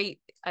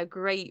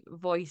great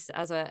voice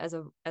as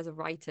a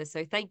writer.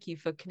 So thank you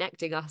for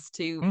connecting us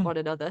to Mm. one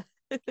another.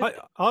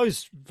 I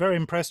was very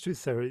impressed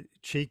with her.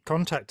 She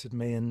contacted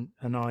me and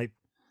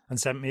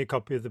sent me a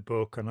copy of the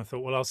book, and I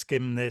thought, well, I'll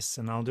skim this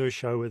and I'll do a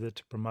show with her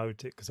to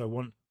promote it because I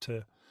want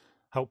to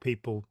help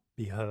people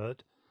be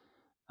heard.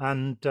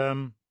 And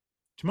to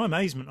my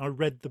amazement, I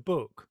read the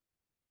book.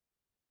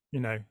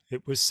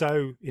 It was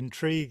so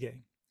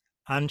intriguing,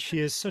 and she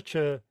is such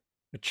a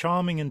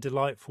charming and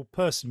delightful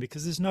person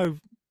because there's no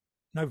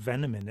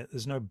venom in it.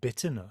 There's no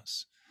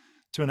bitterness.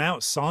 To an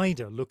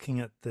outsider looking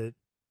at the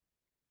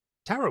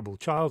terrible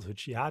childhood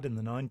she had in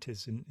the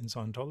 90s in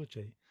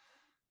Scientology,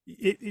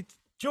 it's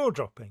jaw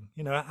dropping.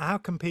 How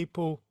can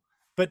people?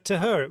 But to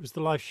her, it was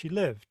the life she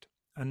lived,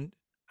 and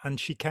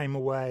she came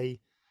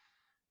away.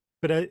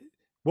 But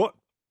what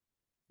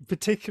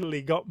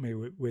particularly got me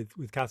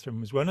with Catherine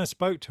was when I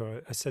spoke to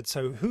her. I said,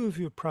 "So who have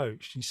you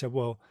approached?" And she said,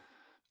 "Well,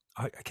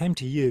 I came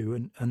to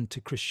you and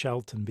to Chris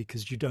Shelton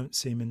because you don't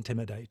seem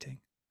intimidating."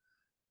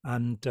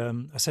 And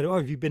I said, "Oh,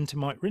 have you been to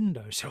Mike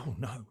Rindo?" She said, "Oh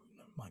no,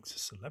 Mike's a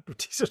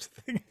celebrity," sort of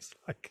thing. It's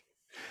like,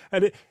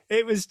 and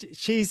it was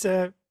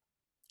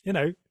you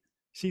know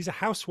she's a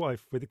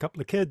housewife with a couple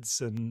of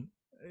kids, and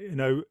you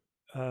know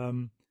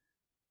um,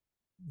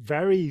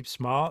 very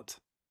smart,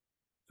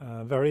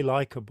 very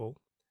likable,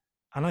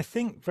 and I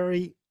think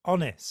very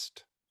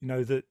honest.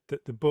 That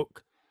the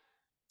book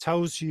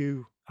tells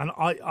you, and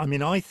I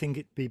mean, I think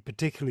it'd be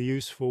particularly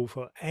useful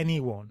for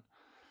anyone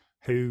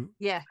who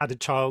Yeah. had a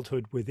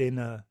childhood within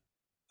an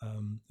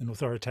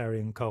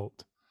authoritarian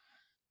cult,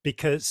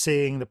 because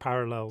seeing the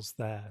parallels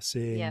there, Yeah,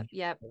 seeing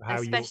yeah. how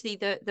you're. Especially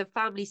the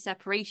family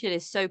separation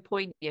is so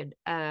poignant,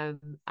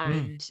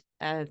 Mm,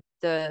 and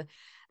the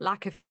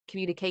lack of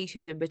communication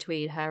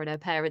between her and her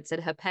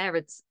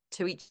parents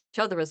to each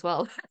other as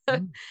well.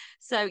 mm,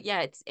 So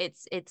yeah,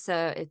 it's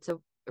a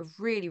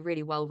really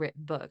really well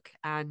written book,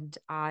 and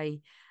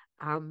I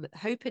am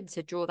hoping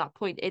to draw that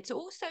point. It's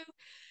also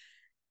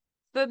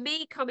for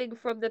me coming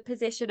from the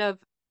position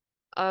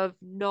of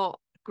not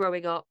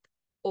growing up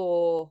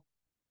or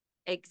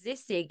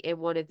existing in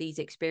one of these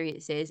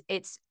experiences.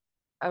 It's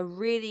a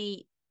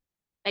really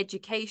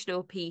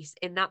educational piece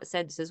in that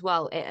sense as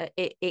well.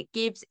 It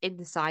gives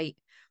insight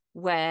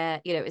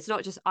where it's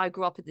not just I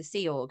grew up in the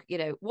Sea Org.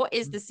 What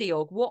is mm, the Sea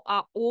Org? What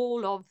are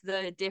all of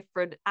the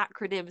different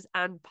acronyms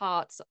and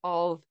parts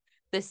of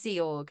the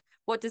Sea Org?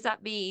 What does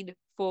that mean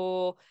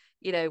for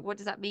what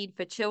does that mean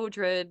for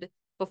children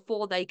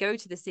before they go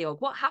to the Sea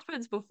Org? What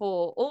happens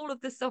before? All of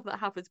the stuff that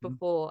happens mm,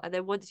 before, and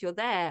then once you're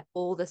there,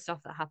 all the stuff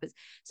that happens.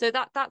 So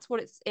that's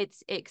what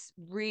it's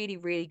really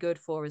really good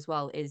for as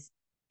well, is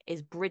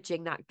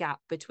bridging that gap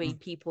mm. between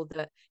people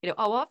that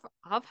oh,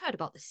 I've heard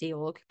about the Sea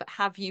Org, but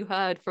have you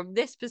heard from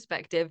this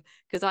perspective?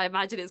 Because I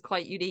imagine it's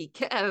quite unique.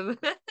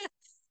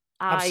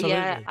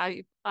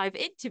 Absolutely. I've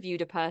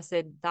interviewed a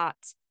person that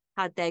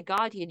had their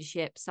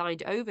guardianship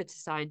signed over to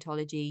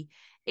Scientology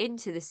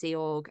into the Sea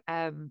Org.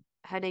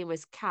 Her name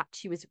was Kat.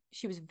 She was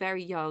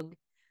very young,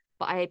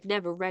 but I've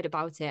never read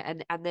about it.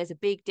 And there's a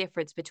big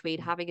difference between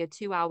having a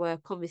 2 hour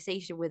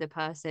conversation with a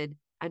person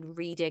and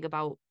reading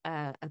about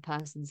a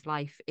person's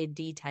life in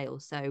detail.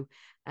 So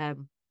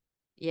um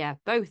yeah,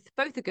 both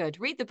are good.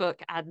 Read the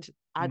book and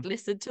Mm.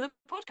 listen to the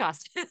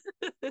podcast.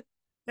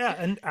 Yeah,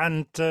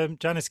 and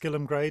Janice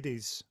Gillam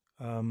Grady's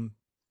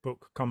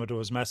book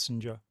Commodore's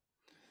Messenger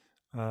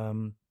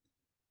um,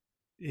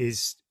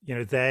 is,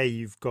 there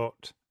you've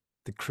got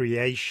the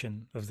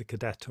creation of the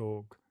cadet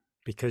org,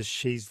 because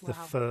she's the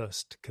Wow.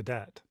 first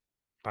cadet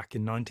back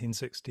in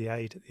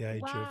 1968 at the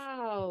age of,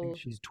 I think Wow.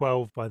 she's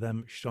 12 by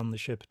then, but she's on the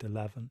ship at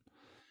 11.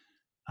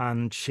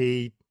 And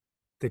the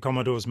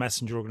Commodore's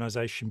Messenger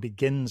organization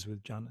begins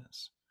with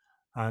Janice.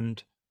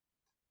 And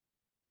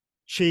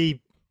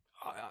she,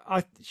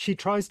 she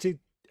tries to,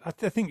 I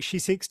think she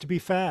seeks to be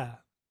fair,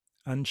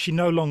 and she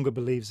no longer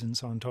believes in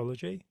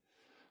Scientology.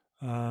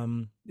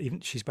 Even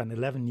she spent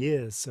 11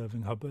 years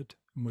serving Hubbard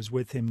and was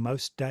with him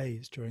most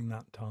days during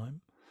that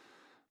time.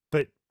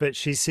 But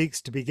she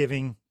seeks to be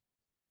giving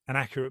an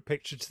accurate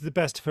picture to the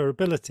best of her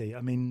ability.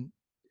 I mean,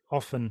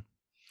 often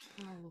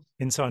Wow.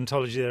 in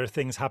Scientology, there are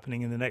things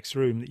happening in the next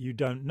room that you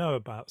don't know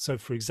about. So,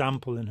 for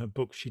example, in her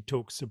book, she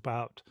talks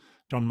about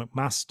John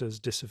McMaster's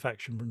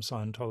disaffection from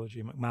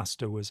Scientology.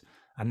 McMaster was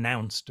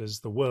announced as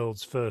the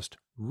world's first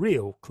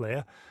real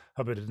clear.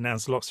 Hubbard had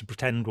announced lots of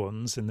pretend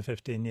ones in the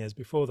 15 years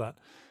before that,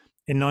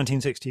 in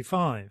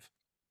 1965.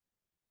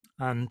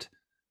 And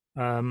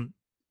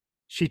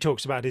she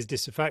talks about his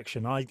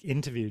disaffection. I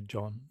interviewed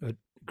John at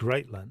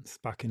great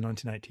length back in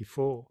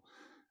 1984.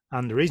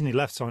 And the reason he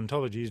left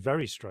Scientology is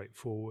very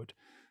straightforward.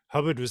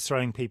 Hubbard was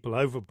throwing people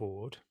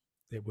overboard.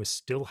 It was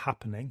still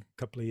happening a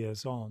couple of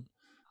years on.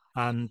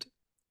 And,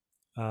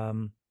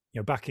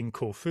 back in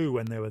Corfu,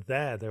 when they were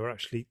there, they were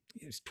actually,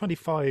 it's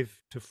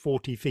 25 to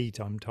 40 feet,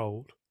 I'm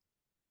told,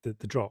 the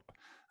drop.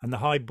 And the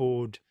high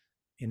board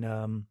in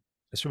the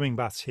swimming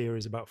baths here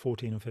is about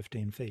 14 or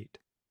 15 feet.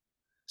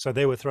 So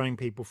they were throwing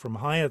people from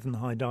higher than the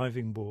high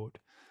diving board.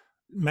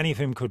 Many of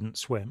whom couldn't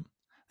swim.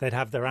 They'd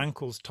have their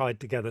ankles tied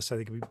together so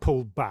they could be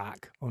pulled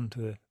back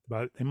onto the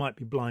boat. They might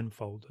be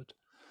blindfolded.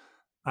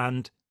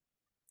 And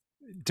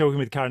talking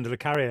with Karen de la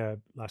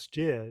Carrière last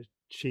year,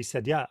 she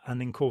said, yeah,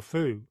 and in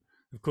Corfu,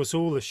 of course,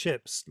 all the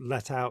ships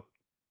let out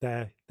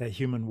their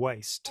human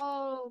waste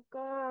Oh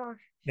gosh.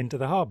 into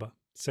the harbour.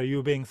 So you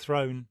were being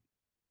thrown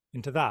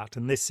into that.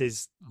 And this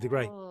is the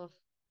great, Oh.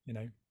 you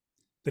know,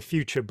 the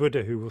future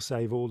Buddha who will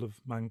save all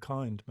of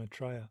mankind,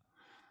 Maitreya.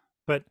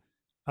 But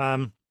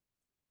John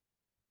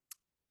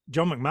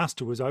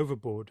McMaster was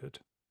overboarded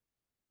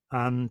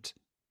and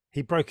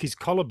he broke his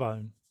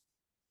collarbone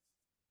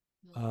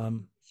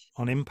on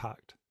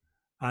impact,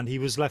 and he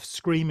was left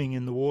screaming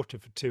in the water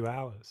for 2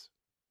 hours.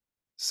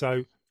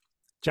 So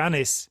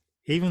Janice,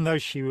 even though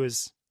she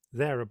was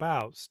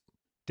thereabouts,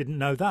 didn't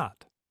know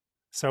that.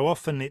 So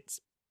often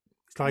it's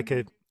like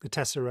a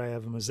tesseract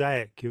of a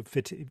mosaic. You're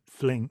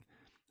filling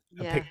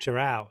a Yeah. picture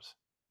out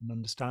and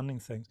understanding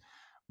things,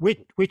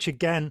 which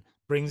again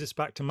brings us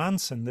back to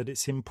Manson, that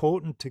it's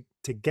important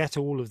to get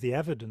all of the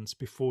evidence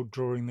before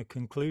drawing the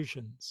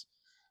conclusions.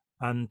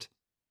 And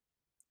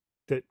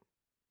that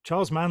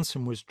Charles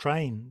Manson was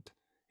trained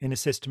in a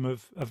system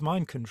of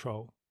mind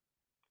control,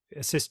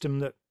 a system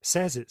that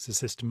says it's a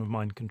system of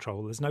mind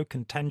control. There's no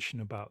contention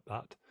about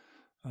that.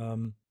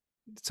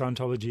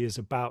 Scientology is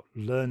about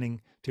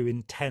learning to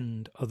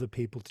intend other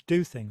people to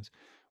do things,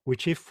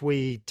 which, if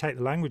we take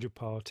the language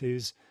apart,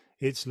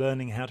 it's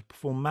learning how to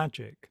perform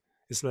magic.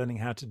 It's learning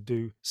how to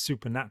do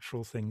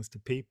supernatural things to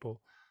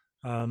people.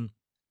 And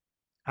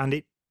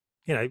it,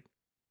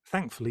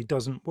 thankfully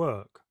doesn't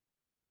work.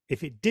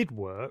 If it did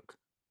work,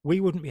 we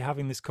wouldn't be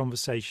having this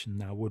conversation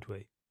now, would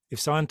we? If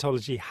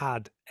Scientology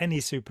had any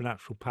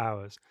supernatural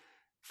powers,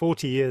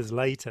 40 years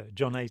later,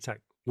 John Atack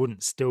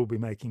wouldn't still be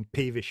making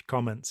peevish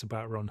comments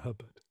about Ron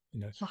Hubbard. Do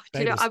you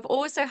they'd know, have, I've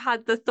also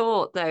had the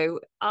thought though,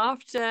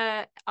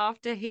 after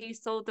he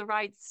sold the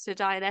rights to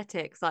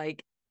Dianetics,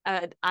 like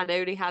and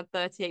only had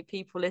 38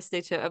 people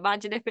listening to it.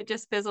 Imagine if it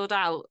just fizzled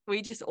out.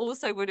 We just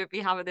also wouldn't be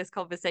having this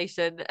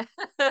conversation.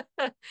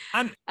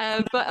 and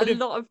But a would have,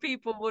 lot of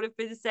people would have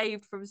been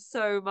saved from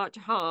so much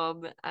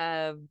harm,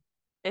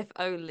 if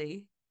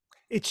only.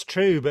 it's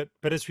true, but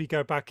as we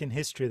go back in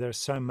history, there are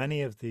so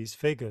many of these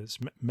figures: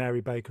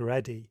 Mary Baker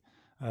Eddy,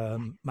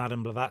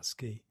 Madame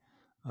Blavatsky.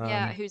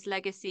 Yeah, whose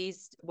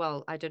legacies,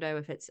 well, I don't know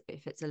if it's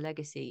a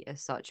legacy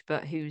as such,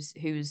 but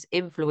whose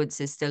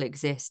influences still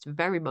exist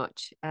very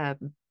much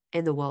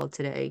in the world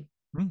today.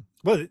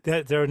 Well,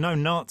 there are no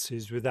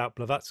Nazis without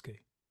Blavatsky.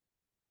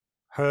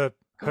 Her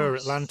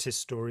Gosh. Atlantis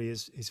story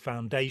is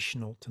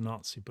foundational to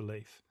Nazi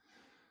belief.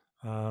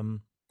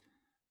 And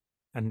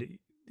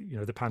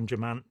the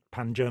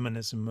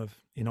pan-Germanism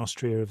in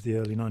Austria of the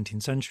early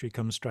 19th century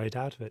comes straight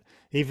out of it.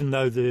 Even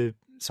though the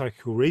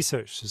Psychical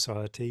Research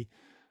Society,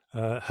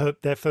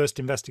 their first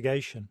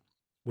investigation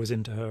was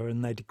into her,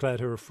 and they declared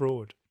her a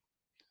fraud.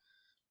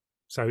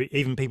 So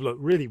even people that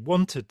really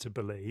wanted to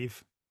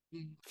believe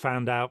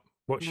found out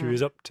what she Yeah.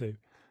 was up to.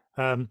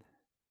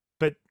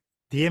 But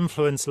the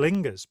influence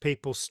lingers.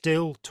 People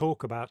still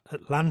talk about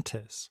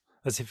Atlantis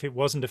as if it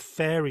wasn't a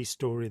fairy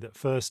story that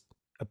first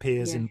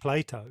appears Yeah. in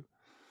Plato.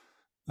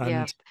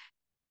 Yeah. And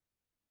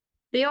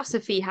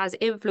Theosophy has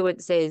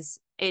influences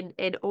in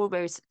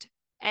almost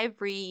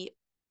every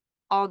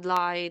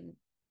online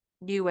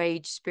new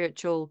age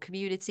spiritual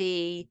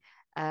community,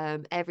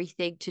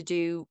 everything to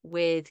do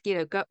with,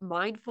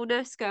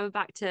 mindfulness, going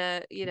back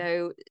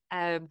to,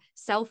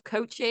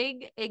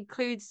 self-coaching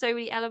includes so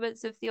many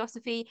elements of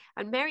theosophy.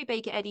 And Mary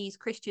Baker Eddy's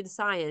Christian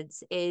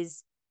Science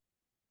is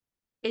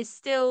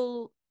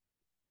still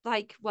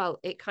like, well,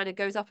 it kind of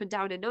goes up and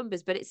down in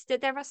numbers, but it's still,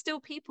 there are still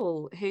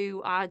people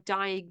who are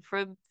dying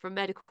from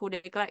medical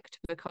neglect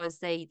because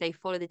they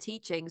follow the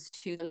teachings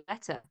to the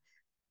letter.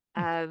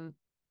 um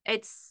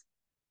it's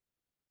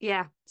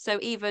Yeah. So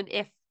even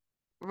if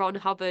Ron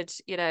Hubbard,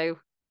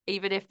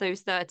 even if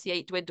those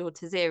 38 dwindled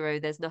to zero,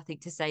 there's nothing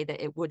to say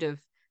that it would have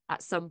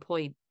at some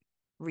point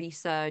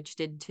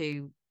resurged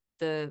into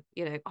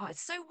oh,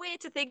 it's so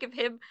weird to think of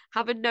him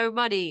having no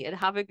money and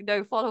having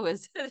no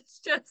followers. It's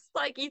just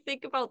like, you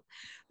think about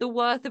the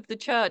worth of the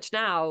church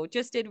now,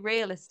 just in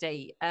real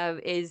estate,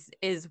 is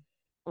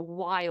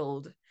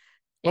wild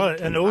in well,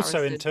 and also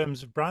in comparison.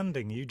 terms of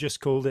branding, you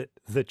just called it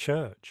the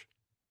church,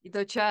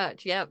 The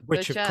church, yeah, the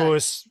which of church.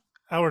 course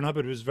L. Ron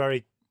Hubbard was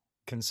very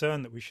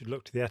concerned that we should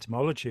look to the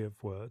etymology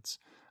of words,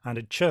 and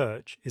a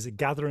church is a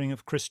gathering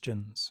of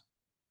Christians.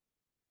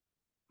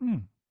 Hmm.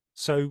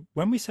 So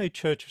when we say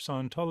Church of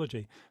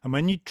Scientology, and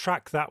when you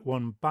track that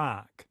one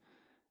back,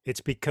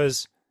 it's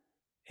because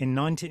in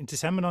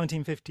December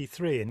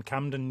 1953 in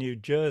Camden, New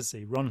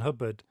Jersey, Ron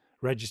Hubbard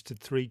registered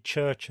 3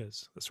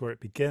 churches. That's where it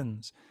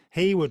begins.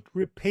 He would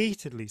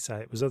repeatedly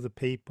say it was other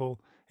people.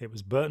 It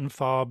was Burton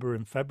Farber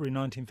in February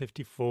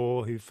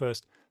 1954 who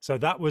first. So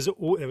that was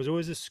there was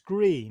always a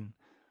screen,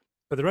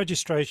 but the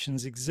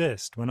registrations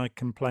exist. When I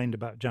complained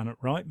about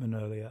Janet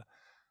Reitman earlier,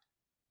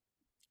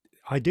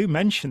 I do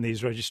mention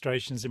these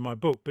registrations in my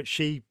book, but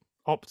she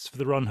opts for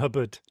the Ron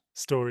Hubbard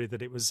story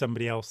that it was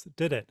somebody else that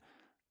did it.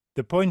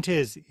 The point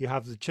is, you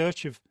have the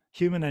Church of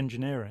Human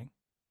Engineering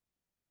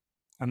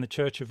and the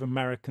Church of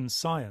American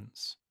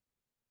Science.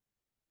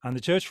 And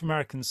the Church of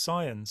American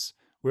Science,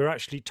 we're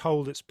actually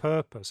told its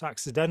purpose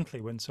accidentally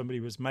when somebody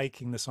was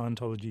making the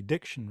Scientology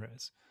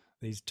dictionaries,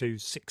 these 2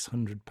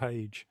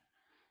 600-page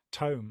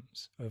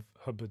tomes of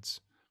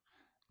Hubbard's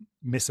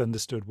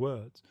misunderstood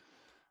words.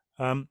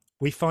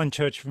 We find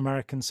Church of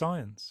American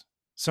Science.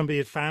 Somebody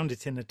had found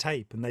it in a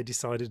tape and they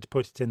decided to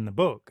put it in the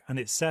book. And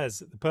it says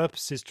that the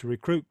purpose is to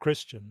recruit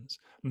Christians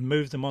and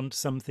move them on to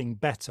something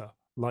better,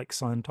 like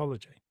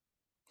Scientology.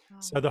 Oh.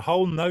 So the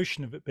whole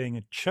notion of it being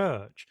a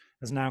church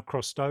has now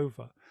crossed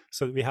over,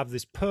 so that we have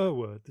this per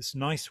word, this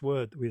nice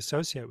word that we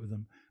associate with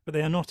them, but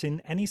they are not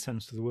in any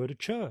sense of the word a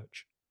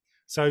church.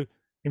 So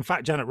in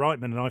fact, Janet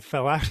Reitman and I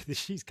fell out of this.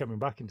 She's coming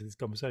back into this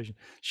conversation.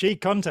 She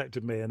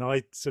contacted me and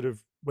I sort of,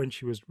 when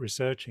she was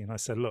researching, and I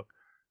said, look,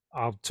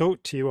 I'll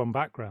talk to you on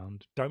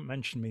background. Don't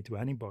mention me to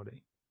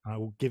anybody. I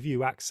will give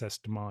you access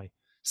to my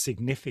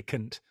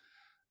significant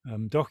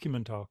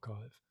document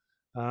archive.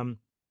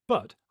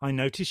 But I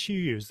noticed you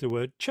use the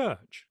word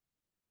church.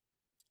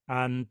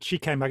 And she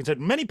came back and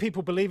said, many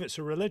people believe it's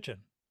a religion.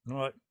 And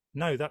I'm like,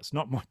 no, that's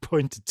not my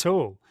point at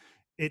all.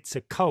 It's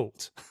a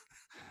cult.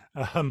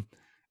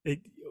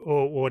 It,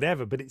 or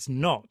whatever, but it's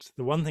not.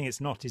 The one thing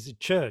it's not is a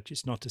church.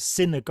 It's not a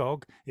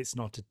synagogue. It's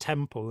not a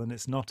temple, and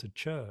it's not a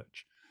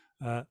church.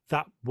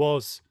 That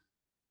was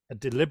a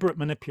deliberate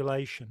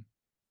manipulation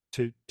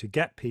to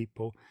get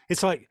people.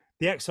 It's like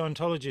the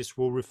ex-Scientologists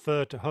will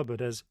refer to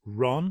Hubbard as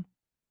Ron,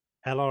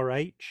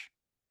 LRH,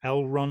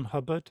 L. Ron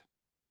Hubbard.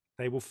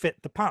 They will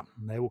fit the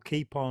pattern. They will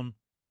keep on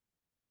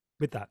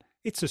with that.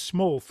 It's a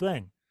small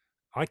thing.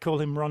 I call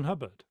him Ron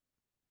Hubbard.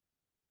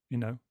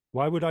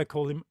 Why would I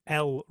call him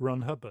L.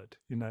 Ron Hubbard?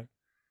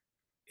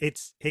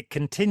 It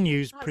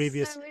continues That's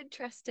previous. so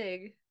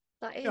interesting.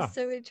 That is Yeah.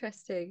 so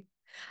interesting.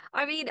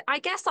 I mean, I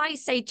guess I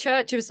say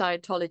Church of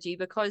Scientology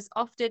because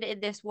often in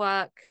this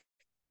work,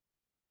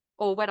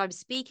 or when I'm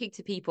speaking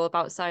to people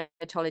about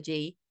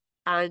Scientology,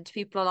 and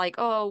people are like,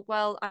 oh,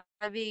 well,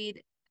 I mean,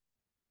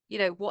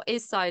 what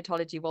is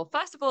Scientology? Well,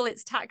 first of all,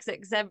 it's tax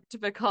exempt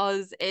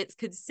because it's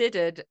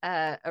considered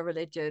a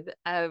religion,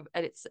 and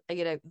it's,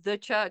 the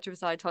Church of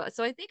Scientology.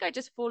 So I think I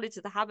just fall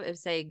into the habit of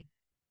saying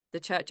the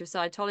Church of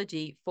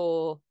Scientology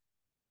for,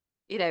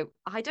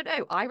 I don't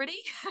know, irony.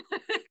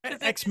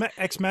 Because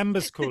Ex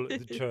members call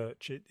it the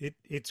church.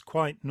 It's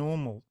quite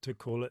normal to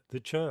call it the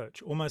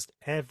church. Almost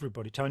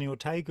everybody. Tony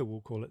Ortega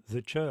will call it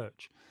the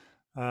church.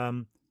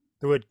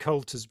 The word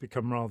cult has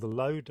become rather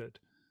loaded,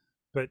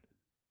 but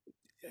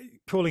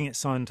calling it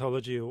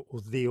Scientology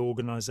or the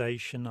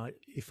organization,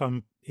 if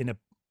I'm in a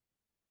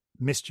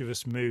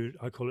mischievous mood,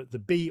 I call it the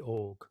B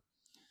org.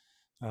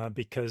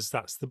 Because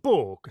that's the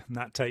Borg, and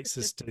that takes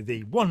us to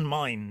the one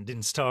mind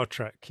in Star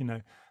Trek,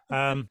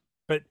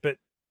 But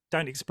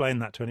don't explain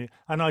that to anyone.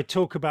 And I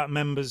talk about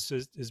members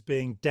as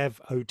being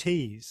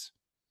devotees,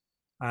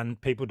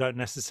 and people don't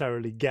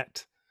necessarily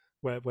get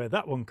where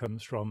that one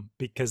comes from,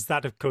 because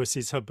that, of course,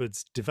 is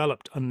Hubbard's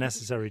developed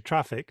unnecessary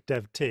traffic,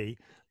 dev T,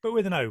 but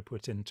with an O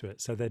put into it,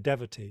 so they're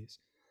devotees.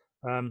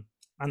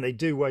 and they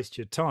do waste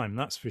your time,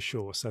 that's for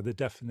sure. So the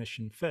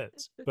definition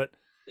fits, but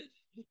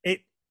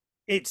it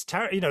it's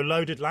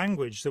loaded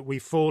language that we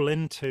fall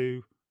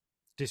into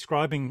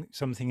describing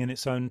something in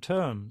its own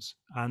terms.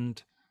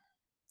 And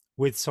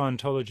with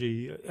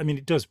Scientology, I mean,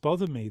 it does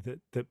bother me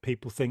that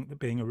people think that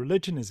being a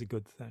religion is a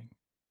good thing.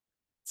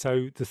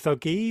 So the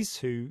thuggees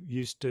who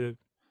used to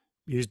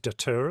use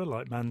datura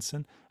like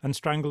Manson and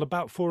strangle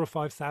about 4 or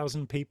 5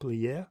 thousand people a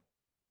year,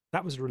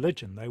 that was a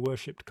religion. They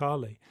worshipped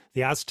Kali.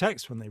 The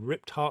Aztecs, when they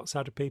ripped hearts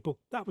out of people,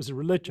 that was a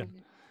religion.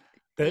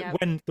 Yeah.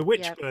 When the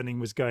witch Yeah. burning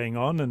was going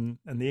on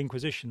and the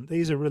Inquisition,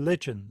 these are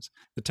religions.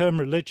 The term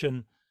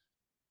religion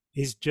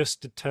is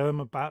just a term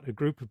about a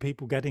group of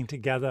people getting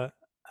together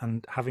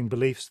and having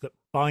beliefs that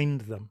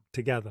bind them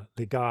together,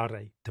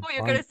 ligare, to What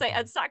you're going bind to say, them.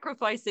 and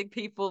sacrificing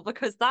people,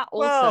 because that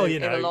Well, also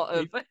in a lot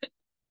of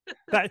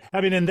that,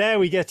 I mean, and there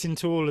we get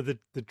into all of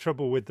the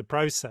trouble with the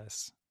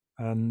process,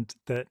 and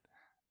that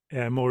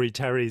Maury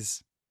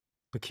Terry's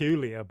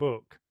peculiar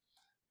book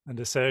and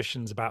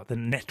assertions about the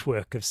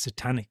network of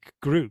satanic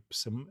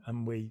groups,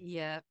 and we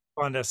yeah.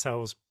 find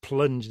ourselves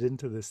plunged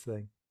into this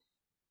thing.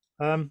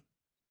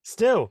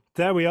 Still,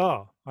 there we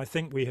are. I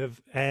think we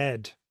have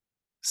aired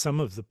some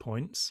of the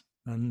points,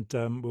 and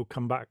we'll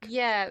come back.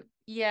 Yeah,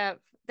 yeah.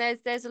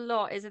 There's a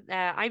lot, isn't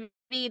there? I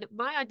mean,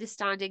 my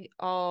understanding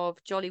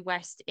of Jolly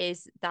West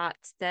is that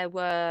there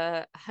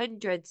were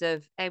hundreds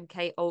of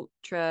MK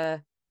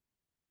Ultra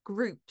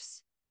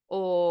groups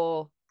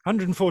or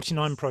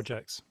 149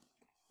 projects,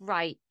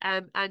 right.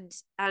 And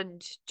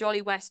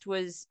Jolly West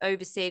was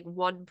overseeing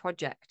one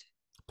project.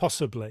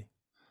 possibly.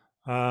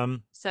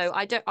 So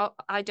I don't But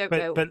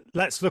know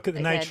let's look at the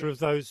again. nature of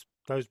those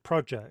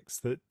projects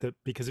that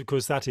because of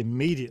course that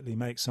immediately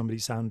makes somebody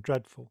sound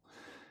dreadful.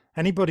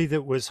 Anybody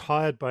that was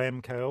hired by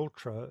MK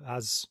Ultra,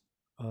 as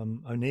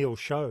O'Neill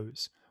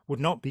shows, would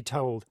not be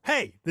told,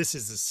 "Hey, this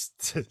is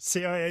the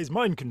CIA's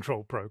mind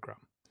control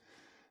program."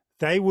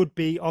 They would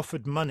be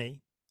offered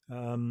money.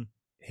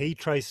 He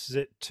traces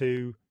it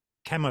to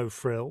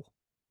Chemofrill.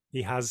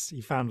 He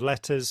found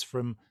letters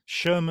from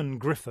Sherman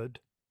Griffith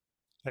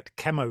at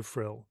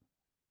Chemofrill,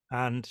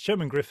 and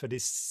Sherman Griffith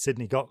is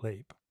Sidney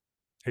Gottlieb,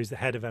 who's the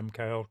head of MK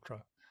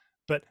Ultra.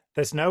 But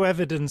there's no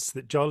evidence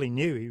that Jolly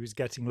knew he was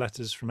getting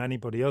letters from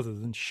anybody other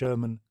than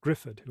Sherman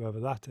Griffith, whoever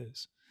that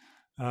is,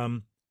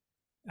 and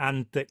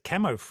that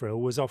Chemofrill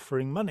was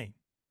offering money.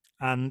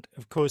 And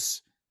of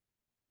course,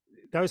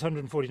 those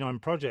 149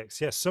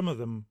 projects, yes, some of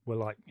them were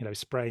like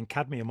spraying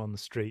cadmium on the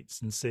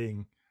streets and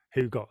seeing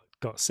who got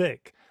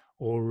sick,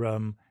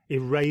 or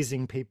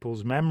erasing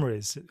people's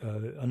memories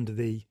under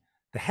the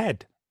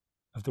head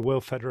of the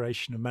World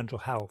Federation of Mental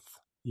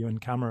Health, Ewan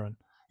Cameron,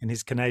 in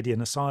his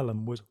Canadian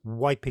asylum, was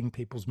wiping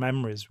people's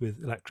memories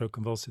with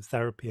electroconvulsive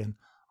therapy and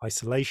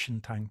isolation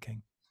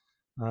tanking.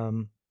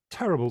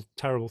 Terrible,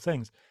 terrible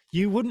things.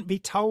 You wouldn't be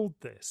told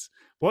this.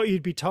 What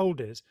you'd be told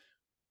is,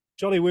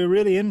 Jolly, we're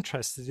really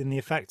interested in the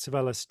effects of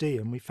LSD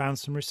and we found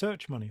some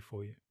research money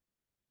for you.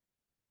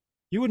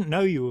 You wouldn't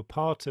know you were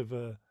part of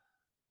a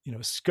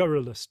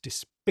scurrilous,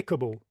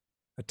 despicable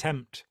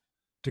attempt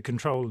to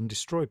control and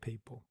destroy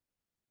people.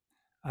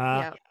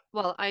 Yeah.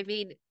 Well, I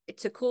mean,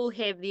 to call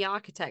him the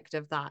architect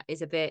of that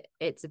is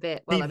it's a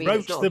bit, well, He I mean,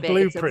 it's wrote not a the bit,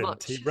 it's a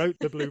blueprint. He much. wrote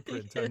the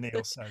blueprint,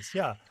 O'Neill says.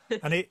 Yeah.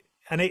 And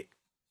it,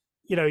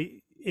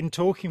 in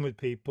talking with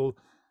people,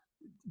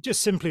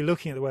 just simply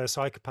looking at the way a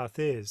psychopath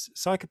is,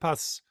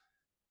 psychopaths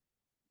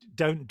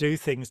don't do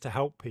things to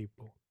help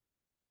people.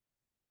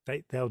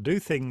 They'll do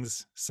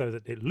things so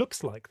that it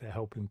looks like they're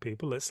helping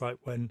people. It's like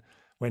when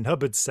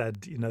Hubbard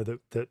said,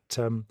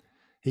 that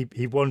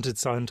he wanted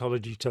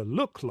Scientology to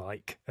look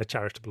like a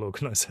charitable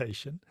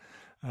organization.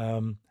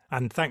 And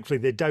thankfully,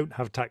 they don't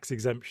have tax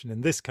exemption in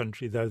this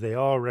country, though they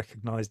are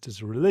recognized as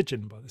a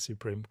religion by the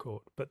Supreme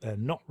Court, but they're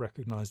not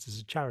recognized as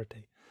a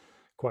charity,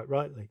 quite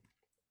rightly.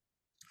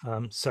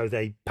 So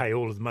they pay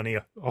all of the money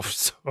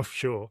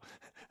offshore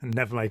and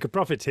never make a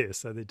profit here.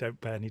 So they don't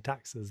pay any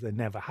taxes. They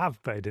never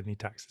have paid any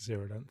taxes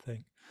here, I don't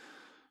think.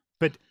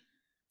 But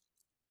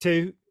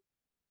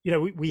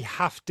we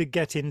have to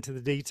get into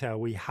the detail.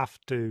 We have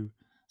to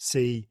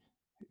see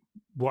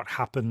what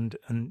happened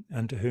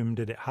and to whom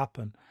did it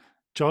happen.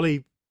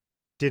 Jolly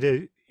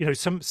did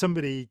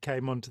somebody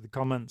came onto the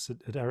comments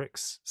at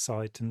Eric's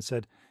site and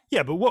said,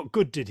 yeah, but what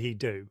good did he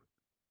do?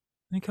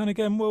 And he kind of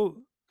going, well,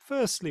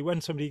 firstly, when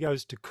somebody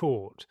goes to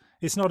court,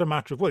 it's not a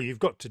matter of, well, you've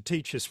got to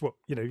teach us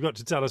you've got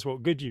to tell us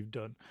what good you've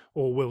done,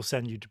 or we'll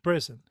send you to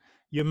prison.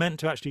 You're meant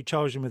to actually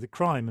charge them with a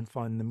crime and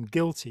find them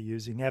guilty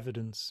using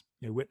evidence,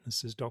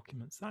 witnesses,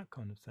 documents, that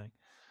kind of thing.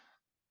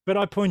 But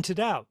I pointed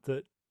out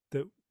that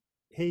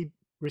he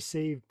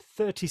received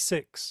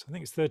 36, I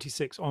think it's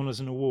 36 honours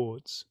and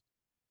awards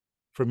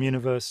from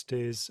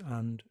universities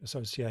and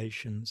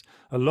associations,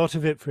 a lot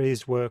of it for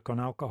his work on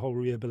alcohol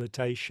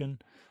rehabilitation,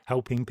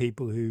 helping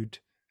people who'd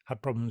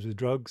had problems with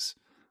drugs,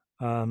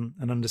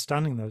 and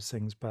understanding those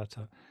things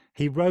better.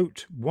 He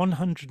wrote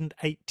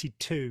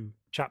 182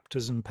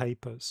 chapters and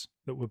papers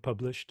that were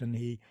published, and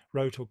he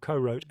wrote or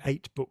co-wrote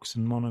 8 books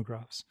and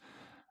monographs.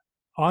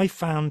 I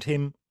found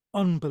him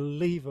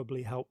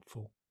unbelievably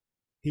helpful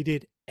He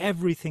did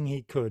everything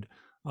he could.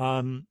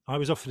 I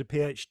was offered a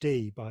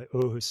PhD by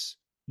Aarhus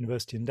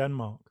University in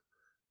Denmark,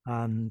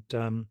 and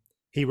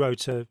he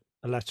wrote a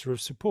letter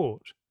of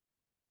support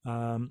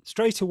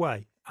straight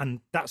away.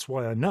 And that's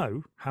why I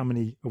know how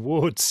many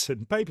awards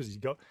and papers he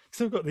got.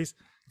 Because I've got these.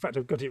 In fact,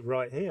 I've got it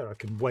right here. I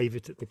can wave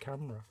it at the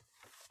camera.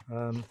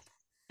 Um,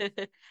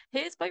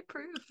 Here's my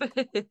proof.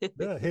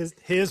 yeah,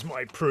 here's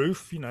my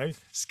proof.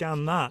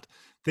 Scan that.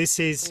 This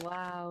is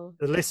Wow.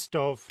 the list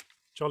of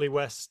Jolly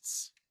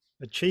West's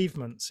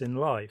achievements in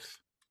life.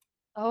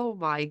 Oh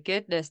my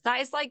goodness. That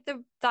is like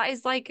the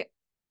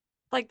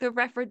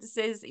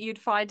references you'd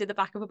find in the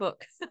back of a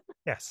book.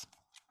 Yes,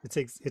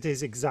 it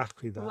is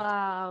exactly that.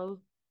 Wow.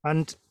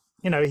 And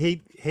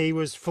he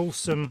was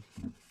fulsome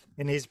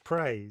in his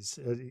praise.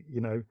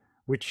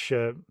 Which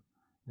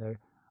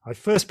I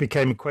first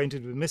became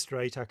acquainted with Mr.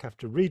 Atack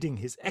after reading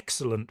his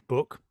excellent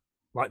book,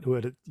 like the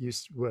word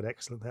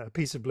excellent there, A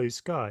Piece of Blue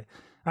Sky,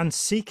 and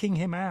seeking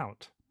him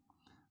out.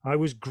 I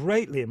was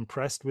greatly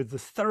impressed with the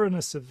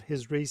thoroughness of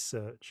his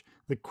research,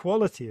 the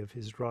quality of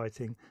his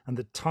writing, and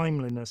the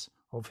timeliness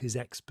of his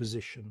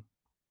exposition.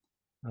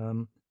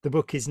 The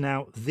book is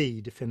now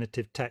the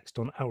definitive text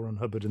on L. Ron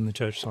Hubbard and the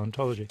Church of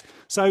Scientology.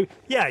 So,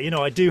 yeah,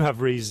 I do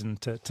have reason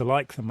to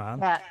like the man.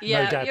 Yeah, No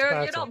yeah, doubt you're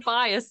about not it.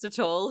 biased at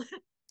all.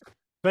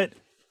 But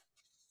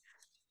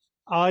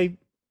I,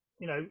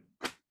 you know,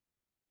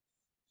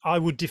 I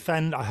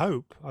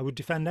hope I would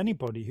defend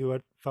anybody who I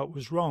felt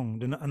was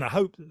wronged. And I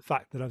hope the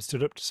fact that I've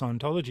stood up to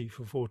Scientology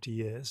for 40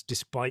 years,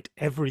 despite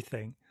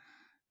everything,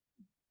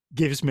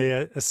 gives me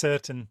a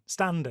certain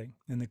standing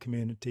in the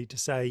community to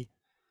say,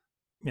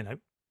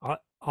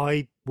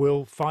 I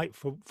will fight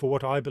for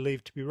what I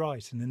believe to be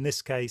right. And in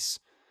this case,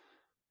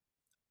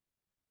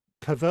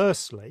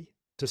 perversely,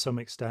 to some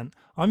extent,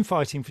 I'm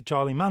fighting for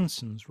Charlie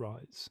Manson's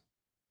rights.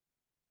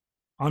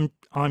 I'm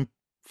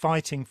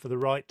fighting for the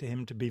right to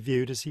him to be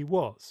viewed as he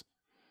was.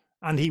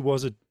 And he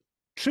was a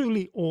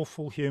truly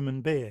awful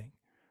human being.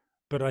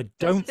 But I Does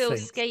don't feel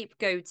think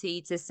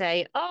scapegoaty to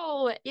say,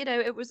 oh,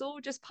 it was all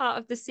just part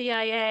of the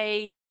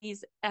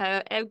CIA's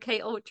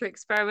MK Ultra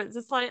experiments.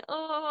 It's like,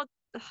 oh,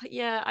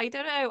 yeah, I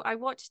don't know. I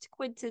watched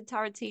Quentin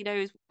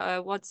Tarantino's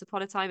Once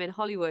Upon a Time in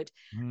Hollywood,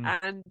 mm,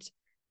 and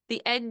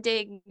the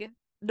ending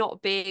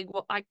not being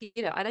what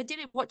and I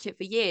didn't watch it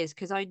for years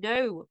because I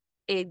know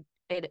in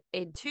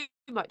too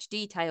much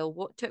detail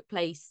what took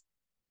place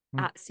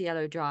mm. at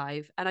Cielo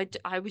Drive, and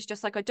I was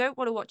just like, I don't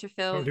want to watch a Oh,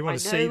 film. do you want I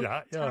to see know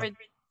that? Yeah.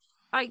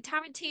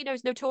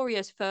 Tarantino's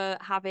notorious for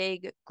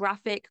having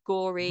graphic, Mm.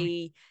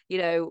 gory,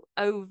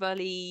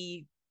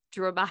 overly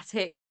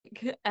dramatic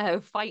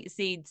fight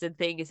scenes and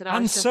things. And I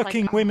And was just like,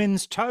 sucking oh,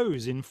 women's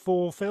toes in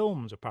 4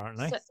 films,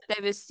 apparently. so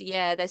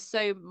there's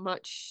so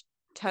much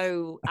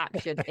toe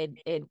action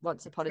in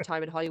Once Upon a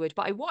Time in Hollywood.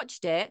 But I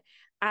watched it,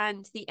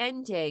 and the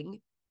ending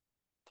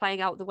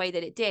playing out the way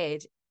that it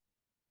did,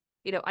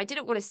 I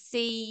didn't want to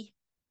see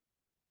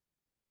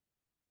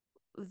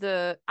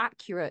the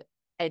accurate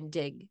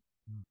ending,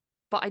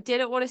 but I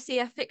didn't want to see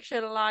a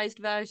fictionalized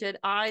version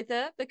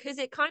either because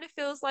it kind of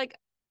feels like,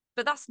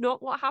 but that's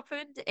not what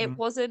happened. It Mm,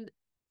 wasn't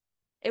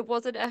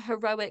a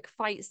heroic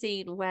fight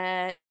scene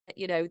where,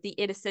 the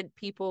innocent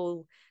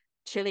people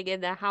chilling in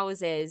their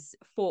houses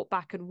fought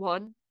back and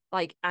won.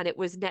 Like, and it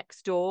was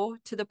next door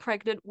to the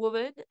pregnant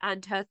woman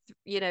and her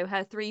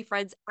 3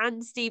 friends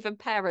and Stephen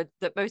Parent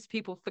that most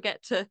people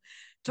forget to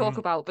talk mm.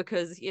 about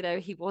because,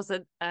 he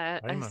wasn't a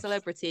Famous.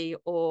 celebrity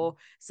or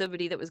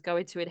somebody that was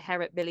going to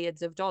inherit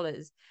millions of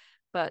dollars.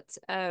 But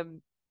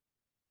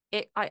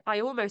I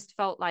almost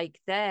felt like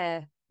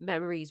their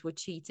memories were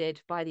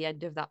cheated by the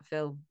end of that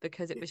film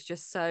because it It, was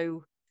just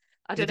so,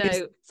 I don't it is.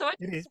 know. So I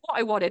It is. what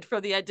I wanted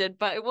from the ending,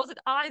 but it wasn't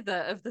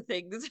either of the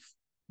things.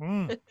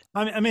 Mm.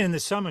 I mean,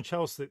 there's so much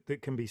else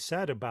that can be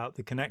said about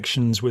the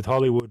connections with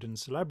Hollywood and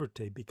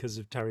celebrity because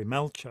of Terry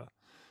Melcher,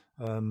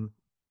 um,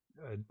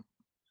 uh,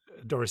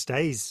 Doris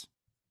Day's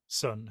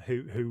son,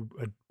 who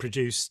had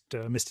produced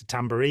Mr.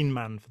 Tambourine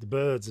Man for the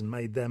Byrds and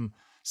made them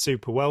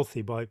super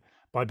wealthy by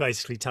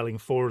basically telling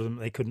 4 of them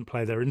they couldn't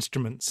play their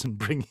instruments and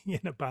bringing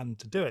in a band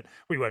to do it.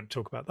 We won't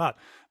talk about that.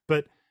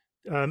 But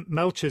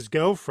Melcher's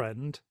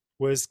girlfriend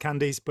was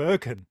Candice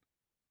Bergen.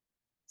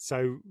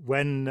 So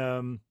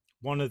when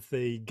one of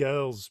the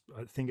girls,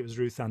 I think it was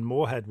Ruth Ann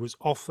Moorhead, was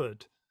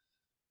offered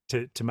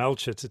to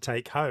Melcher to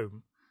take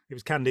home, it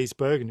was Candice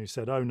Bergen who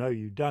said, "Oh no,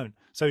 you don't."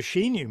 So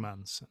she knew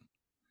Manson,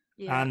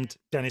 Yeah. and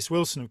Dennis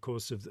Wilson, of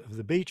course, of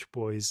the Beach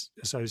Boys,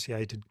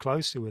 associated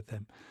closely with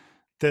him.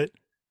 That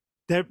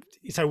there,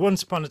 so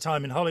Once Upon a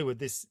Time in Hollywood,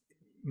 this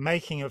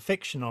making a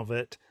fiction of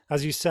it,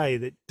 as you say,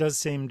 that does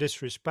seem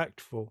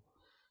disrespectful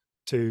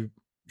to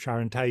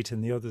Sharon Tate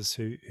and the others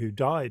who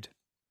died.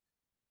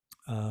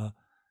 Uh,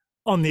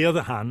 on the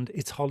other hand,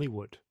 it's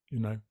Hollywood,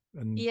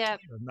 and, Yeah,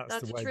 and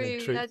that's the that's way they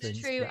true. treat That's things.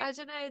 true. But I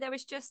don't know. There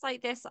was just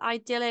like this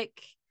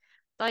idyllic,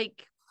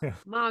 like yeah,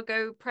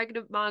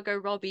 Pregnant Margot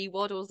Robbie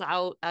waddles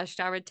out as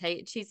Sharon Tate,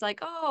 and she's like,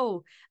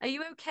 "Oh, are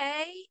you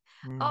okay?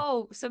 mm,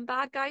 Oh, some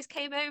bad guys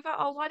came over.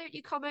 Oh, why don't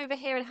you come over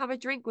here and have a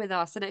drink with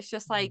us?" And it's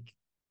just mm. like,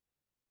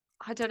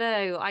 I don't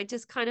know. I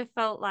just kind of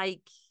felt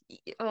like,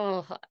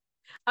 oh,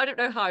 I don't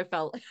know how I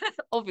felt,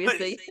 But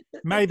obviously.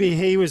 maybe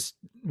he was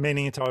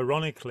meaning it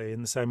ironically,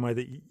 in the same way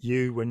that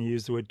you, when you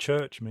use the word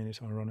church, mean it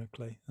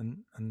ironically.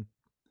 And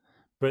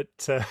but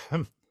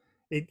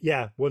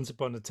yeah, once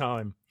upon a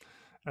time,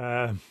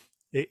 um,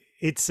 it,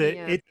 it's a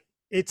Yeah. it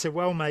it's a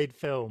well-made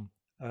film,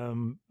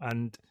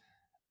 and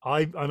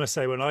I must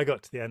say, when I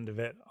got to the end of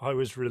it, I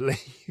was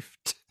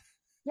relieved.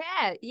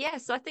 Yeah,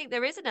 yes, I think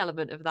there is an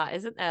element of that,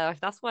 isn't there?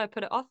 That's why I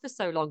put it off for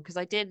so long because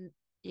I didn't,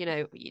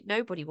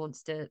 nobody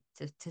wants to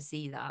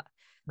see that.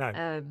 No,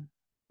 Um,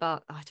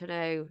 but I don't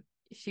know.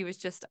 She was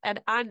just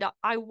and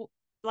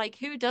like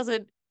who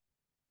doesn't,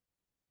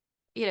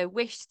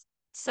 wish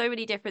so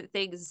many different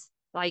things,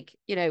 like,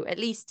 at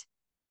least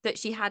that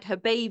she had her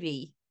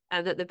baby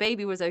and that the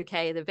baby was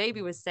okay and the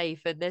baby was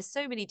safe. And there's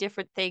so many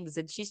different things,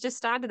 and she's just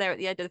standing there at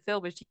the end of the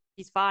film and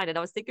she's fine. And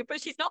I was thinking, but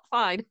she's not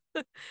fine.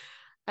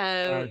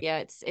 no, Yeah,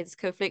 it's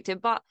conflicting,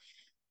 but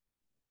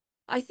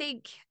I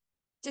think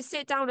to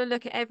sit down and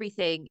look at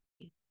everything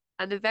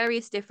and the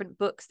various different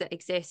books that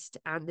exist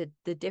and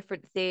the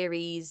different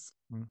theories,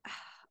 mm,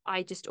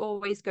 I just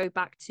always go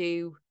back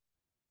to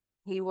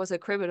he was a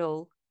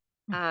criminal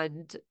mm,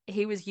 and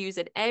he was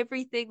using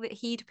everything that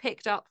he'd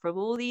picked up from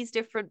all these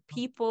different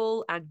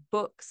people and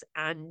books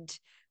and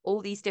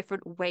all these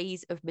different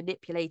ways of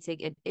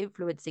manipulating and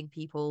influencing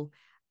people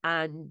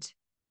and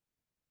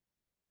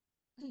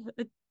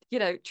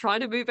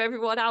trying to move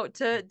everyone out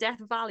to Death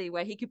Valley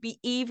where he could be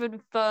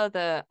even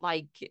further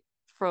like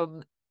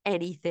from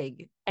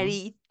anything,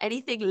 mm.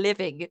 anything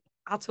living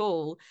at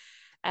all.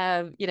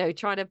 Trying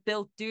to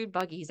build dune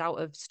buggies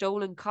out of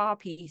stolen car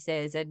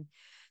pieces, and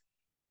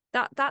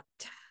that that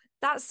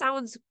that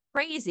sounds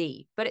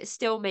crazy, but it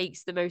still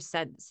makes the most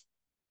sense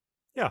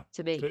Yeah,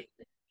 to me.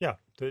 yeah.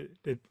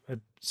 A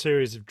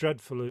series of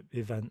dreadful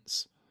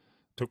events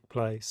took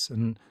place,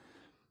 and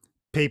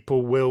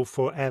people will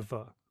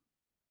forever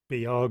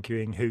be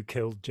arguing who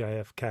killed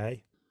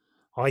JFK.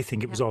 I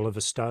think it Yeah. was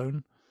Oliver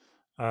Stone.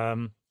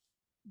 Um,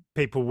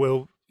 People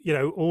will,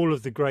 all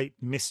of the great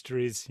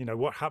mysteries,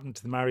 what happened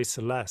to the Mary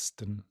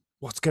Celeste and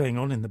what's going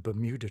on in the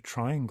Bermuda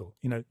Triangle.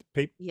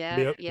 People, Yeah,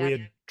 we yeah,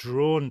 are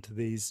drawn to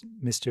these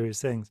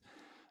mysterious things.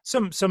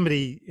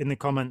 Somebody in the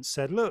comments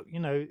said, "Look,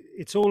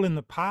 it's all in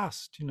the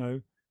past.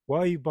 Why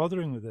are you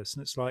bothering with this?"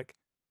 And it's like,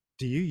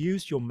 do you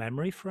use your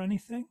memory for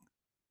anything?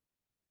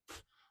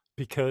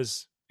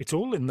 Because it's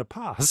all in the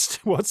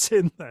past. What's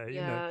in there?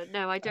 yeah.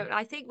 No, I don't.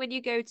 I think when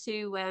you go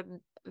to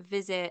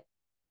visit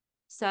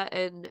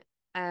certain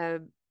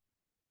um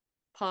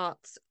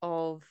parts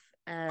of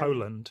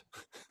Poland.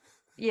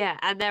 yeah,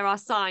 and there are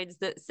signs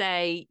that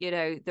say,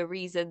 the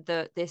reason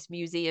that this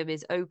museum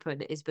is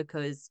open is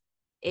because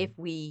if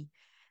we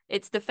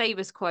it's the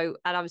famous quote,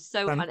 and I'm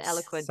so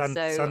uneloquent, so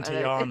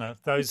Santayana.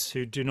 Those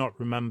who do not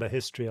remember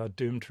history are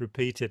doomed to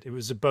repeat it. It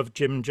was above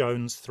Jim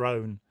Jones'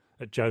 throne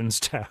at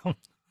Jonestown.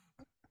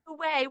 no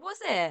way, was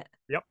it?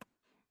 Yep.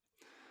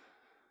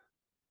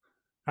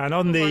 And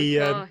Oh my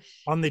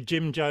gosh. on the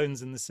Jim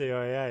Jones and the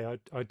CIA,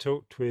 I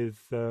talked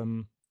with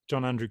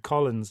John Andrew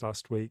Collins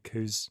last week,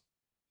 who's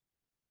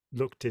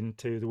looked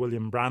into the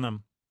William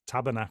Branham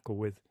Tabernacle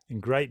with in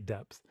great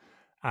depth,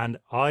 and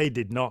I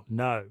did not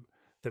know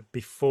that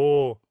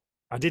before.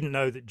 I didn't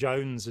know that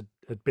Jones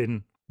had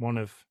been one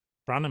of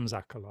Branham's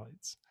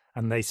acolytes,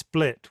 and they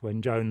split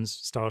when Jones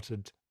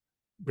started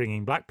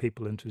bringing black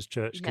people into his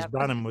church, because Yep.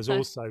 Branham was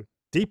also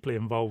deeply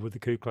involved with the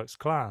Ku Klux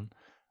Klan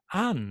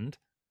and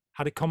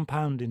had a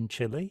compound in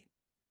Chile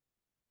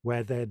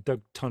where they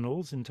dug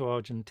tunnels into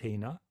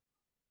Argentina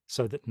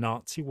so that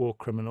Nazi war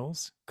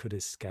criminals could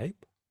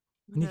escape.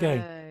 And you're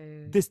going,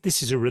 No.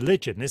 this is a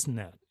religion, isn't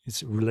it?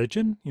 It's a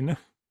religion.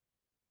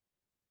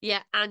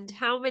 Yeah, and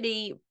how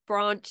many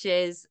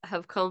branches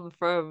have come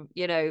from,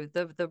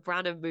 the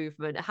Branham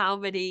movement? How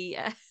many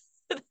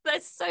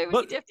there's so many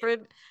But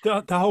different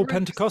the whole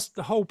groups.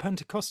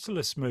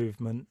 Pentecostalist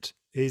movement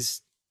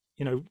is,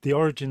 the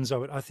origins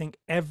of it. I think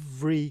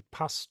every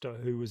pastor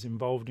who was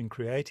involved in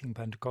creating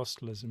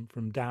Pentecostalism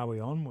from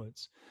Dowie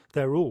onwards,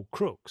 they're all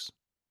crooks.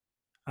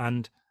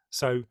 And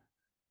so,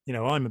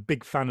 I'm a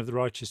big fan of the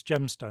Righteous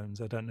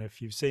Gemstones. I don't know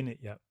if you've seen it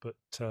yet, but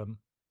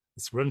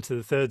it's run to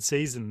the third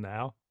season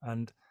now,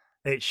 and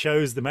it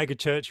shows the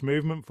megachurch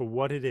movement for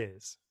what it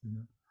is.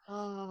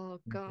 Oh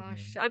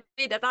gosh. I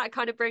mean, that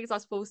kind of brings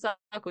us full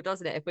circle,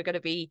 doesn't it? If we're going to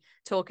be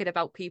talking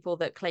about people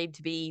that claim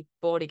to be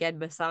born again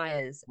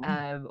messiahs,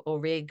 or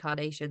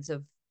reincarnations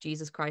of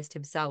Jesus Christ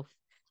himself.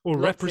 Or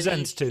Lots of these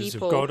representatives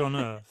of people. God on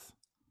earth.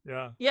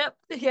 Yeah. Yep,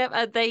 yep,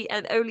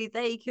 and only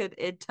they could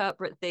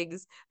interpret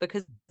things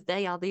because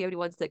they are the only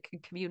ones that can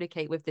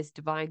communicate with this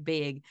divine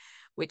being,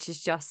 which is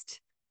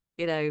just,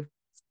 you know,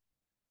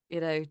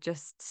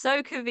 just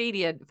so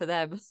convenient for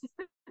them.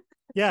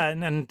 Yeah,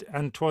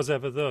 and 'twas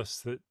ever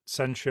thus that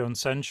century on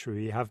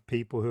century you have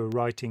people who are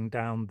writing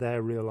down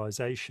their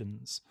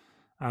realizations,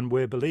 and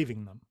we're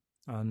believing them.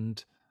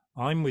 And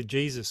I'm with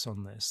Jesus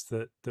on this,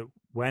 that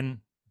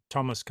when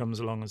Thomas comes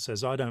along and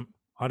says, I don't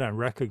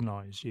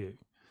recognize you,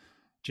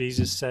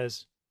 Jesus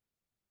says,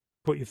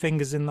 put your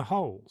fingers in the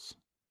holes.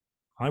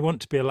 I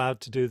want to be allowed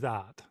to do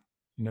that,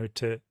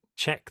 to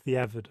check the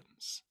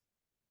evidence.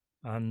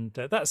 And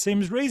that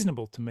seems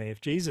reasonable to me.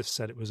 If Jesus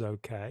said it was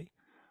okay,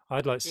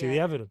 I'd like to see the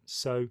Yeah. evidence.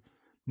 So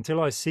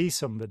until I see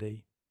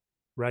somebody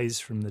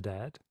raised from the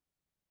dead,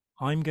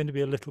 I'm going to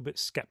be a little bit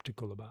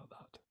skeptical about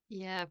that.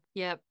 Yeah.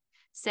 Yeah.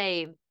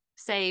 Same.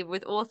 Same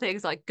with all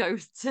things like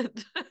ghosts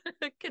and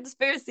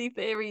conspiracy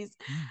theories,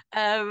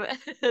 Mm.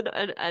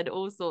 um, and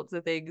all sorts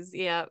of things.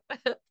 Yeah.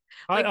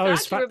 I, I'm I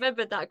was glad you fa-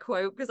 remembered that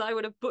quote because I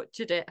would have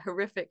butchered it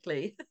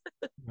horrifically.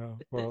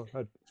 well,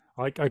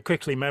 I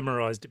quickly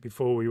memorized it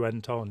before we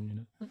went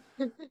on.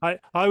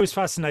 I was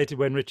fascinated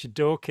when Richard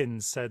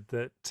Dawkins said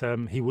that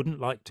he wouldn't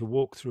like to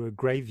walk through a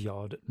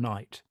graveyard at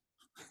night.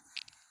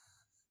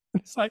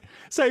 It's like,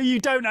 so you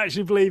don't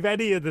actually believe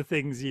any of the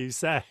things you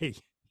say,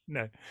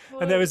 no.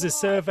 And there Well, was a what?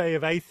 survey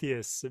of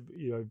atheists,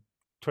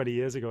 20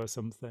 years ago or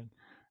something,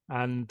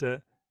 and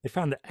they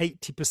found that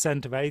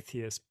 80% of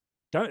atheists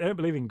don't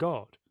believe in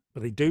God,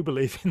 but they do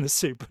believe in the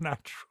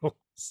supernatural.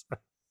 So,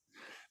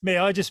 me,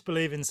 I just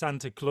believe in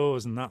Santa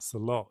Claus, and that's the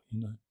lot.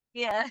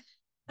 Yeah.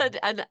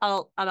 And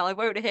I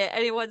won't hear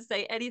anyone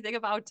say anything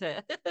about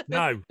it.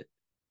 No,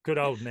 good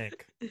old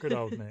Nick, good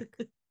old Nick.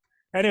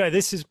 Anyway,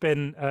 this has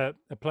been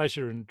a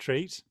pleasure and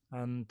treat,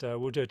 and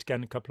we'll do it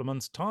again in a couple of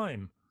months'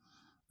 time.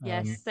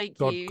 Yes, thank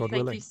God, you. God Thank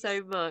you willing.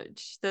 so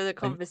much for the Thank,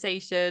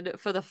 conversation,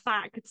 for the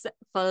facts,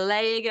 for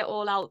laying it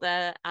all out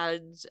there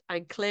and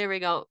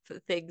clearing up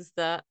things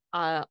that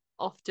are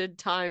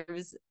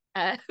oftentimes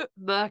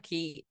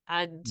murky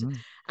mm.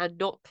 and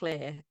not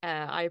clear.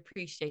 I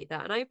appreciate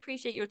that. And I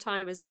appreciate your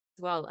time as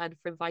well and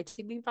for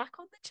inviting me back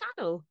on the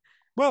channel.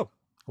 Well,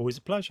 always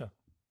a pleasure,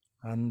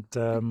 and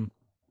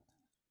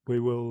we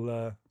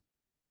will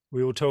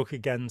we will talk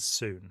again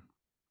soon.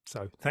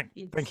 So thank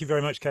you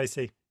very Yes. much,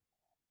 Kacey.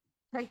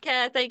 Take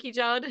care. Thank you,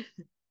 John.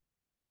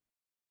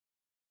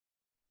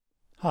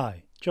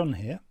 Hi, John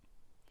here.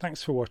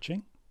 Thanks for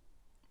watching.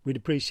 We'd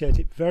appreciate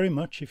it very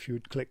much if you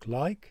would click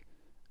like,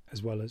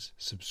 as well as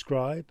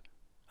subscribe,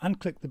 and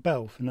click the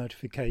bell for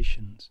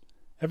notifications.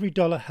 Every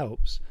dollar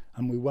helps,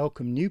 and we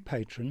welcome new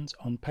patrons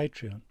on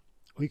Patreon,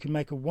 or you can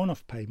make a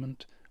one-off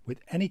payment with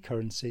any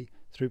currency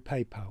through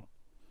PayPal.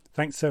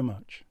 Thanks so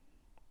much.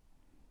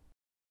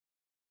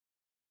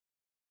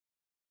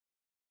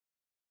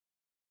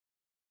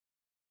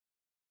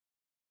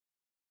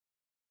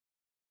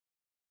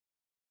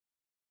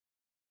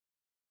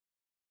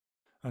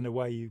 And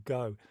away you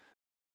go.